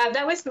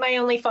 That was my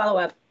only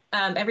follow-up.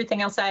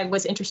 Everything else I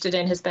was interested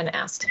in has been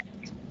asked.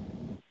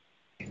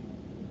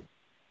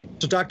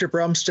 So Dr.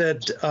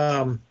 Brumsted,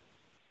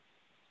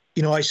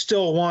 I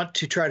still want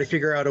to try to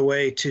figure out a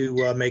way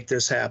to make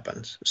this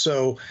happen.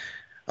 So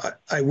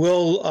I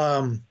will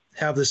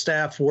have the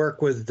staff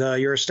work with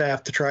your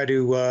staff to try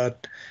to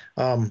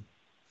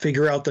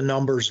figure out the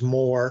numbers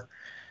more.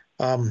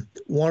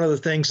 One of the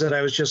things that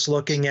I was just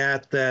looking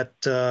at that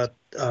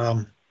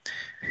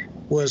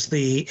was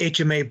the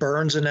HMA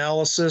Burns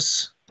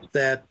analysis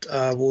that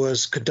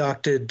was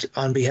conducted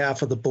on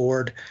behalf of the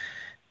board.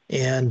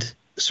 And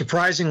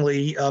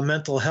surprisingly,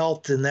 mental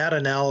health in that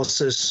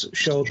analysis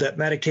showed that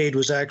Medicaid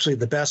was actually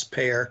the best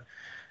payer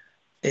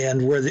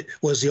and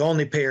was the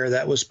only payer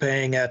that was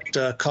paying at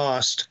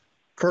cost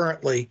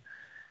currently.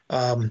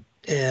 And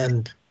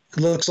it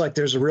looks like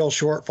there's a real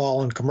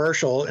shortfall in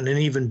commercial and an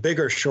even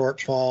bigger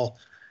shortfall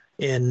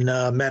in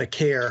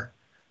Medicare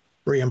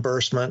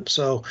reimbursement.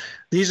 So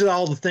these are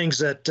all the things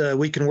that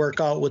we can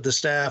work out with the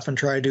staff and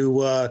try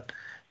to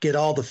get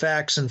all the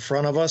facts in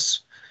front of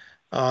us.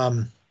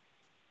 I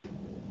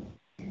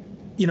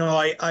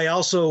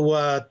also,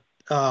 I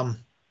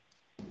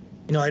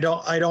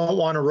don't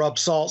want to rub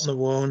salt in the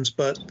wounds,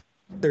 but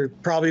there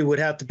probably would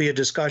have to be a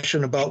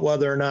discussion about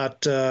whether or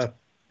not there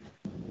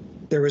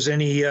was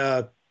any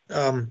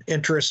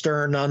interest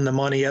earned on the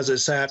money as it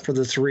sat for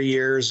the 3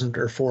 years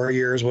or 4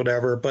 years,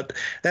 whatever. But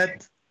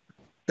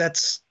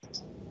that's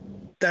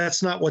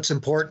not what's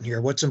important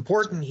here. What's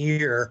important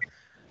here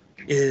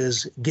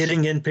is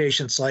getting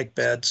inpatient psych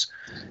beds.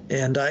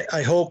 And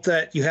I hope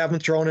that you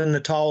haven't thrown in the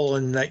towel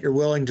and that you're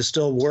willing to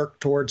still work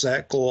towards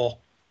that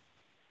goal.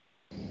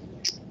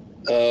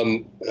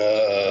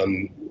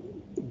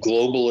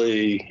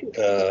 Globally,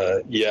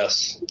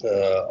 yes,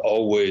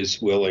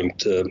 always willing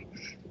to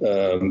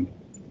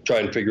try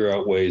and figure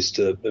out ways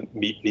to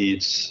meet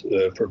needs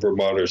for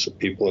Vermonters and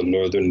people in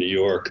Northern New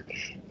York.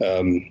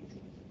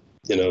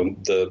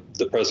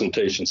 The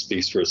presentation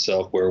speaks for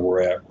itself where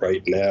we're at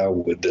right now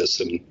with this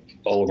and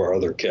all of our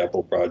other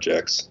capital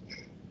projects.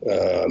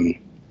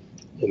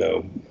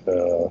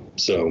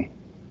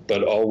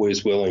 But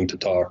always willing to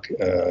talk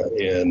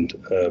and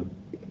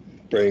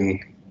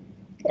bring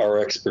our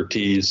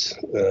expertise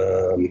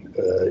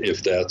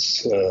if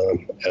that's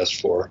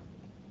asked for.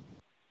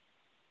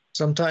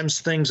 Sometimes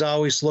things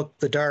always look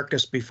the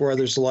darkest before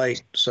there's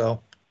light,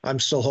 so I'm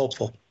still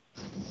hopeful.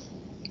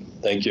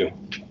 Thank you.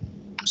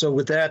 So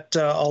with that,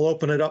 I'll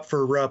open it up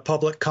for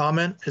public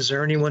comment. Is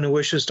there anyone who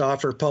wishes to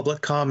offer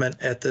public comment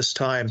at this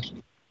time?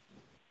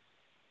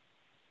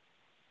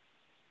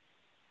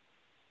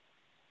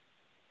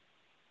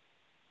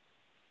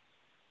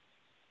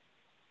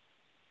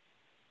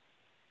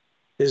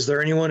 Is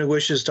there anyone who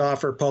wishes to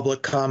offer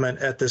public comment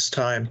at this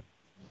time?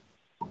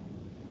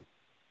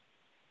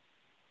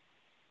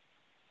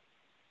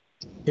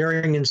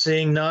 Hearing and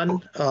seeing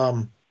none,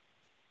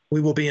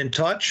 we will be in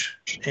touch,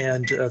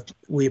 and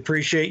we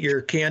appreciate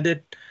your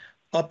candid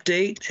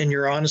update and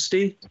your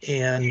honesty,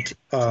 and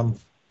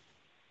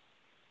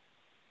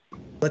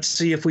let's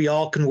see if we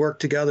all can work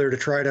together to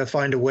try to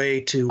find a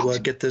way to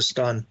get this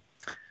done.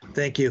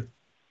 Thank you.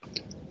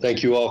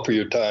 Thank you all for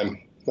your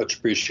time. Much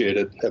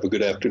appreciated. Have a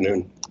good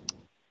afternoon.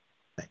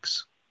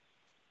 Thanks.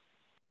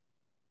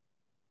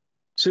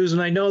 Susan,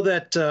 I know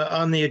that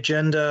on the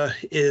agenda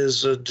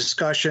is a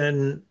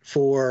discussion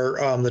for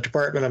the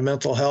Department of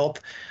Mental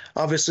Health.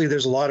 Obviously,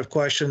 there's a lot of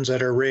questions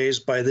that are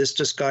raised by this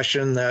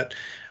discussion that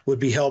would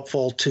be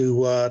helpful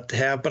to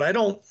have, but I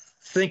don't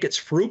think it's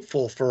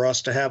fruitful for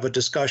us to have a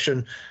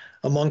discussion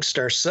amongst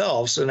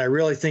ourselves. And I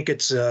really think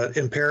it's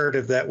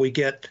imperative that we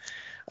get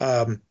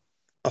a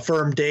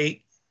firm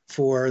date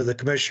for the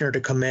commissioner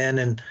to come in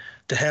and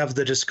to have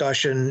the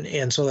discussion,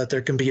 and so that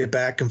there can be a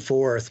back and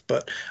forth.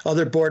 But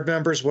other board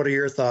members, what are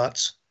your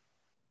thoughts?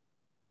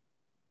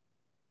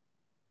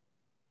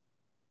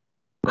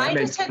 I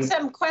just had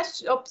some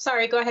questions. Oh,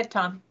 sorry. Go ahead,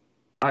 Tom.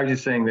 I was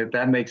just saying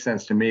that makes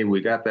sense to me.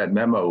 We got that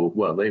memo,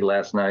 late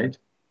last night,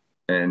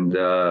 and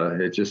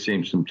it just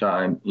seems some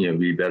time,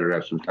 be better to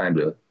have some time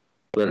to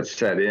let it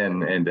set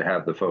in and to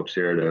have the folks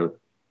here to,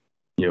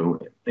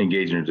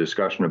 engage in a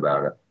discussion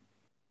about it.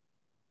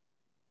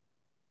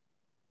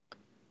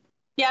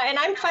 Yeah, and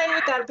I'm fine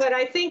with that, but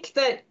I think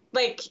that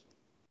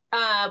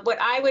what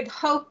I would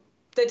hope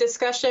the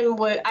discussion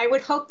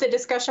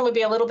would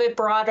be a little bit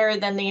broader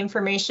than the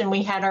information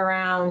we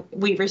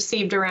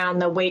received around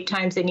the wait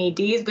times in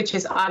EDs, which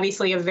is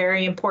obviously a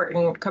very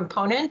important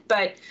component.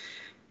 But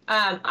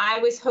I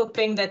was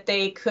hoping that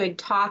they could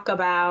talk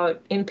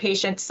about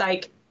inpatient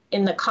psych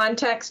in the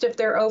context of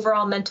their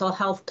overall mental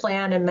health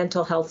plan and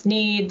mental health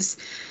needs,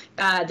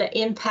 the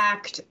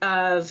impact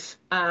of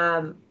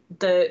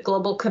the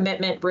global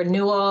commitment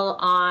renewal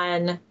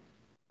on,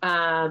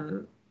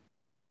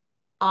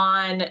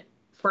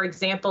 for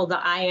example, the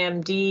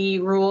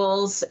IMD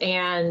rules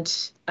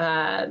and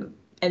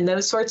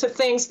those sorts of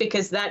things,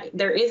 because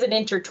there is an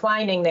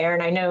intertwining there.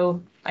 And I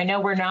know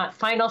we're not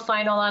final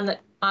on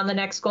the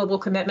next global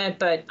commitment,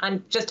 but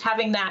I'm just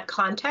having that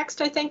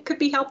context, I think, could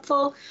be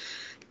helpful.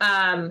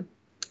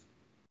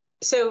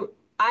 So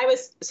I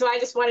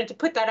just wanted to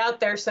put that out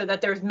there so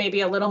that there's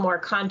maybe a little more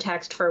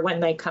context for when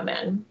they come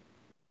in.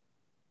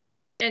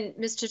 And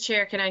Mr.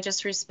 Chair, can I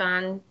just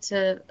respond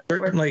to?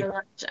 Certainly.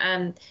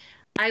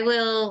 I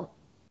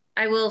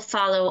will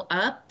follow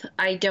up.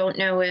 I don't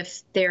know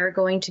if they're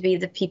going to be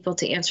the people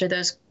to answer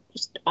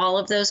all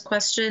of those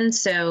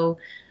questions. So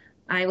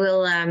I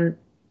will.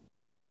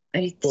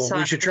 We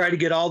should try to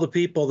get all the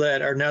people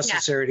that are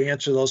necessary to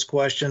answer those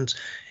questions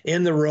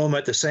in the room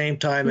at the same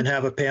time and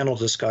have a panel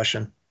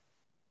discussion.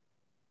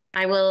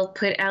 I will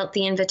put out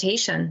the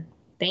invitation.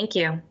 Thank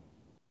you.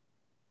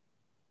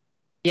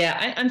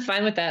 Yeah, I'm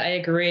fine with that. I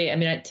agree. I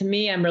mean, to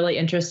me, I'm really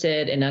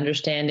interested in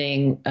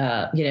understanding,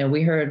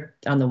 we heard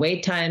on the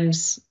wait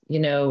times,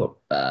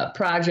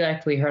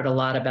 project, we heard a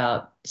lot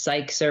about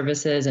psych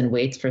services and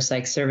waits for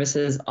psych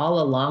services all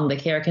along the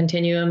care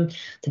continuum.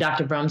 To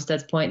Dr.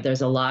 Brumsted's point,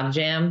 there's a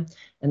logjam,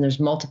 and there's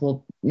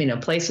multiple,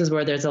 places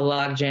where there's a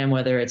logjam,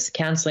 whether it's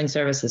counseling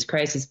services,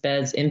 crisis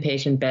beds,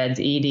 inpatient beds,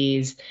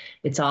 EDs,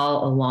 it's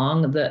all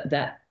along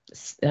that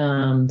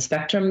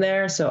spectrum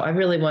there. So I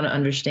really want to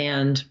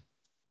understand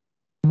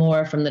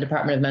more from the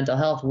Department of Mental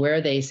Health where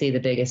they see the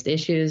biggest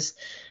issues,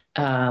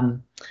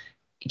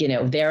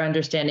 their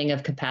understanding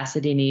of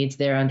capacity needs,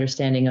 their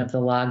understanding of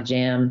the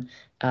logjam.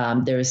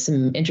 There was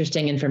some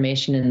interesting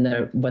information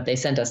in what they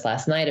sent us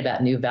last night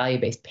about new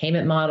value-based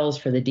payment models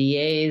for the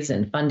DAs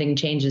and funding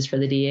changes for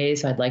the DAs.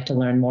 So I'd like to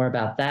learn more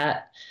about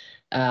that.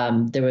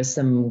 There was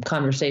some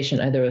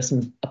conversation, there was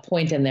a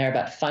point in there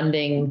about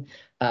funding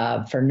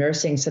for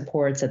nursing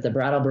supports at the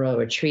Brattleboro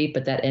retreat,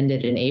 but that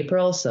ended in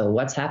April. So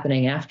what's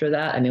happening after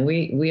that? I mean,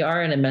 we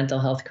are in a mental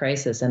health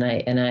crisis, and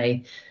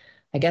I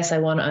guess I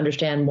want to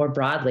understand more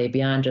broadly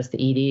beyond just the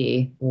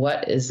ED,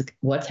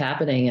 what's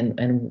happening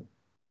and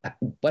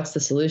what's the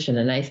solution.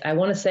 And I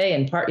want to say,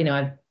 in part,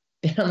 I've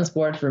been on this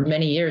board for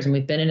many years, and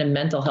we've been in a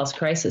mental health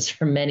crisis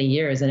for many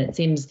years, and it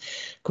seems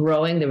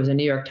growing. There was a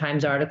New York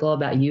Times article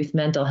about youth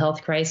mental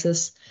health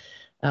crisis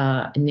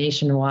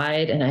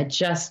nationwide, and I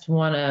just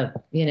want to,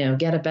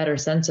 get a better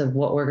sense of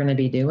what we're going to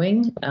be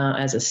doing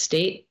as a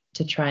state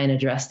to try and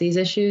address these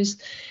issues.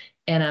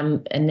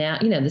 And now,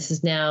 this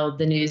is now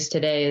the news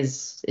today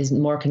is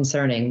more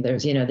concerning.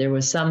 There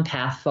was some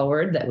path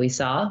forward that we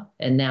saw,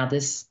 and now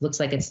this looks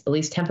like it's at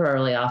least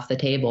temporarily off the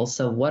table.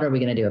 So what are we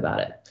going to do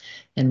about it?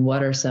 And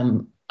what are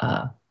some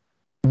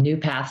new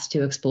paths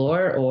to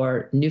explore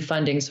or new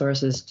funding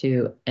sources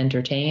to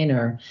entertain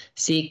or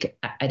seek?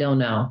 I don't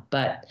know,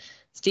 but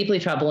it's deeply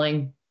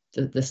troubling,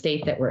 the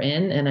state that we're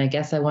in. And I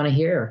guess I want to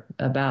hear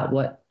about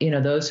what,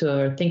 those who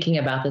are thinking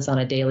about this on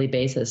a daily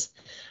basis,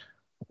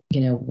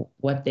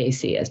 what they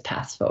see as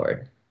paths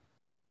forward.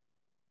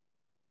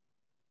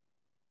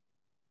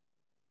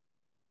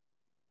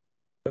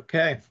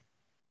 Okay.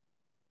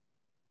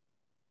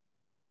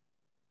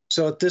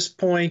 So at this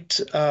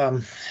point,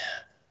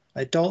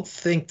 I don't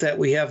think that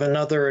we have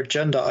another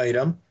agenda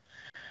item.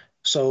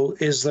 So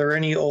is there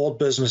any old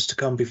business to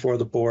come before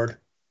the board?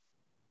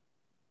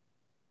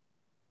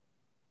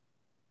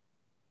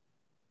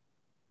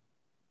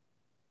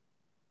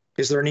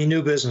 Is there any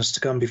new business to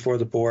come before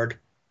the board?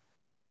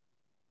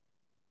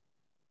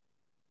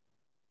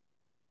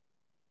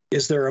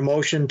 Is there a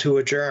motion to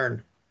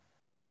adjourn?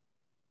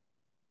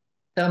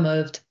 So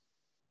moved.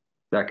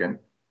 Second.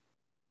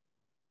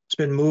 It's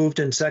been moved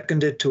and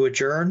seconded to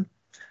adjourn.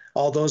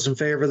 All those in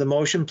favor of the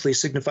motion,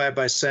 please signify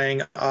by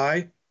saying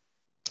aye.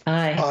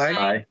 Aye.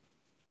 Aye.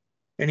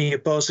 Any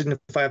opposed,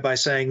 signify by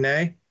saying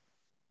nay.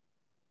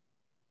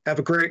 Have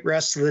a great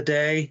rest of the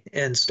day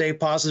and stay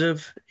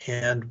positive,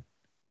 and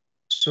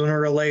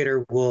sooner or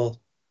later we'll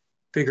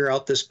figure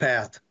out this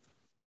path.